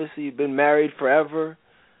 obviously been married forever.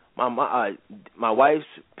 My wife's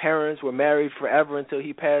parents were married forever until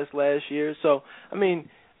he passed last year. So, I mean,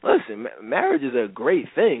 listen, marriage is a great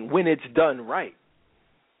thing when it's done right.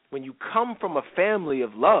 When you come from a family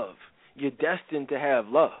of love, you're destined to have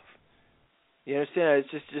love. You understand?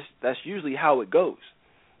 It's just that's usually how it goes.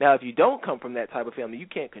 Now, if you don't come from that type of family, you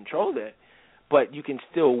can't control that, but you can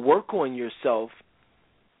still work on yourself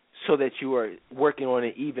so that you are working on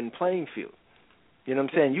an even playing field. You know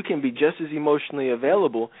what I'm saying? You can be just as emotionally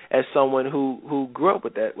available as someone who grew up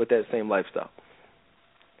with that same lifestyle.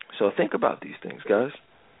 So think about these things, guys.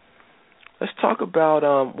 Let's talk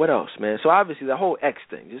about what else, man. So obviously the whole ex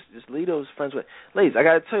thing. Just leave those friends with. Ladies, I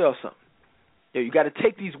got to tell y'all something. Yo, you got to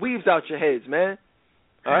take these weaves out your heads, man.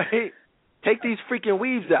 All right? Take these freaking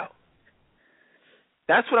weaves out.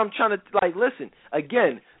 That's what I'm trying to, like, listen.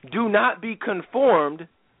 Again, do not be conformed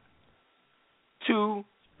to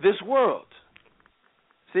this world.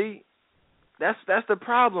 See? That's the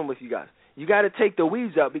problem with you guys. You got to take the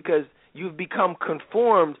weaves out because you've become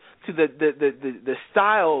conformed to the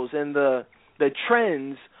styles and the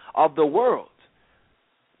trends of the world.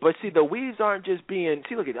 But see, the weaves aren't just being.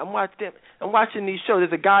 See, look at it. I'm watching these shows.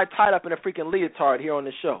 There's a guy tied up in a freaking leotard here on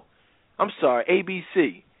the show. I'm sorry,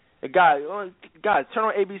 ABC. A guy, guys, turn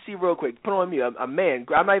on ABC real quick. Put on me a man.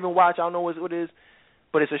 I'm not even watching. I don't know what it is,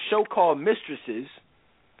 but it's a show called Mistresses.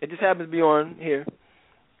 It just happens to be on here,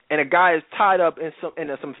 and a guy is tied up in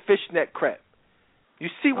some fishnet crap. You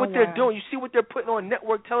see what they're doing? You see what they're putting on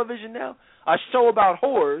network television now? A show about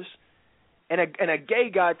whores. And a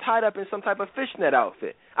gay guy tied up in some type of fishnet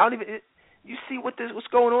outfit. You see what's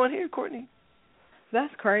going on here, Courtney?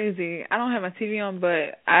 That's crazy. I don't have my TV on,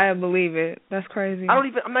 but I believe it. That's crazy.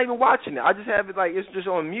 I'm not even watching it. I just have it like it's just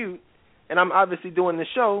on mute, and I'm obviously doing the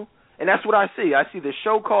show, and that's what I see. I see the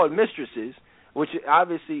show called Mistresses, which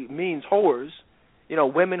obviously means whores. You know,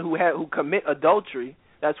 women who commit adultery.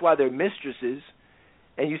 That's why they're mistresses.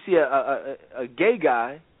 And you see a gay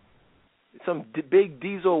guy. Some big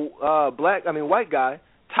diesel white guy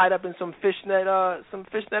tied up in some fishnet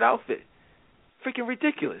outfit. Freaking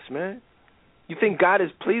ridiculous, man. You think God is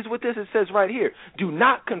pleased with this? It says right here, do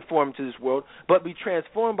not conform to this world, but be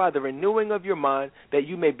transformed by the renewing of your mind, that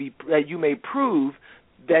you may prove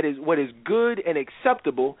that is what is good and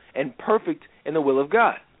acceptable and perfect in the will of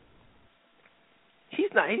God.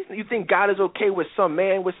 You think God is okay with some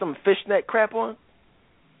man with some fishnet crap on?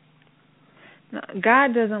 No,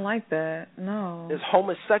 God doesn't like that. No. This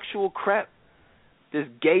homosexual crap, this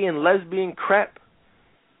gay and lesbian crap.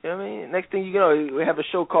 You know what I mean? Next thing you know, we have a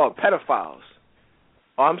show called Pedophiles.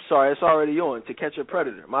 Oh, I'm sorry, it's already on. To Catch a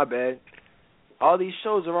Predator. My bad. All these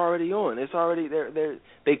shows are already on. It's already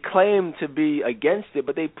they claim to be against it,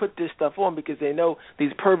 but they put this stuff on because they know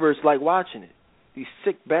these perverts like watching it. These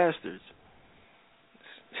sick bastards.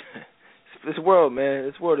 This world, man.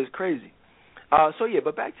 This world is crazy.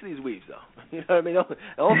 But back to these weaves, though. You know what I mean? I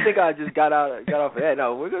don't think I just got off of that.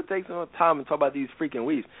 No, we're going to take some time and talk about these freaking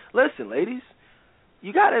weaves. Listen, ladies,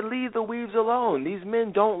 you got to leave the weaves alone. These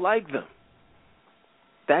men don't like them.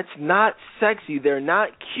 That's not sexy. They're not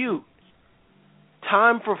cute.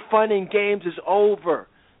 Time for fun and games is over.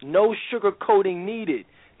 No sugarcoating needed.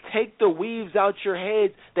 Take the weaves out your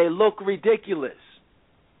head. They look ridiculous.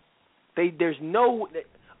 There's no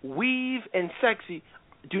weave and sexy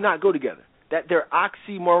do not go together. That they're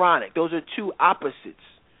oxymoronic. Those are two opposites.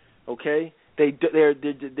 Okay? They're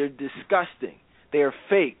disgusting. They're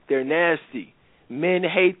fake. They're nasty. Men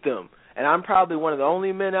hate them. And I'm probably one of the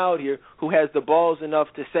only men out here who has the balls enough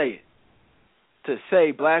to say it. To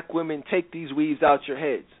say, black women, take these weaves out your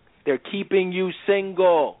heads. They're keeping you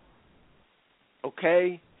single.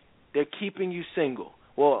 Okay? They're keeping you single.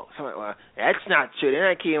 Well, that's not true. They're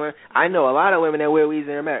not keeping. I know a lot of women that wear weaves and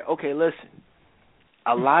they're married. Okay, listen.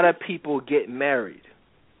 A lot of people get married.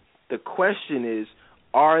 The question is,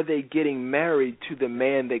 are they getting married to the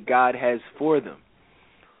man that God has for them?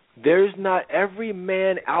 There's not every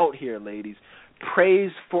man out here, ladies,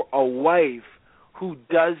 prays for a wife who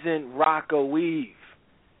doesn't rock a weave.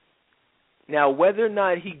 Now, whether or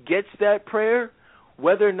not he gets that prayer,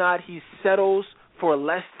 whether or not he settles for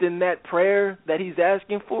less than that prayer that he's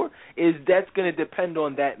asking for, that's going to depend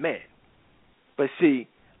on that man. But see,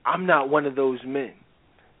 I'm not one of those men.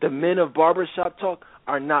 The men of Barbershop Talk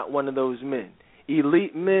are not one of those men.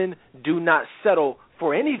 Elite men do not settle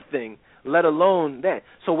for anything, let alone that.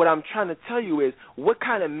 So what I'm trying to tell you is, what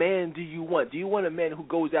kind of man do you want? Do you want a man who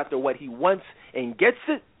goes after what he wants and gets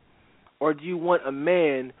it? Or do you want a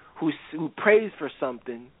man who prays for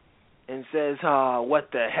something and says, what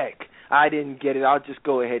the heck, I didn't get it, I'll just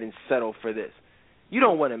go ahead and settle for this? You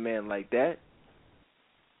don't want a man like that.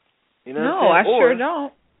 You know what I'm saying? Sure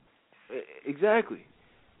don't. Exactly.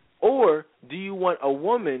 Or do you want a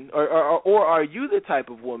woman, or are you the type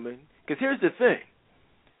of woman? Because here's the thing.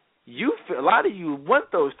 A lot of you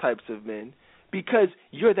want those types of men because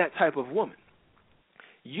you're that type of woman.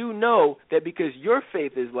 You know that because your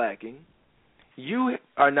faith is lacking, you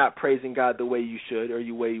are not praising God the way you should or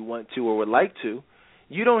the way you want to or would like to.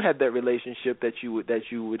 You don't have that relationship that you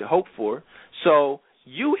would hope for. So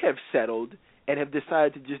you have settled and have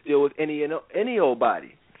decided to just deal with any old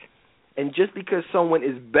body. And just because someone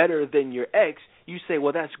is better than your ex, you say,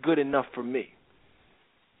 well, that's good enough for me.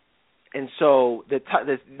 And so so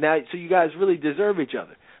you guys really deserve each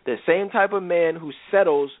other. The same type of man who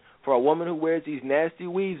settles for a woman who wears these nasty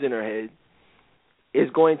weaves in her head is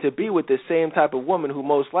going to be with the same type of woman who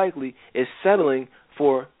most likely is settling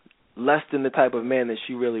for less than the type of man that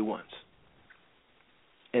she really wants.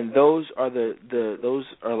 And those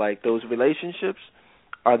relationships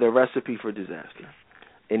are the recipe for disaster.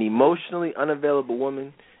 An emotionally unavailable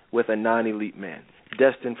woman with a non-elite man,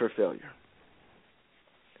 destined for failure.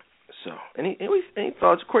 So, any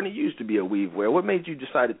thoughts? Courtney, you used to be a weave wearer. What made you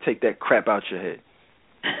decide to take that crap out your head?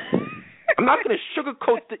 I'm not going to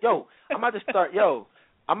sugarcoat it.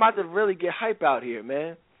 I'm about to really get hype out here,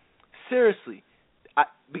 man. Seriously.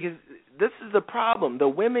 Because this is the problem. The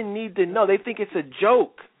women need to know. They think it's a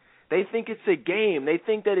joke. They think it's a game. They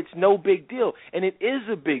think that it's no big deal. And it is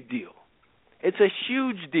a big deal. It's a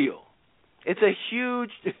huge deal. It's a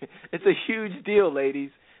huge deal,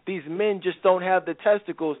 ladies. These men just don't have the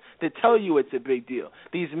testicles to tell you it's a big deal.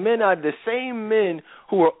 These men are the same men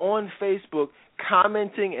who are on Facebook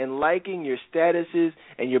commenting and liking your statuses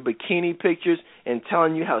and your bikini pictures and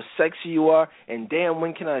telling you how sexy you are and damn,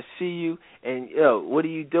 when can I see you and what are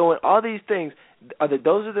you doing? All these things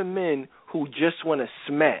those are the men who just want to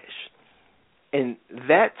smash. And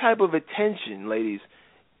that type of attention, ladies,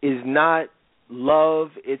 is not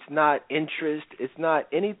love, it's not interest, it's not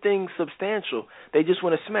anything substantial. They just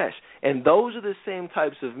want to smash. And those are the same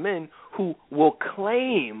types of men who will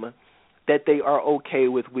claim that they are okay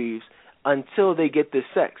with weaves until they get the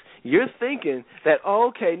sex. You're thinking that,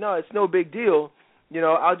 it's no big deal,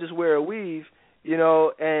 I'll just wear a weave,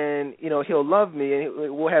 and, he'll love me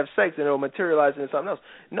and we'll have sex and it'll materialize into something else.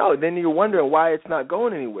 No, then you're wondering why it's not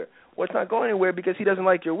going anywhere. Well, it's not going anywhere because he doesn't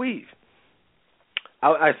like your weave.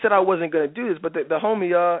 I said I wasn't going to do this, but the homie,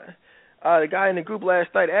 the guy in the group last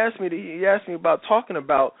night asked me about talking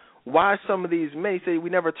about why some of these men, he said we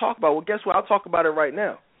never talk about. Well, guess what? I'll talk about it right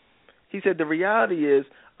now. He said the reality is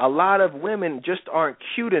a lot of women just aren't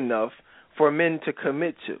cute enough for men to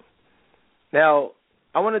commit to. Now,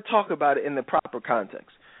 I want to talk about it in the proper context.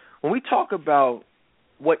 When we talk about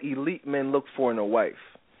what elite men look for in a wife,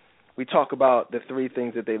 we talk about the three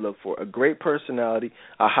things that they look for: a great personality,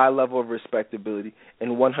 a high level of respectability,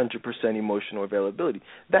 and 100% emotional availability.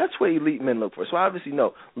 That's what elite men look for. So obviously,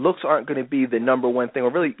 no, looks aren't going to be the number one thing,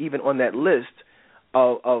 or really even on that list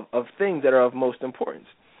of things that are of most importance.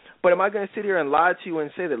 But am I going to sit here and lie to you and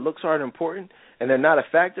say that looks aren't important and they're not a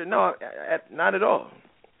factor? No, not at all,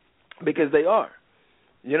 because they are.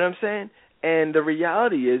 You know what I'm saying? And the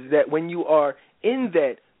reality is that when you are in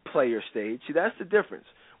that player stage, see, that's the difference.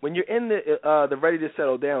 When you're in the ready to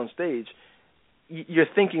settle down stage, you're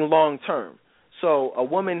thinking long term. So a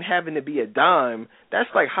woman having to be a dime, that's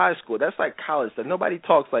like high school. That's like college stuff. Nobody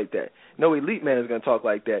talks like that. No elite man is going to talk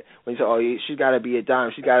like that. When you say, she's got to be a dime.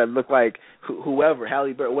 She's got to look like whoever,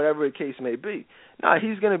 Halle Berry, whatever the case may be. No,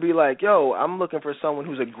 he's going to be like, I'm looking for someone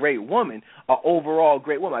who's a great woman, an overall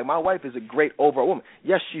great woman. Like my wife is a great overall woman.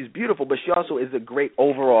 Yes, she's beautiful, but she also is a great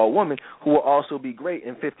overall woman who will also be great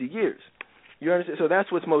in 50 years. You understand? So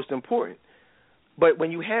that's what's most important. But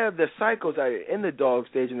when you have the cycles that are in the dog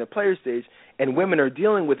stage and the player stage, and women are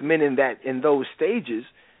dealing with men in those stages,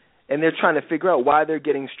 and they're trying to figure out why they're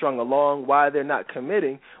getting strung along, why they're not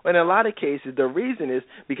committing, well, in a lot of cases the reason is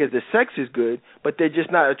because the sex is good, but they're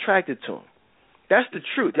just not attracted to them. That's the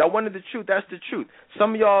truth. Y'all wanted the truth. That's the truth.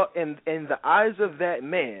 Some of y'all, in the eyes of that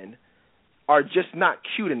man, are just not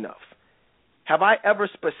cute enough. Have I ever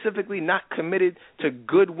specifically not committed to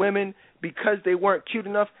good women because they weren't cute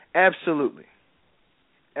enough? Absolutely.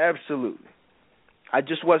 Absolutely. I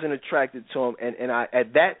just wasn't attracted to them, and I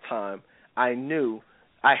at that time I knew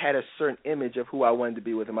I had a certain image of who I wanted to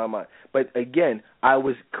be with in my mind. But again, I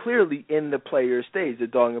was clearly in the player stage, the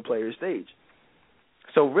dog and player stage.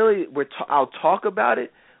 So really, I'll talk about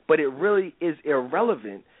it, but it really is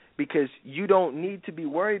irrelevant because you don't need to be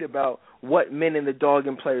worried about what men in the dog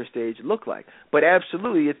and player stage look like. But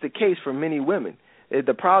absolutely, it's the case for many women.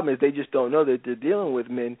 The problem is they just don't know that they're dealing with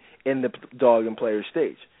men in the dog and player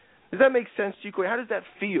stage. Does that make sense to you, Corey? How does that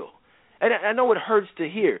feel? And I know it hurts to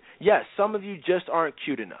hear. Yes, some of you just aren't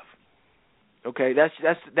cute enough. Okay, that's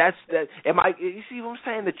that. You see what I'm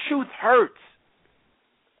saying? The truth hurts.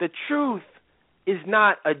 The truth is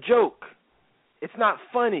not a joke. It's not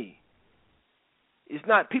funny. It's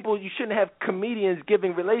not people. You shouldn't have comedians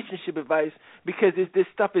giving relationship advice because this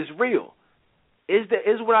stuff is real. Is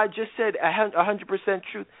what I just said 100%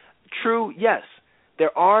 true? True, yes.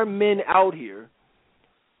 There are men out here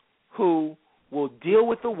who will deal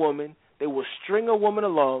with a woman. They will string a woman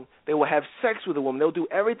along. They will have sex with a woman. They'll do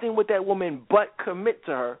everything with that woman but commit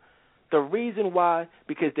to her. The reason why,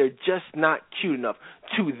 because they're just not cute enough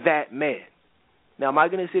to that man. Now, am I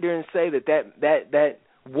going to sit here and say that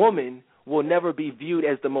woman will never be viewed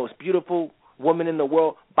as the most beautiful woman in the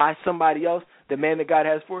world by somebody else, the man that God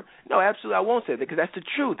has for her? No, absolutely, I won't say that because that's the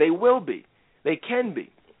truth. They will be. They can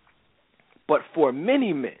be. But for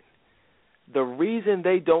many men, the reason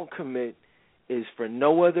they don't commit is for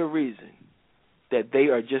no other reason that they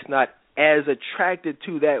are just not as attracted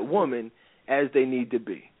to that woman as they need to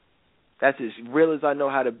be. That's as real as I know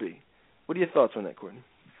how to be. What are your thoughts on that, Courtney?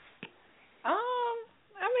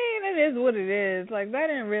 I mean, it is what it is. Like, that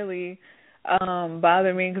didn't really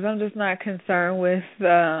bother me because I'm just not concerned with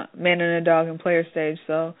men in the dog and player stage.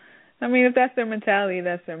 So, I mean, if that's their mentality,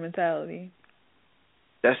 that's their mentality.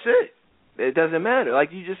 That's it. It doesn't matter. Like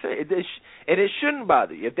you just said, it shouldn't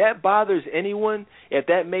bother you. If that bothers anyone, if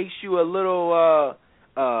that makes you a little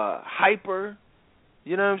hyper,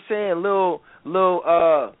 you know what I'm saying, a little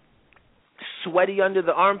sweaty under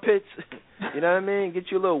the armpits, you know what I mean, get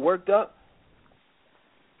you a little worked up,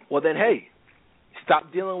 well then, hey,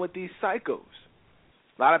 stop dealing with these psychos.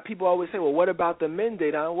 A lot of people always say, well, what about the men,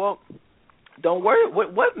 Dedan? Well, don't worry.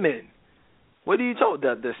 What men? What are you told?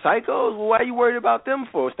 The psychos? Well, why are you worried about them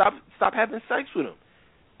for? Stop having sex with them.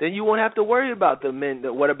 Then you won't have to worry about the men.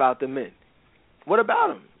 What about the men? What about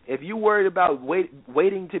them? If you worried about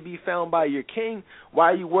waiting to be found by your king,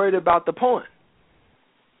 why are you worried about the pawn?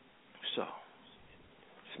 So,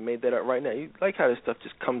 just made that up right now. You like how this stuff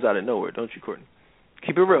just comes out of nowhere, don't you, Courtney?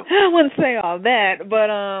 Keep it real. I wouldn't say all that, but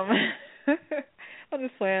I'm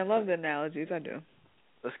just playing. I love the analogies. I do.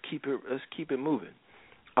 Let's keep it moving.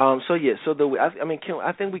 I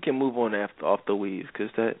think we can move on off the weeds because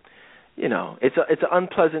that, it's an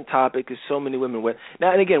unpleasant topic because so many women went.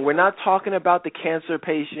 Now and again, we're not talking about the cancer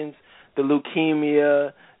patients, the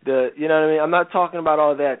leukemia, you know what I mean. I'm not talking about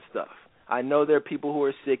all that stuff. I know there are people who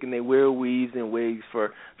are sick and they wear weaves and wigs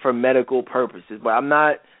for medical purposes, but I'm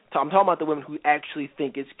talking about the women who actually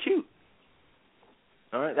think it's cute.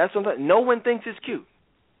 All right, that's what I'm talking. No one thinks it's cute.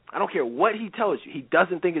 I don't care what he tells you. He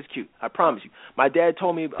doesn't think it's cute. I promise you. My dad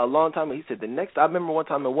told me a long time ago, he said, I remember one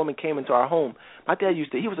time a woman came into our home. My dad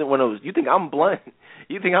he was one of those, you think I'm blunt?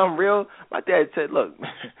 You think I'm real? My dad said, look,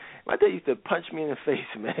 my dad used to punch me in the face,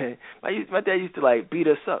 man. My dad used to, beat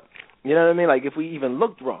us up. You know what I mean? Like, if we even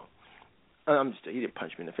looked wrong. He didn't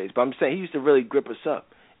punch me in the face, but I'm saying he used to really grip us up.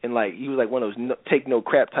 And, he was one of those take no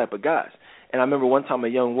crap type of guys. And I remember one time a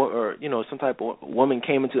young woman, or, some type of woman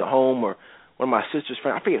came into the home, or one of my sister's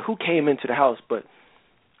friends, I forget who came into the house, but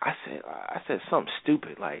I said something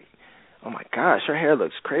stupid, like, oh my gosh, her hair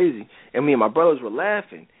looks crazy. And me and my brothers were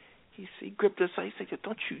laughing. He gripped us up. He said,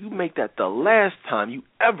 don't you make that the last time you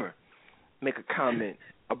ever make a comment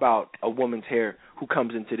about a woman's hair who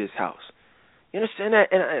comes into this house. You understand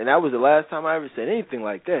that? And that was the last time I ever said anything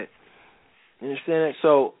like that. You understand that?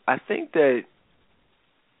 So I think that,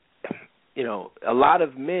 a lot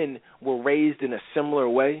of men were raised in a similar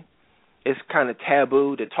way. It's kind of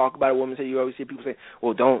taboo to talk about a woman. You always see people say,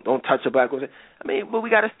 well, don't touch a black woman. I mean, but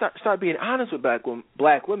we got to start being honest with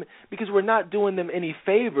black women because we're not doing them any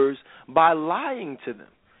favors by lying to them,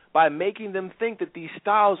 by making them think that these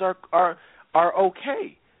styles are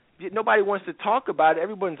okay. Nobody wants to talk about it.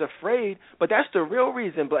 Everyone's afraid, but that's the real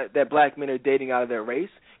reason that black men are dating out of their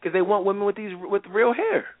race because they want women with real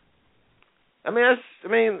hair. I mean,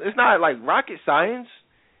 it's not like rocket science.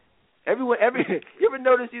 You ever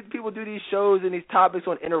notice these people do these shows and these topics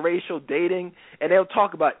on interracial dating, and they'll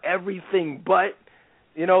talk about everything but,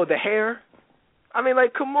 the hair? I mean,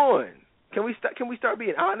 like, come on. Can we start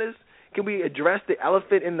being honest? Can we address the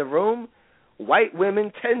elephant in the room? White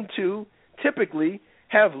women tend to typically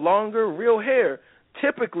have longer real hair.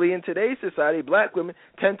 Typically, in today's society, black women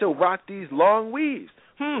tend to rock these long weaves.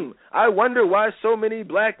 I wonder why so many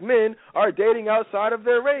black men are dating outside of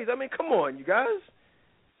their race. I mean, come on, you guys.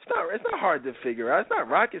 It's not hard to figure out. It's not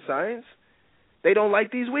rocket science. They don't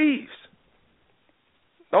like these weaves.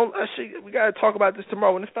 We got to talk about this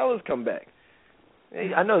tomorrow when the fellas come back.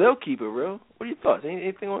 Hey, I know they'll keep it real. What are your thoughts?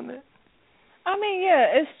 Anything on that? I mean, yeah,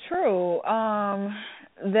 it's true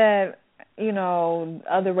that,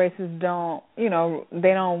 other races don't,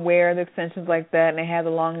 they don't wear the extensions like that and they have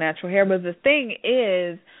the long natural hair. But the thing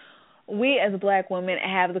is, we as black women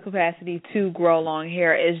have the capacity to grow long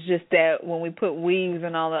hair. It's just that when we put weaves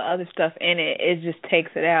and all the other stuff in it, it just takes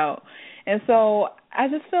it out. And so I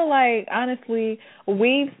just feel like, honestly,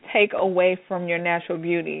 weaves take away from your natural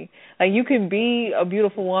beauty. Like, you can be a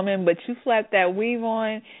beautiful woman, but you slap that weave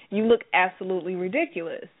on, you look absolutely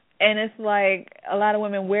ridiculous. And it's like a lot of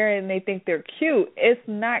women wear it and they think they're cute. It's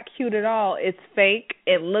not cute at all. It's fake.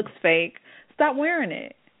 It looks fake. Stop wearing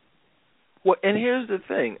it. Well, and here's the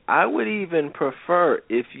thing. I would even prefer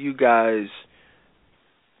if you guys,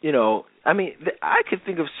 I could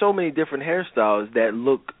think of so many different hairstyles that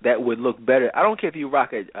would look better. I don't care if you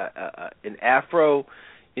rock an afro,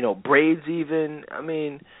 braids even.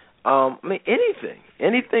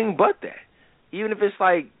 Anything but that. Even if it's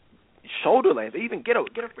like shoulder length, even get a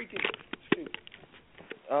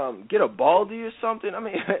baldy or something.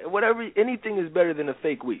 Whatever. Anything is better than a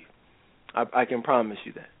fake weave. I can promise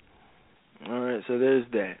you that. All right, so there's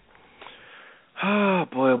that. Oh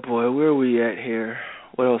boy, where are we at here?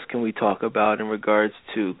 What else can we talk about in regards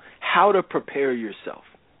to how to prepare yourself?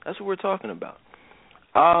 That's what we're talking about.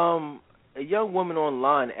 A young woman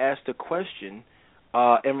online asked a question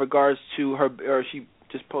in regards to she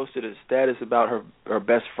just posted a status about her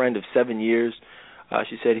best friend of 7 years.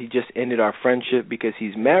 She said he just ended our friendship because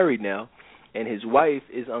he's married now, and his wife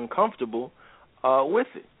is uncomfortable with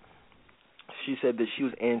it. She said that she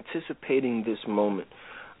was anticipating this moment.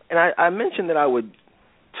 And I mentioned that I would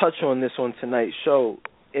touch on this on tonight's show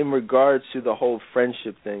in regards to the whole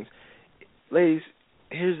friendship things. Ladies,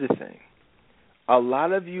 here's the thing. A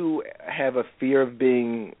lot of you have a fear of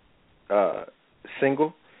being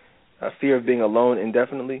single, a fear of being alone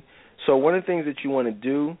indefinitely. So one of the things that you want to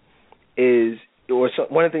do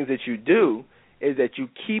one of the things that you do is that you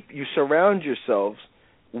surround yourselves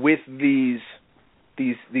with these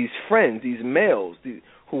friends, these males,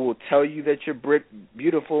 who will tell you that you're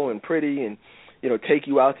beautiful and pretty, and take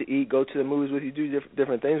you out to eat, go to the movies with you, do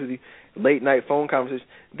different things with you, late night phone conversations.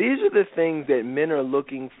 These are the things that men are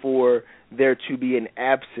looking for there to be an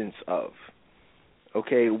absence of.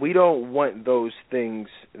 Okay, we don't want those things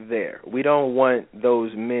there. We don't want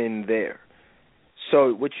those men there.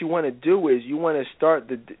 So what you want to do is you want to start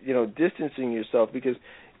distancing yourself, because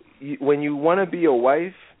when you want to be a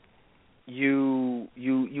wife, you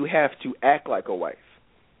have to act like a wife,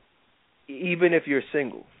 even if you're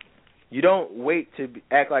single. You don't wait to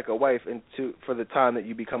act like a wife for the time that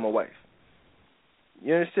you become a wife.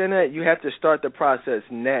 You understand that? You have to start the process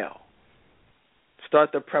now.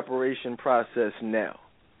 Start the preparation process now.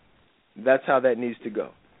 That's how that needs to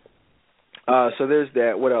go. So there's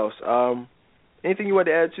that. What else? Anything you want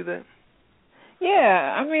to add to that?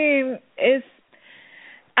 Yeah,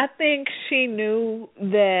 I think she knew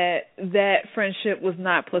that friendship was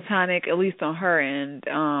not platonic, at least on her end.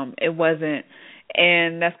 It wasn't,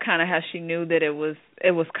 and that's kind of how she knew that it was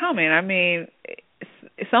coming.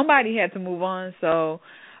 Somebody had to move on, so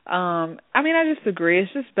I just agree.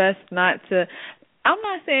 It's just best not to. I'm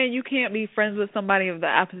not saying you can't be friends with somebody of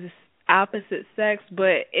the opposite sex,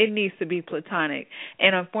 but it needs to be platonic.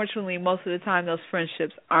 And unfortunately, most of the time, those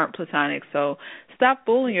friendships aren't platonic. So stop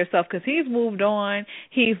fooling yourself, because he's moved on.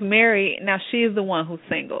 He's married. Now she's the one who's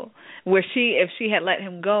single. Where if she had let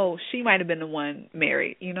him go, she might have been the one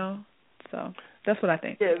married, So that's what I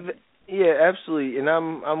think. Yeah, absolutely. And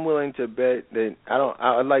I'm willing to bet that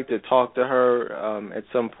I'd like to talk to her at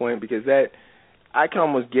some point, because I can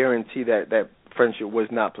almost guarantee that friendship was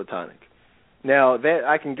not platonic. Now, that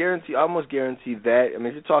I can almost guarantee that.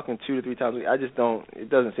 If you're talking 2 to 3 times a week, it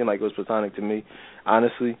doesn't seem like it was platonic to me,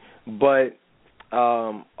 honestly. But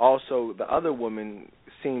also, the other woman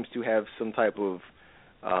seems to have some type of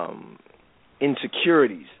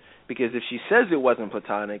insecurities, because if she says it wasn't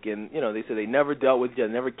platonic, and, they said they never dealt with each other,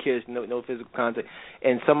 never kissed, no physical contact,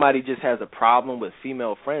 and somebody just has a problem with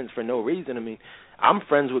female friends for no reason, I'm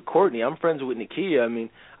friends with Courtney. I'm friends with Nakia. I mean,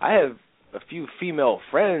 I have a few female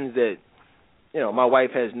friends that, my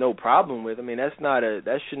wife has no problem with. I mean, that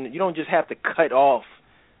shouldn't. You don't just have to cut off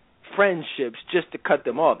friendships just to cut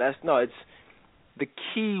them off. It's the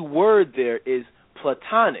key word there is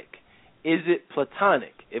platonic. Is it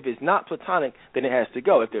platonic? If it's not platonic, then it has to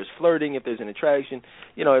go. If there's flirting, if there's an attraction,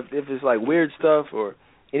 if it's like weird stuff or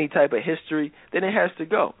any type of history, then it has to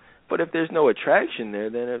go. But if there's no attraction there,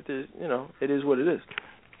 then if there's, it is what it is.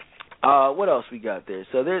 What else we got there?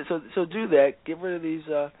 So do that. Get rid of these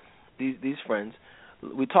friends.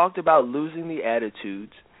 We talked about losing the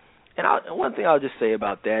attitudes, and one thing I'll just say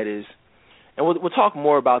about that is, and we'll talk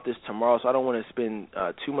more about this tomorrow, so I don't want to spend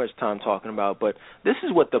too much time talking about, but this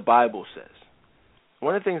is what the Bible says.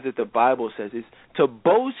 One of the things that the Bible says is to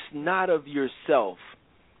boast not of yourself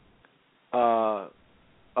to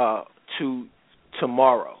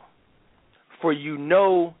tomorrow, for you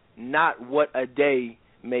know not what a day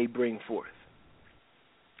may bring forth.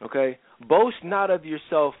 Okay? Boast not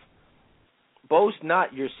yourself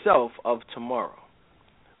of tomorrow,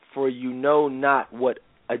 for you know not what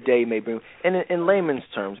a day may bring. And in layman's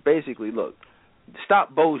terms, basically, look,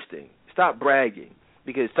 stop boasting, stop bragging,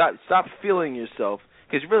 because stop feeling yourself,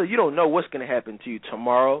 because really you don't know what's going to happen to you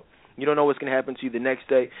tomorrow. You don't know what's going to happen to you the next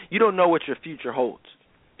day. You don't know what your future holds.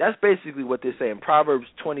 That's basically what they're saying, Proverbs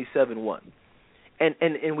 27:1.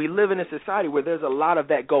 And we live in a society where there's a lot of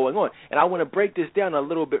that going on. And I want to break this down a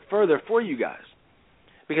little bit further for you guys,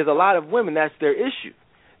 because a lot of women, that's their issue.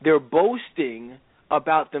 They're boasting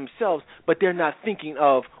about themselves, but they're not thinking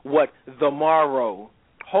of what the morrow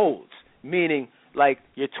holds, meaning like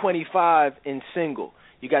you're 25 and single.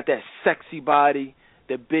 You got that sexy body,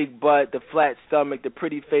 the big butt, the flat stomach, the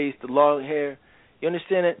pretty face, the long hair. You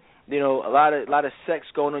understand it? A lot of sex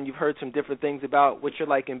going on. You've heard some different things about what you're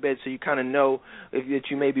like in bed, so you kind of know that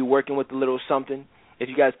you may be working with a little something, if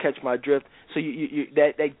you guys catch my drift. So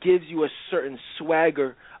that gives you a certain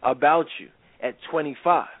swagger about you at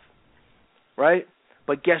 25, right?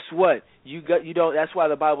 But guess what? You don't. That's why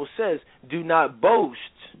the Bible says, do not boast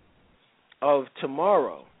of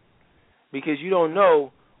tomorrow, because you don't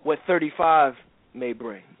know what 35 may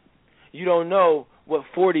bring. You don't know what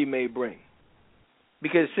 40 may bring.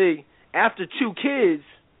 Because, see, after 2 kids,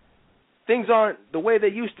 things aren't the way they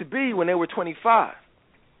used to be when they were 25.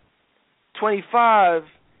 25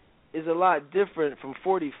 is a lot different from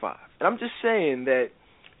 45. And I'm just saying that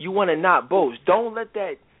you want to not boast. Don't let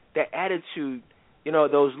that attitude,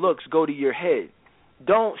 those looks go to your head.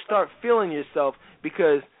 Don't start feeling yourself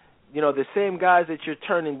because, the same guys that you're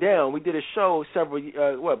turning down. We did a show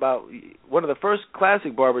about one of the first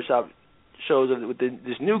classic barbershop shows with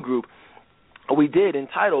this new group we did,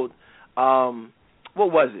 entitled, what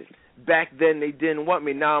was it? Back then they didn't want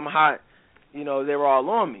me, now I'm hot, they were all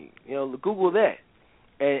on me. Google that.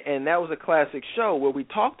 And that was a classic show where we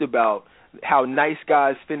talked about how nice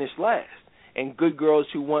guys finish last and good girls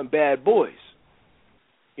who want bad boys.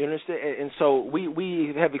 You understand? And so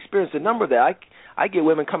we have experienced a number of that. I get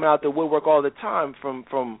women coming out the woodwork all the time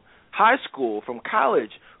from high school, from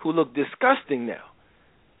college, who look disgusting now.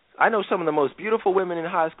 I know some of the most beautiful women in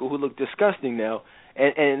high school who look disgusting now,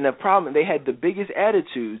 and the problem, they had the biggest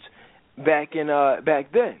attitudes back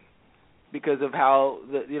then because of how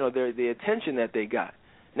the attention that they got.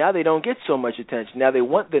 Now they don't get so much attention. Now they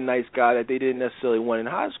want the nice guy that they didn't necessarily want in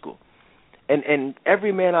high school. And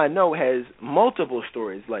every man I know has multiple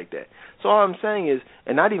stories like that. So all I'm saying is,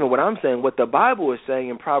 and not even what I'm saying, what the Bible is saying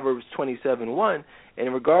in Proverbs 27:1,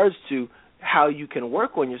 in regards to how you can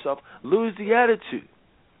work on yourself, lose the attitude.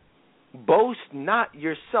 Boast not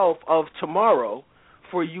yourself of tomorrow,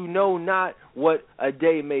 for you know not what a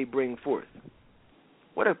day may bring forth.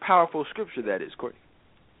 What a powerful scripture that is, Courtney.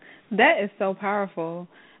 That is so powerful.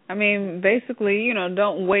 I mean, basically,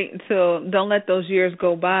 don't let those years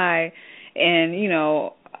go by and,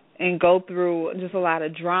 and go through just a lot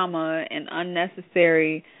of drama and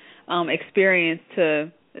unnecessary experience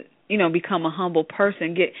to, become a humble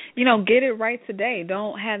person. Get it right today.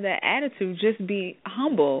 Don't have that attitude. Just be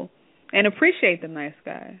humble and appreciate the nice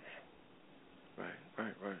guys.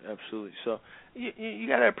 Right. Absolutely. So you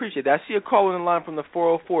got to appreciate that. I see a call in the line from the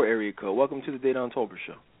 404 area code. Welcome to the Dedan Tolbert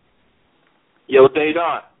Show. Yo,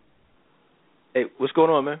 Dedan. Hey, what's going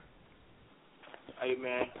on, man? Hey,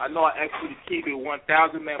 man, I know I asked you to keep it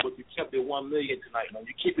 1,000, man, but you kept it 1 million tonight, man.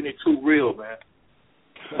 You're keeping it too real, man.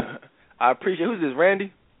 I appreciate. Who's this,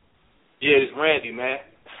 Randy? Yeah, it's Randy, man.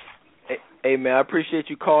 Hey, man, I appreciate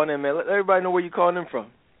you calling in, man. Let everybody know where you're calling in from.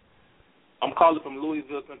 I'm calling from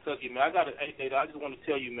Louisville, Kentucky, man. I just want to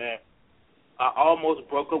tell you, man, I almost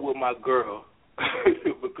broke up with my girl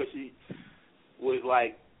because she was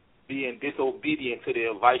like, being disobedient to the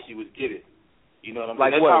advice you was given. You know what I'm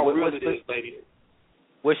like saying? That's what? how real it is, lady.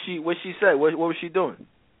 What she said? What was she doing?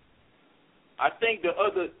 I think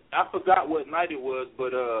I forgot what night it was,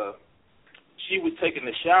 but she was taking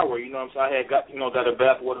a shower. You know what I'm saying? I had got her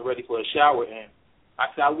bath water ready for a shower, and I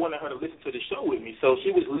said I wanted her to listen to the show with me. So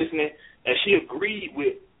she was listening, and she agreed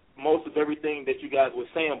with most of everything that you guys were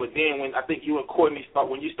saying. But then when I think you and Courtney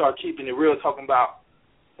when you start keeping it real, talking about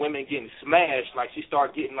women getting smashed, like she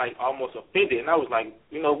started getting like almost offended, and I was like,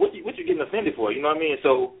 what you getting offended for? You know what I mean?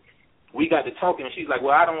 So we got to talking, and she's like,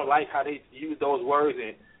 well, I don't like how they use those words.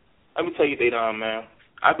 And let me tell you, Dedan, man,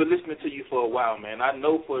 I've been listening to you for a while, man. I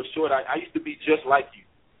know for sure I used to be just like you.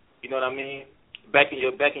 You know what I mean? Back in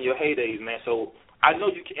your heydays, man. So I know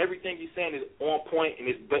everything you're saying is on point, and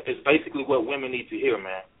it's basically what women need to hear,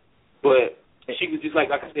 man. But she was just like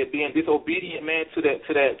I said, being disobedient, man, to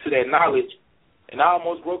that knowledge, and I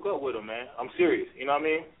almost broke up with her, man. I'm serious. You know what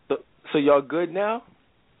I mean? So y'all good now?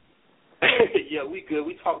 Yeah, we good.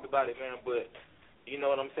 We talked about it, man. But you know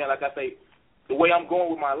what I'm saying? Like I say, the way I'm going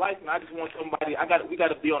with my life, man, I just want somebody. We got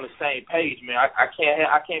to be on the same page, man. I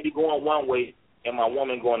can't be going one way and my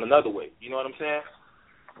woman going another way. You know what I'm saying?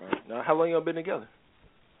 Right. Now, how long y'all been together?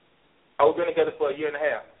 We've been together for a year and a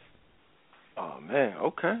half. Oh man,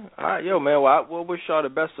 okay, all right, yo, man. Well, we'll wish y'all the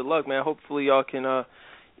best of luck, man. Hopefully y'all can,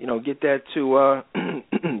 get that to,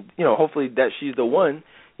 hopefully that she's the one.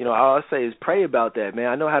 All I say is pray about that, man.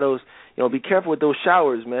 I know how those, be careful with those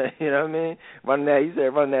showers, man. You know what I mean? Running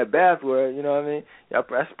that bathwater. You know what I mean?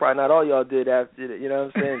 That's probably not all y'all did after, you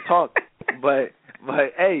know what I'm saying? Talk, but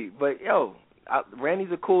yo,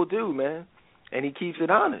 Randy's a cool dude, man, and he keeps it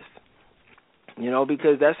honest.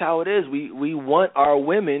 Because that's how it is. We want our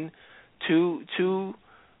women to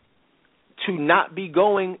not be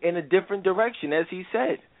going in a different direction, as he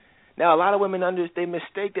said. Now, a lot of women they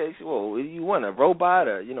mistake that. They say, well, you want a robot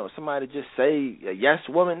or, somebody to just say a yes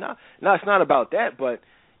woman. No, it's not about that. But,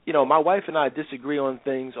 my wife and I disagree on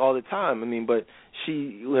things all the time. I mean, but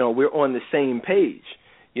we're on the same page.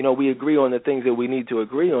 We agree on the things that we need to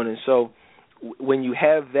agree on. And so when you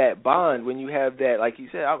have that bond, when you have that, like you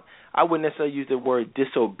said, I wouldn't necessarily use the word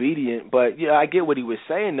disobedient, but I get what he was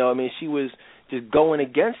saying though. I mean, she was just going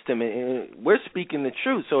against him, and we're speaking the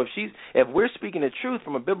truth. So if we're speaking the truth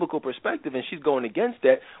from a biblical perspective, and she's going against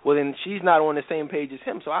that, well then she's not on the same page as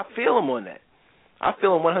him. So I feel him on that. I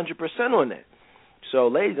feel him 100% on that. So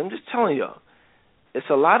ladies, I'm just telling y'all, it's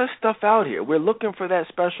a lot of stuff out here. We're looking for that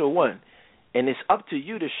special one. And it's up to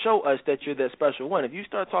you to show us that you're that special one. If you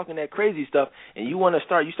start talking that crazy stuff and you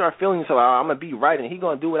start feeling yourself, I'm going to be right and he's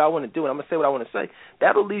going to do what I want to do and I'm going to say what I want to say,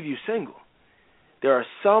 that'll leave you single. There are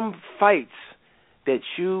some fights that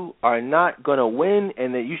you are not going to win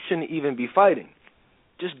and that you shouldn't even be fighting.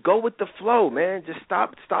 Just go with the flow, man. Just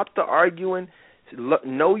stop the arguing.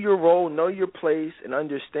 Know your role, know your place, and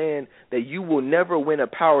understand that you will never win a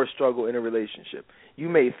power struggle in a relationship. You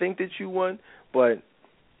may think that you won, but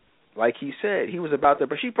like he said, he was about to,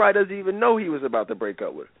 but she probably doesn't even know he was about to break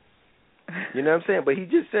up with her. You know what I'm saying? But he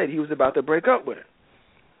just said he was about to break up with her.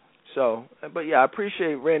 So, but yeah, I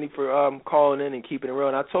appreciate Randy for calling in and keeping it real.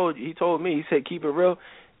 And he told me, he said, keep it real.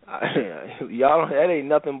 Y'all, that ain't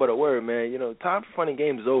nothing but a word, man. Time for fun and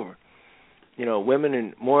games is over. Women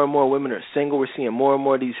and more women are single. We're seeing more and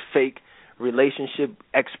more of these fake relationship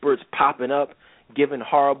experts popping up, giving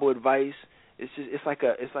horrible advice. It's like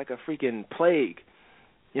a freaking plague.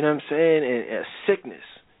 You know what I'm saying? And a sickness.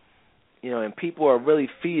 And people are really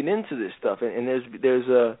feeding into this stuff. And there's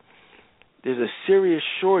a serious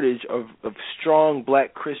shortage of strong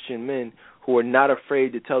black Christian men who are not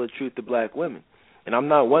afraid to tell the truth to black women. And I'm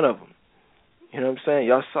not one of them. You know what I'm saying?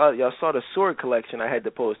 Y'all saw the sword collection I had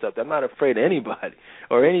to post up. I'm not afraid of anybody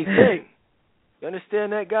or anything. You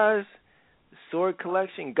understand that, guys? The sword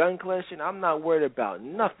collection, gun collection, I'm not worried about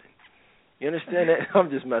nothing. You understand that? I'm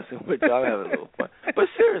just messing with you. I'm having a little fun. But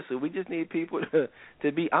seriously, we just need people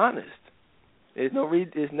to be honest. There's no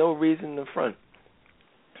reason in the front.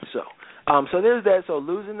 So there's that. So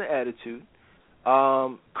losing the attitude,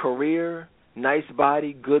 career, nice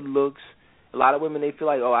body, good looks. A lot of women, they feel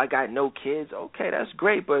like, oh, I got no kids. Okay, that's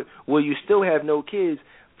great, but will you still have no kids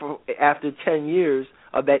after 10 years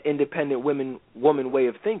of that independent woman way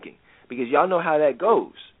of thinking? Because y'all know how that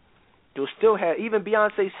goes. You'll still have, even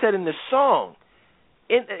Beyonce said in the song,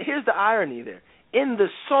 here's the irony there. In the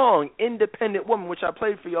song, Independent Woman, which I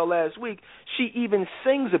played for y'all last week, she even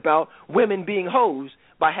sings about women being hoes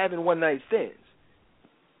by having one-night stands.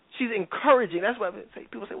 She's encouraging. That's why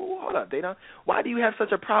people say, well, hold up, Dedan. Why do you have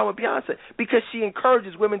such a problem with Beyonce? Because she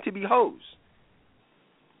encourages women to be hoes.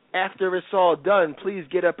 After it's all done, please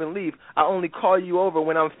get up and leave. I only call you over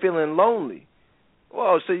when I'm feeling lonely.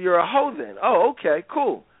 Whoa, so you're a hoe then. Oh, okay,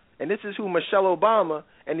 cool. And this is who Michelle Obama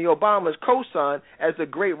and the Obamas co-signed as a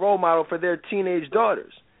great role model for their teenage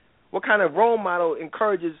daughters. What kind of role model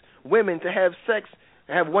encourages women to have sex,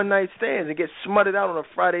 have one-night stands, and get smutted out on a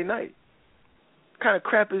Friday night? What kind of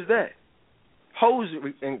crap is that? Hoes,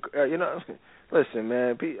 listen,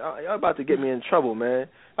 man, y'all about to get me in trouble, man.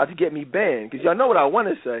 About to get me banned, because y'all know what I want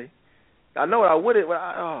to say. I know what I wouldn't.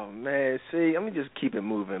 Oh, man, see, let me just keep it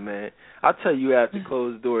moving, man. I'll tell you after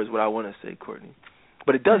closed doors what I want to say, Courtney.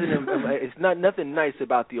 But it doesn't. It's not nothing nice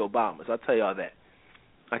about the Obamas. I'll tell y'all that.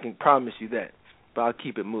 I can promise you that. But I'll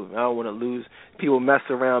keep it moving. I don't want to lose. People mess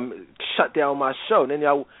around, shut down my show. Then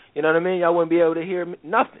y'all, you know what I mean? Y'all wouldn't be able to hear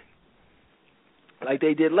nothing like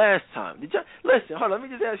they did last time. Did y'all listen? Hold on. Let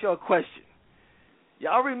me just ask y'all a question.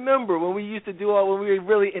 Y'all remember when we used to do when we were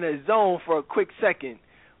really in a zone for a quick second?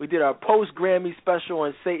 We did our post-Grammy special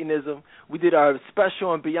on Satanism. We did our special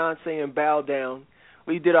on Beyonce and Bow Down.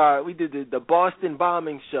 We did the Boston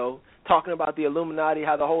bombing show, talking about the Illuminati,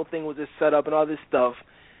 how the whole thing was just set up and all this stuff.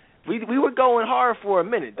 We were going hard for a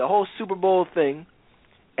minute, the whole Super Bowl thing,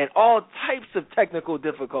 and all types of technical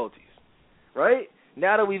difficulties, right?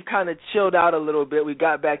 Now that we've kind of chilled out a little bit, we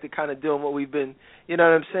got back to kind of doing what we've been, you know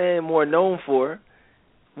what I'm saying, more known for.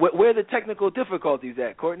 Where are the technical difficulties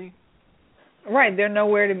at, Courtney? Right, they're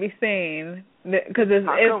nowhere to be seen because it's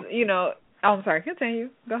you know. Oh, I'm sorry. Continue.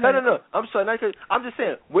 Go ahead. No. I'm sorry. I'm just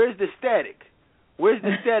saying. Where's the static? Where's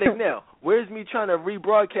the static now? Where's me trying to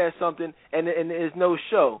rebroadcast something and there's no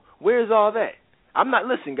show? Where's all that?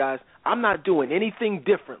 Listen, guys. I'm not doing anything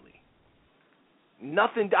differently.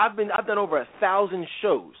 Nothing. I've done over 1,000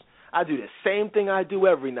 shows. I do the same thing I do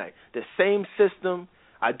every night. The same system.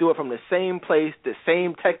 I do it from the same place. The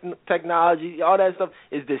same technology. All that stuff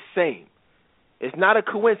is the same. It's not a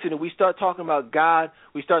coincidence. We start talking about God,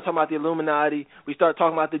 we start talking about the Illuminati, we start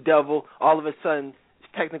talking about the devil, all of a sudden, it's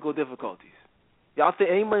technical difficulties. Y'all think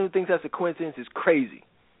anyone who thinks that's a coincidence is crazy.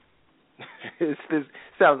 This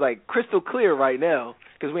sounds like crystal clear right now,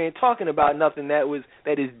 because we ain't talking about nothing that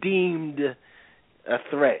is deemed a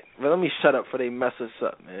threat. But let me shut up before they mess us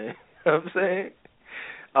up, man. You know what I'm saying?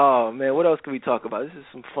 Oh, man, what else can we talk about? This is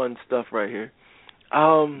some fun stuff right here.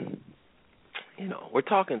 We're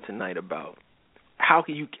talking tonight about how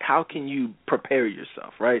can you prepare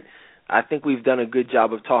yourself, right? I think we've done a good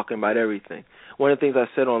job of talking about everything. One of the things I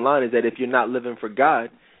said online is that if you're not living for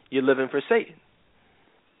God, you're living for Satan.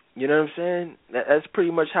 You know what I'm saying? That's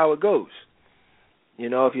pretty much how it goes. You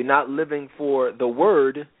know, if you're not living for the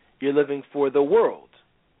Word, you're living for the world.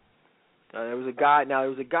 There was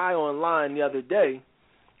a guy online the other day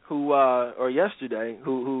yesterday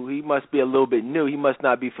who he must be a little bit new. He must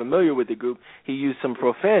not be familiar with the group. He used some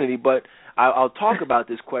profanity, but I'll talk about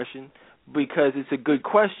this question because it's a good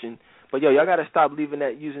question. But y'all got to stop using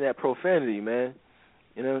that profanity, man.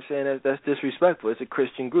 You know what I'm saying? That's disrespectful. It's a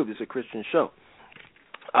Christian group. It's a Christian show.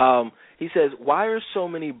 He says, why are so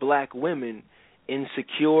many black women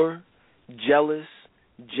insecure, jealous,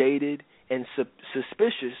 jaded, and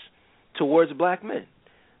suspicious towards black men?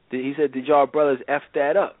 He said, did y'all brothers F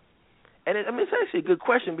that up? And it's actually a good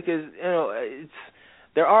question because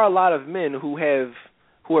there are a lot of men who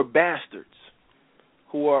are bastards,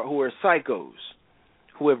 who are psychos,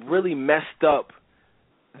 who have really messed up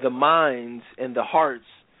the minds and the hearts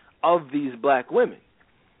of these black women,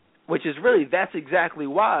 which is that's exactly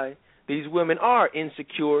why these women are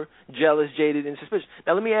insecure, jealous, jaded, and suspicious.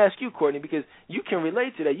 Now, let me ask you, Courtney, because you can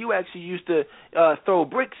relate to that. You actually used to throw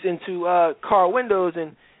bricks into car windows,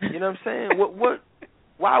 and you know what I'm saying?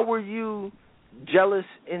 Why were you jealous,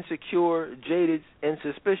 insecure, jaded, and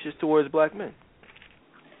suspicious towards black men?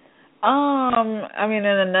 I mean, in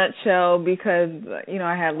a nutshell, because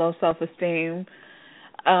I had low self-esteem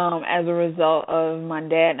as a result of my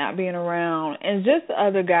dad not being around, and just the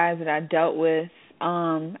other guys that I dealt with.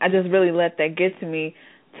 I just really let that get to me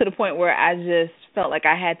to the point where I just felt like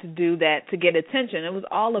I had to do that to get attention. It was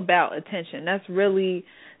all about attention. That's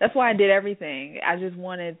why I did everything. I just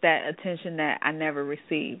wanted that attention that I never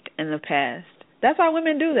received in the past. That's why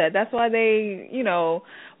women do that. That's why they,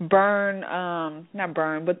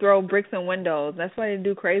 throw bricks in windows. That's why they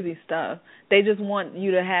do crazy stuff. They just want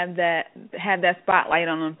you to have that spotlight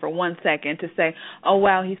on them for 1 second to say, oh,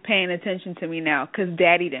 wow, he's paying attention to me now because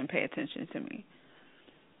daddy didn't pay attention to me.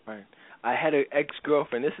 Right. I had an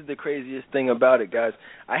ex-girlfriend. This is the craziest thing about it, guys.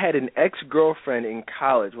 I had an ex-girlfriend in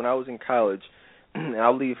college, when I was in college, and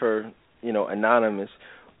I'll leave her, anonymous,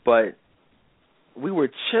 but we were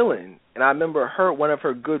chilling, and I remember one of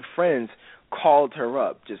her good friends called her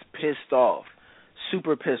up, just pissed off,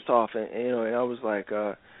 super pissed off, and I was like,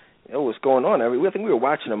 yo, what's going on? I think we were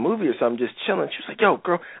watching a movie or something, just chilling. She was like, yo,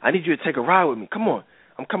 girl, I need you to take a ride with me. Come on.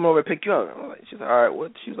 I'm coming over to pick you up. She's like, all right,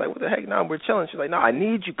 what? She was like, what the heck? No, we're chilling. She's like, no, I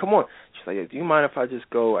need you. Come on. She's like, do you mind if I just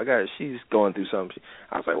go? She's going through something.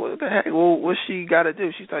 I was like, what the heck? Well, what she got to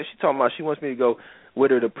do? She's like, she's talking about she wants me to go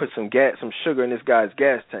with her to put some sugar in this guy's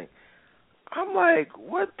gas tank. I'm like,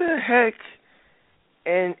 what the heck?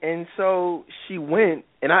 And so she went,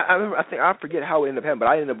 and I forget how it ended up happening, but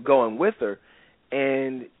I ended up going with her,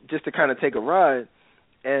 and just to kind of take a ride,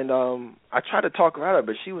 and I tried to talk her out of it,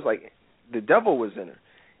 but she was like, the devil was in her.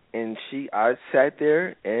 And I sat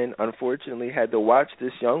there and unfortunately had to watch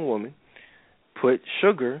this young woman put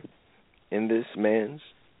sugar in this man's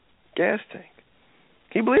gas tank.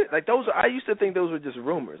 Can you believe it? Like I used to think those were just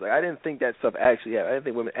rumors. Like I didn't think that stuff actually happened. I didn't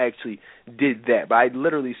think women actually did that. But I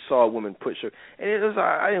literally saw a woman put sugar. And it was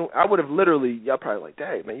I would have literally, y'all probably like,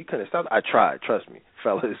 dang man, you couldn't have stopped. I tried, trust me,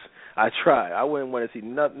 fellas. I tried. I wouldn't want to see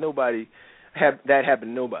nobody have that happen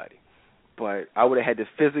to nobody. But I would have had to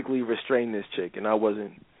physically restrain this chick, and I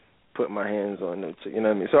wasn't putting my hands on no chick. You know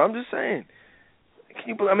what I mean? So I'm just saying.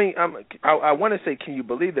 I want to say, can you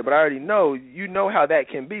believe it? But I already know. You know how that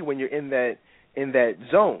can be when you're in that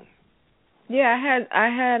zone. Yeah, I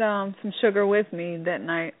had some sugar with me that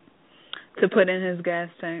night to put in his gas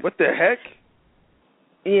tank. What the heck?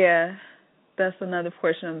 Yeah, that's another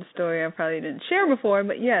portion of the story I probably didn't share before,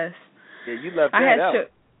 but yes. Yeah, you left that out.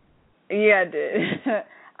 Yeah, I did.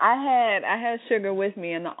 I had sugar with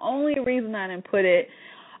me, and the only reason I didn't put it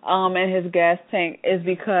in his gas tank is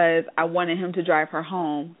because I wanted him to drive her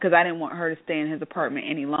home because I didn't want her to stay in his apartment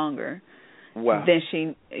any longer. Wow.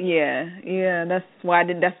 Yeah, that's why I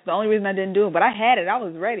did. That's the only reason I didn't do it. But I had it. I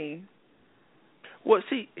was ready. Well,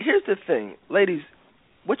 see, here's the thing, ladies.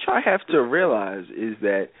 What y'all have to realize is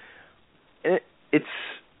that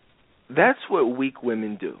that's what weak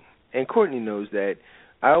women do, and Courtney knows that.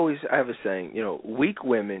 I have a saying, weak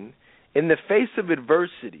women, in the face of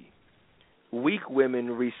adversity, weak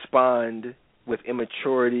women respond with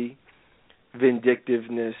immaturity,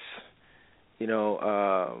 vindictiveness,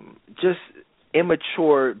 just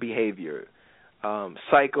immature behavior,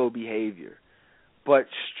 psycho behavior. But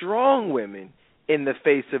strong women, in the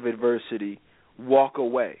face of adversity, walk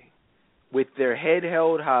away with their head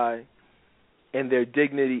held high and their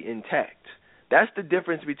dignity intact. That's the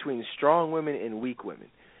difference between strong women and weak women.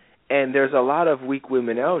 And there's a lot of weak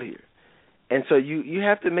women out here. And so you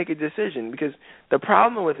have to make a decision, because the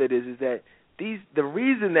problem with it is that the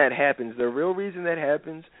reason that happens, the real reason that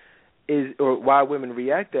happens or why women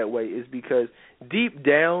react that way is because deep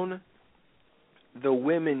down the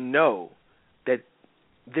women know that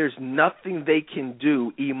there's nothing they can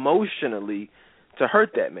do emotionally to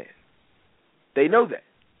hurt that man. They know that.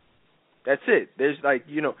 That's it. There's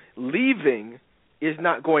leaving is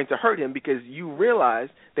not going to hurt him because you realize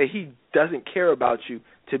that he doesn't care about you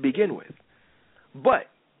to begin with. But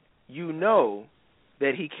you know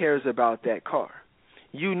that he cares about that car.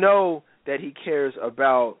 You know that he cares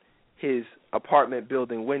about his apartment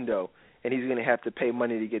building window, and he's going to have to pay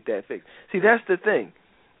money to get that fixed. See, that's the thing.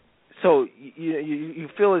 So you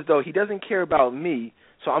feel as though he doesn't care about me,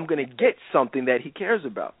 so I'm going to get something that he cares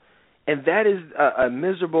about. And that is a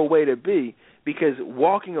miserable way to be, because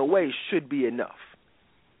walking away should be enough.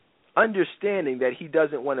 Understanding that he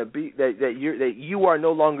doesn't want to be, that you are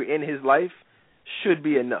no longer in his life, should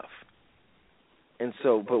be enough. And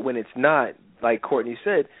so, but when it's not, like Courtney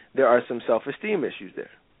said, there are some self-esteem issues there.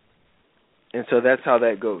 And so that's how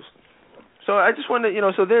that goes. So I just want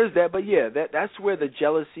to, so there's that. But yeah, that's where the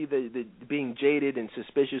jealousy, the being jaded and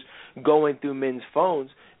suspicious, going through men's phones,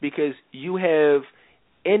 because you have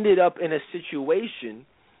ended up in a situation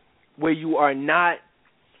where you are not,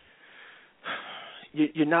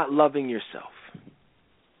 you're not loving yourself.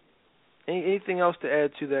 Anything else to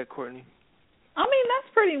add to that, Courtney? I mean,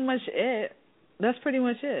 that's pretty much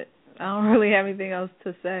it. I don't really have anything else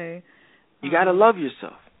to say. You got to love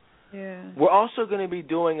yourself. Yeah. We're also going to be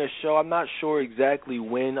doing a show. I'm not sure exactly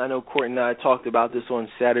when. I know Courtney and I talked about this on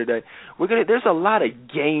Saturday. There's a lot of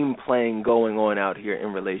game playing going on out here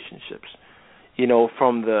in relationships.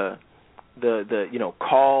 From the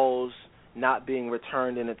calls not being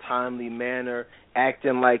returned in a timely manner,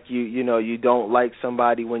 acting like you don't like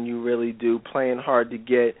somebody when you really do, playing hard to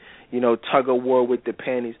get, tug of war with the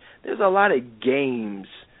panties. There's a lot of games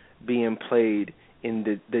being played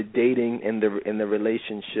in the dating and the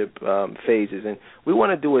relationship phases, and we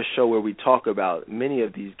want to do a show where we talk about many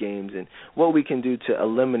of these games and what we can do to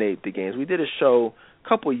eliminate the games. We did a show a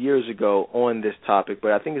couple years ago on this topic,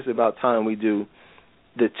 but I think it's about time we do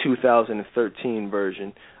the 2013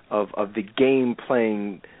 version of the game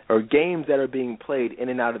playing, or games that are being played in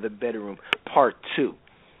and out of the bedroom, part 2.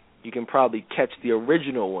 you can probably catch the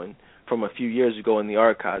original one from a few years ago in the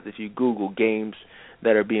archives if you Google games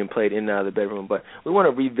that are being played in and out of the bedroom. But we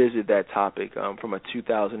want to revisit that topic from a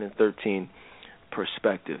 2013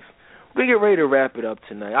 perspective. We get ready to wrap it up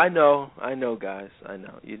tonight. I know, guys. I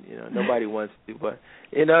know. You know, nobody wants to, but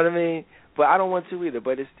you know what I mean. But I don't want to either.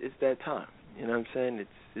 But it's that time. You know what I'm saying?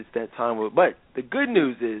 It's that time. But the good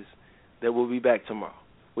news is that we'll be back tomorrow.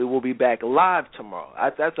 We will be back live tomorrow.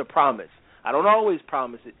 That's a promise. I don't always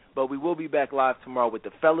promise it, but we will be back live tomorrow with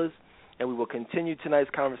the fellas, and we will continue tonight's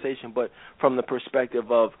conversation, but from the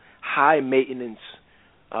perspective of high maintenance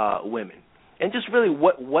women, and just really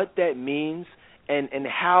what that means, and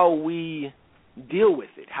how we deal with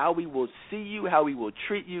it, how we will see you, how we will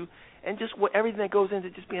treat you, and just everything that goes into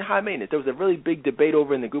just being high maintenance. There was a really big debate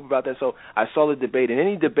over in the group about that, so I saw the debate, and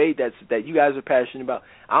any debate that you guys are passionate about,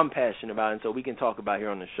 I'm passionate about, and so we can talk about here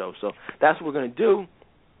on the show. So that's what we're going to do.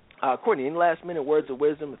 Courtney, any last-minute words of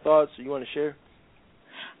wisdom or thoughts you want to share?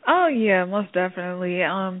 Oh, yeah, most definitely.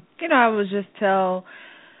 I would just tell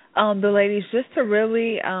the ladies just to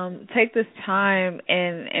really take this time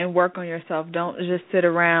and work on yourself. Don't just sit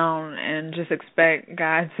around and just expect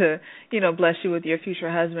God to, bless you with your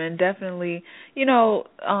future husband. Definitely,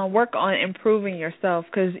 work on improving yourself,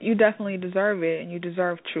 because you definitely deserve it, and you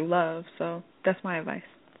deserve true love. So that's my advice.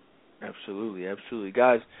 Absolutely, absolutely.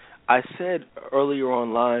 Guys, I said earlier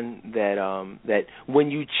online that when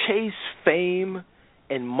you chase fame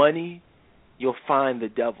and money, you'll find the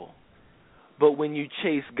devil. But when you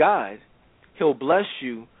chase God, he'll bless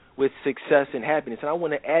you with success and happiness. And I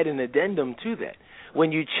want to add an addendum to that.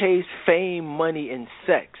 When you chase fame, money, and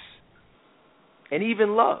sex, and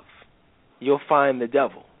even love, you'll find the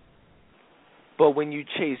devil. But when you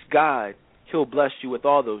chase God, he'll bless you with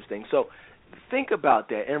all those things. So think about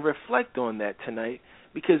that and reflect on that tonight,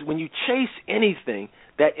 because when you chase anything,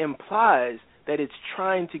 that implies that it's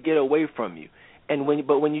trying to get away from you.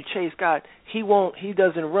 But when you chase God, he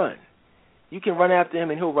doesn't run. You can run after him,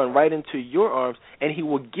 and he'll run right into your arms, and he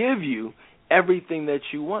will give you everything that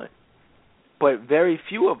you want. But very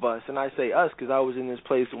few of us, and I say us because I was in this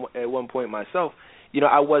place at one point myself,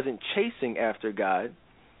 I wasn't chasing after God.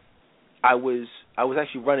 I was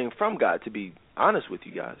actually running from God, to be honest with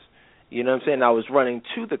you guys. You know what I'm saying? I was running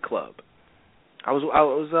to the club. I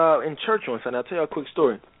was in church one Sunday. I'll tell you a quick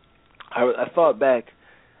story. I thought back,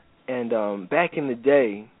 and back in the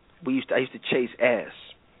day, I used to chase ass.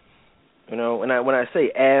 When I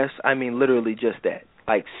say ass, I mean literally just that,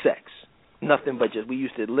 like sex. Nothing but just, we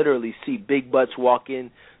used to literally see big butts walk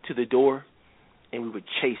in to the door, and we would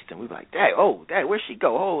chase them. We'd be like, Dad, where'd she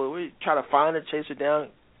go? Oh, we try to find her, chase her down,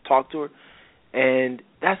 talk to her. And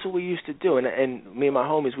that's what we used to do. And me and my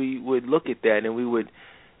homies, we would look at that, and we would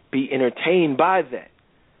be entertained by that.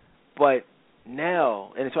 But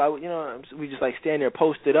now, and so we just like stand there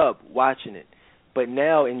posted up watching it. But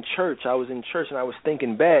now in church, I was in church, and I was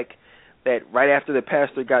thinking back that right after the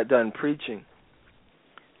pastor got done preaching,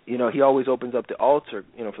 he always opens up the altar,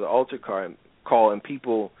 for the altar call, and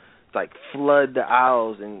people like flood the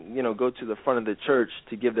aisles and, go to the front of the church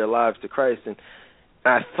to give their lives to Christ. And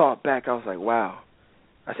I thought back, I was like, wow.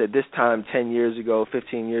 I said, this time 10 years ago,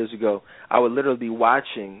 15 years ago, I would literally be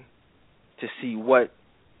watching to see what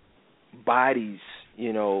bodies,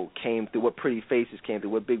 came through, what pretty faces came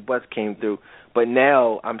through, what big butts came through. But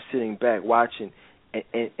now I'm sitting back watching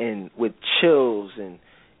and with chills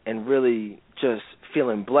and really just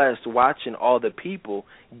feeling blessed, watching all the people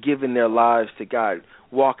giving their lives to God,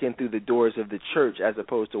 walking through the doors of the church as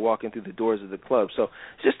opposed to walking through the doors of the club. So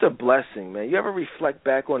it's just a blessing, man. You ever reflect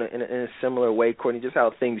back on it in a similar way, Courtney, just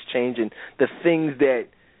how things change and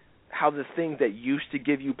how the things that used to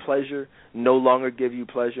give you pleasure no longer give you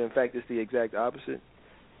pleasure? In fact, it's the exact opposite.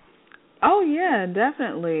 Oh yeah,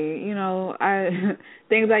 definitely.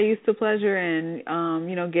 Things I used to pleasure in,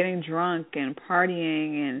 getting drunk and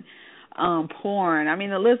partying and porn. I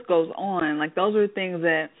mean, the list goes on. Like, those are things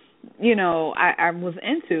that, I was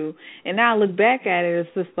into, and now I look back at it, it's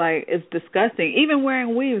just like, it's disgusting. Even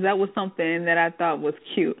wearing weaves, that was something that I thought was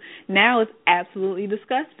cute. Now it's absolutely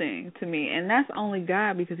disgusting to me, and that's only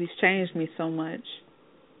God, because he's changed me so much.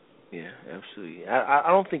 Yeah, absolutely. I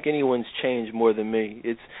don't think anyone's changed more than me.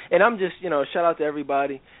 And I'm just, shout out to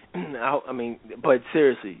everybody. But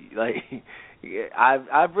seriously, like,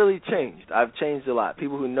 I've really changed. I've changed a lot.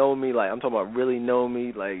 People who know me, like, I'm talking about really know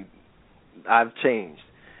me, like, I've changed.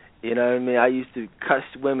 You know what I mean? I used to cuss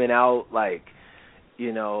women out, like,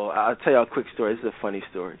 I'll tell you a quick story. This is a funny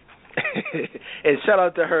story. And shout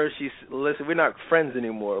out to her. Listen, we're not friends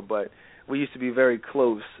anymore, but we used to be very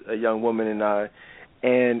close, a young woman and I.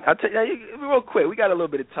 And I'll tell you real quick, we got a little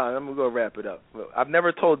bit of time. I'm going to go wrap it up. I've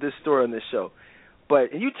never told this story on this show.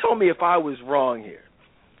 But you told me if I was wrong here.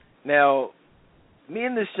 Now, me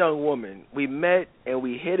and this young woman, we met and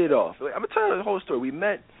we hit it off. I'm gonna tell you the whole story. We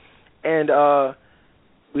met and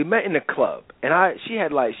we met in a club, and she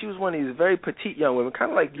was one of these very petite young women,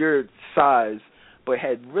 kind of like your size, but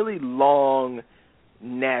had really long,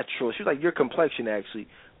 natural. She was like your complexion actually,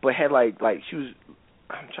 but had like she was.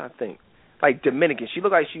 I'm trying to think, like Dominican. She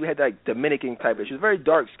looked like she had like Dominican type of. She was very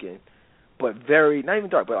dark skinned, but very not even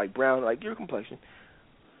dark, but like brown, like your complexion,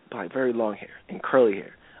 but like very long hair and curly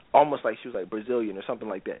hair, almost like she was like Brazilian or something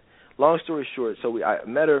like that. Long story short, so I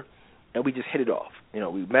met her. And we just hit it off. You know,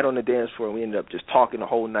 we met on the dance floor, and we ended up just talking the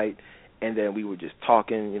whole night. And then we were just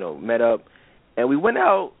talking, met up. And we went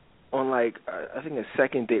out on, like, I think a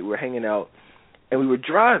second date. We were hanging out, and we were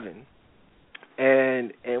driving.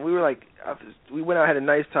 And we were, like, we went out, had a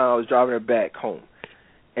nice time. I was driving her back home.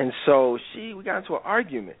 And so we got into an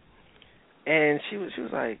argument. And she was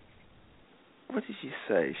like, what did she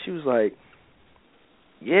say? She was like,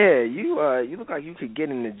 yeah, you look like you could get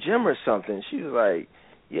in the gym or something. She was like,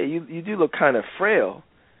 yeah, you do look kind of frail.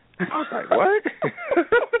 I was like, what?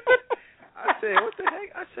 I said, what the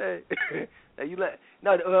heck? I said,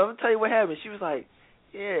 no, I'm going to tell you what happened. She was like,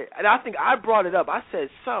 yeah. And I think I brought it up. I said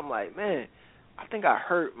something like, man, I think I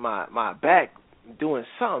hurt my back doing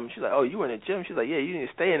something. She's like, oh, you were in the gym? She's like, yeah, you need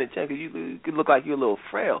to stay in the gym because you look like you're a little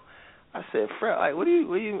frail. I said, frail? Like, what do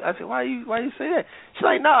you, I said, why you say that? She's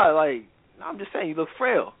like, no, I'm just saying you look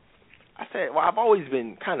frail. I said, well, I've always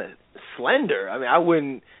been kind of slender. I mean, I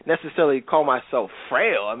wouldn't necessarily call myself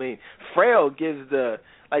frail. I mean, frail gives the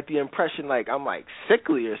impression like I'm like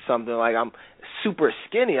sickly or something, like I'm super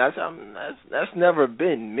skinny. I said, that's never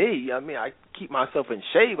been me. I mean, I keep myself in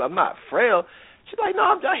shape. I'm not frail. She's like, no,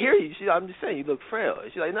 I hear you. I'm just saying you look frail.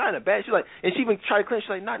 She's like, not in a bad. She's like, and she even tried to clear. She's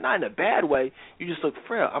like, not in a bad way. You just look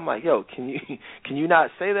frail. I'm like, yo, can you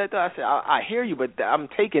not say that though? I said, I hear you, but I'm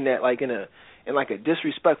taking that like in a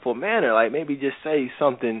disrespectful manner, like maybe just say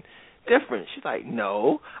something different. She's like,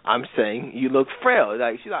 no, I'm saying you look frail.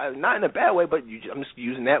 Like she's like, not in a bad way, but I'm just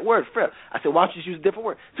using that word, frail. I said, why don't you just use a different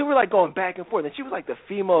word? So we're like going back and forth, and she was like the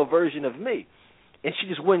female version of me, and she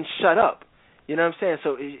just wouldn't shut up. You know what I'm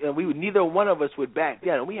saying? So neither one of us would back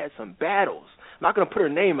down, and we had some battles. I'm not going to put her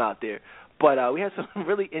name out there, but we had some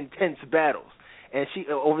really intense battles. And she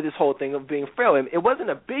over this whole thing of being frail. And it wasn't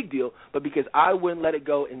a big deal, but because I wouldn't let it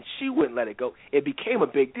go and she wouldn't let it go, it became a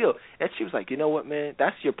big deal. And she was like, you know what, man,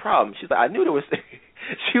 that's your problem. She's like, I knew there was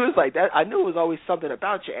she was like that. I knew it was always something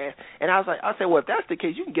about your ass. And I said, well, if that's the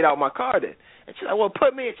case, you can get out my car then. And she's like, well,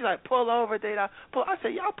 put me in. She's like, pull over, Dave. I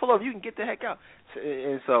said, yeah, I'll pull over. You can get the heck out.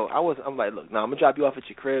 And so I'm like, look, I'm going to drop you off at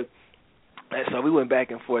your crib. And so we went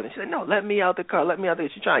back and forth. And she said, no, let me out the car. Let me out the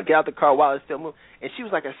car. She's trying to get out the car while it's still moving. And she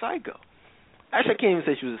was like a psycho. Actually, I can't even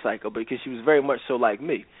say she was a psycho because she was very much so like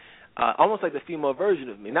me, almost like the female version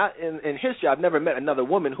of me. Not in history, I've never met another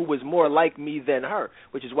woman who was more like me than her,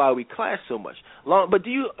 which is why we clashed so much. But do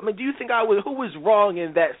you think who was wrong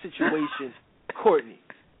in that situation, Courtney?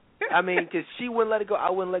 I mean, because she wouldn't let it go,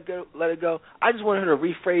 I wouldn't let it go. I just wanted her to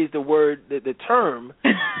rephrase the term.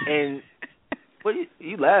 And what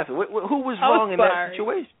you laughing? Who was wrong in that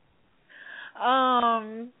situation?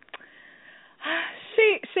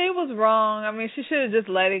 She was wrong. I mean, she should have just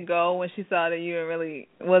let it go when she saw that you really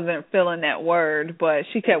wasn't feeling that word, but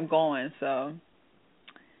she kept going. So,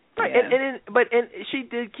 right, yeah. and she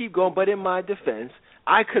did keep going. But in my defense,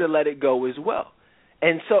 I could have let it go as well.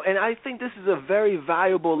 And I think this is a very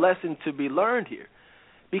valuable lesson to be learned here,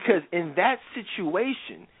 because in that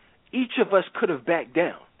situation, each of us could have backed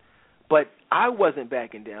down, but I wasn't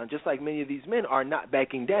backing down, just like many of these men are not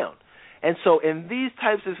backing down. And so in these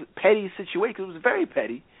types of petty situations, it was very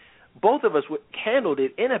petty, both of us handled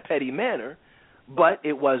it in a petty manner, but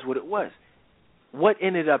it was what it was. What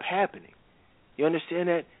ended up happening? You understand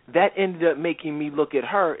that? That ended up making me look at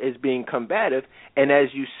her as being combative, and as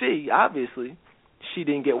you see, obviously, she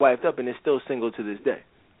didn't get wiped up and is still single to this day.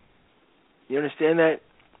 You understand that?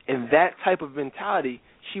 And that type of mentality,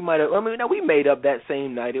 she might have. I mean, now we made up that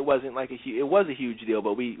same night. It wasn't like it was a huge deal,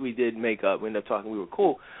 but we did make up. We ended up talking. We were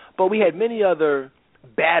cool. But we had many other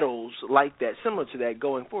battles like that, similar to that,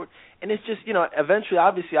 going forward. And it's just, eventually,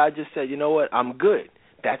 obviously, I just said, you know what, I'm good.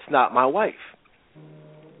 That's not my wife.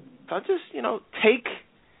 So I just, take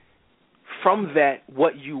from that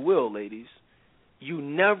what you will, ladies. You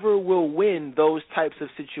never will win those types of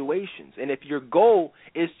situations. And if your goal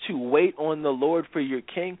is to wait on the Lord for your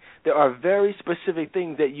king, there are very specific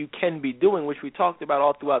things that you can be doing, which we talked about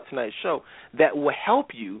all throughout tonight's show, that will help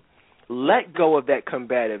you let go of that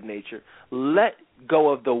combative nature, let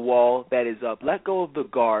go of the wall that is up, let go of the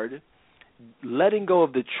guard letting go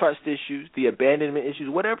of the trust issues, the abandonment issues,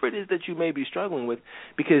 whatever it is that you may be struggling with,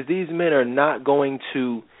 because these men are not going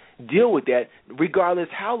to deal with that regardless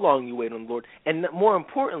how long you wait on the Lord. And more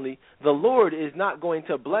importantly, the Lord is not going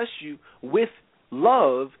to bless you with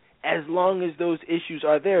love as long as those issues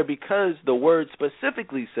are there, because the word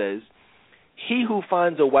specifically says, he who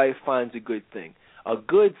finds a wife finds a good thing. A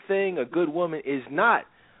good thing, a good woman, is not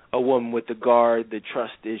a woman with the guard, the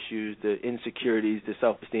trust issues, the insecurities, the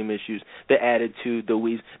self-esteem issues, the attitude, the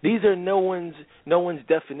weeds. These are no one's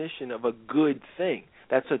definition of a good thing.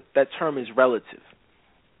 That term is relative.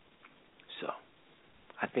 So,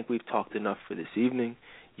 I think we've talked enough for this evening.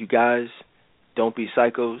 You guys, don't be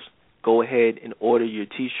psychos. Go ahead and order your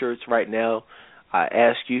T-shirts right now. I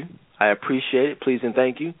ask you, I appreciate it. Please and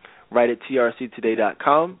thank you. Right at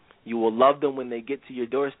trctoday.com. You will love them when they get to your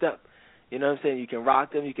doorstep. You know what I'm saying? You can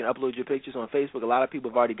rock them. You can upload your pictures on Facebook. A lot of people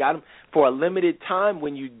have already got them. For a limited time,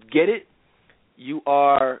 when you get it, you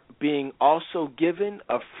are being also given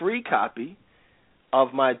a free copy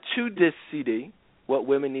of my 2-disc CD, What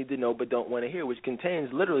Women Need to Know But Don't Want to Hear, which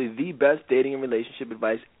contains literally the best dating and relationship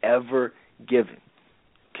advice ever given.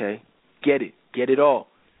 Okay? Get it. Get it all.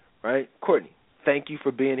 Right? Courtney, thank you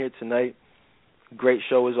for being here tonight. Great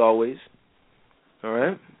show as always. All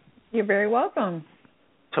right? You're very welcome.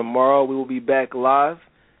 Tomorrow we will be back live.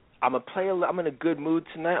 I'm in a good mood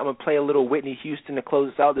tonight. I'm going to play a little Whitney Houston to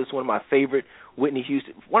close us out. This is one of my favorite Whitney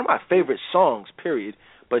Houston, one of my favorite songs, period,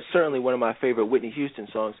 but certainly one of my favorite Whitney Houston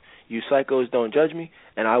songs. You psychos don't judge me,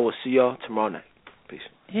 and I will see y'all tomorrow night. Peace.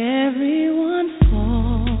 Everyone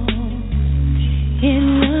falls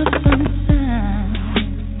in love sometimes.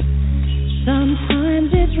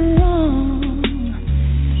 Sometimes it's wrong,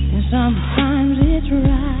 and sometimes it's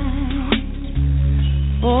right.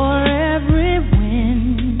 For every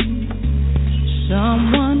win,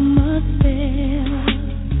 someone must fail.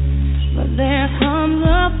 But there comes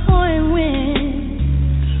a point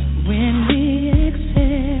when we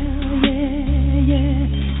excel, yeah.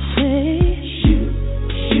 Say, shoot,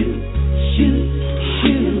 shoot, shoot,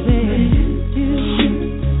 shoot, baby. Shoot,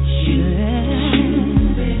 shoot,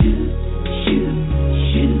 baby. Shoot,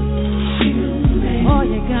 shoot, shoot, baby. All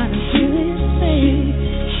you gotta do is say,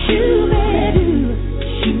 shoot, baby.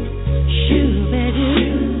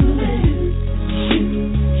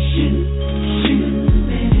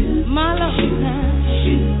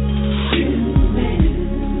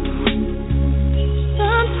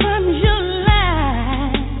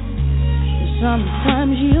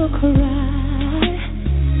 Sometimes you cry.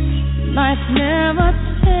 Life never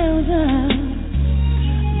tells us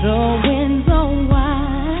the winds are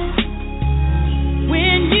wide.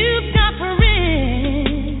 When you've got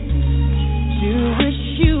friends to wish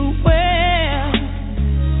you well,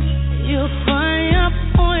 you'll find a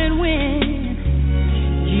point when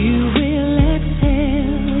you will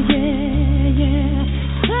exhale, yeah.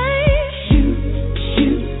 Say, shoot,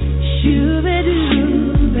 shoot, shoot, baby.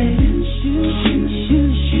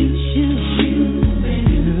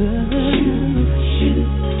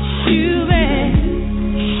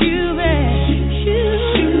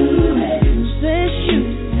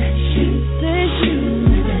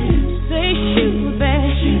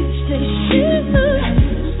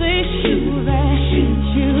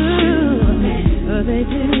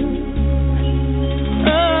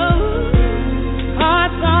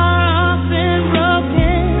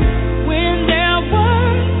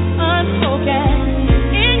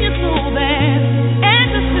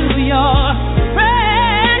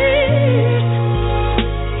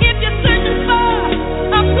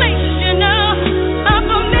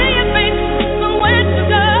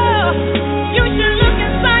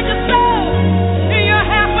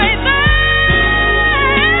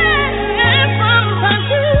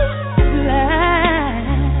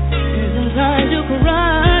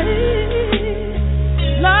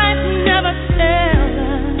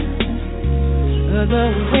 The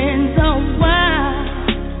wind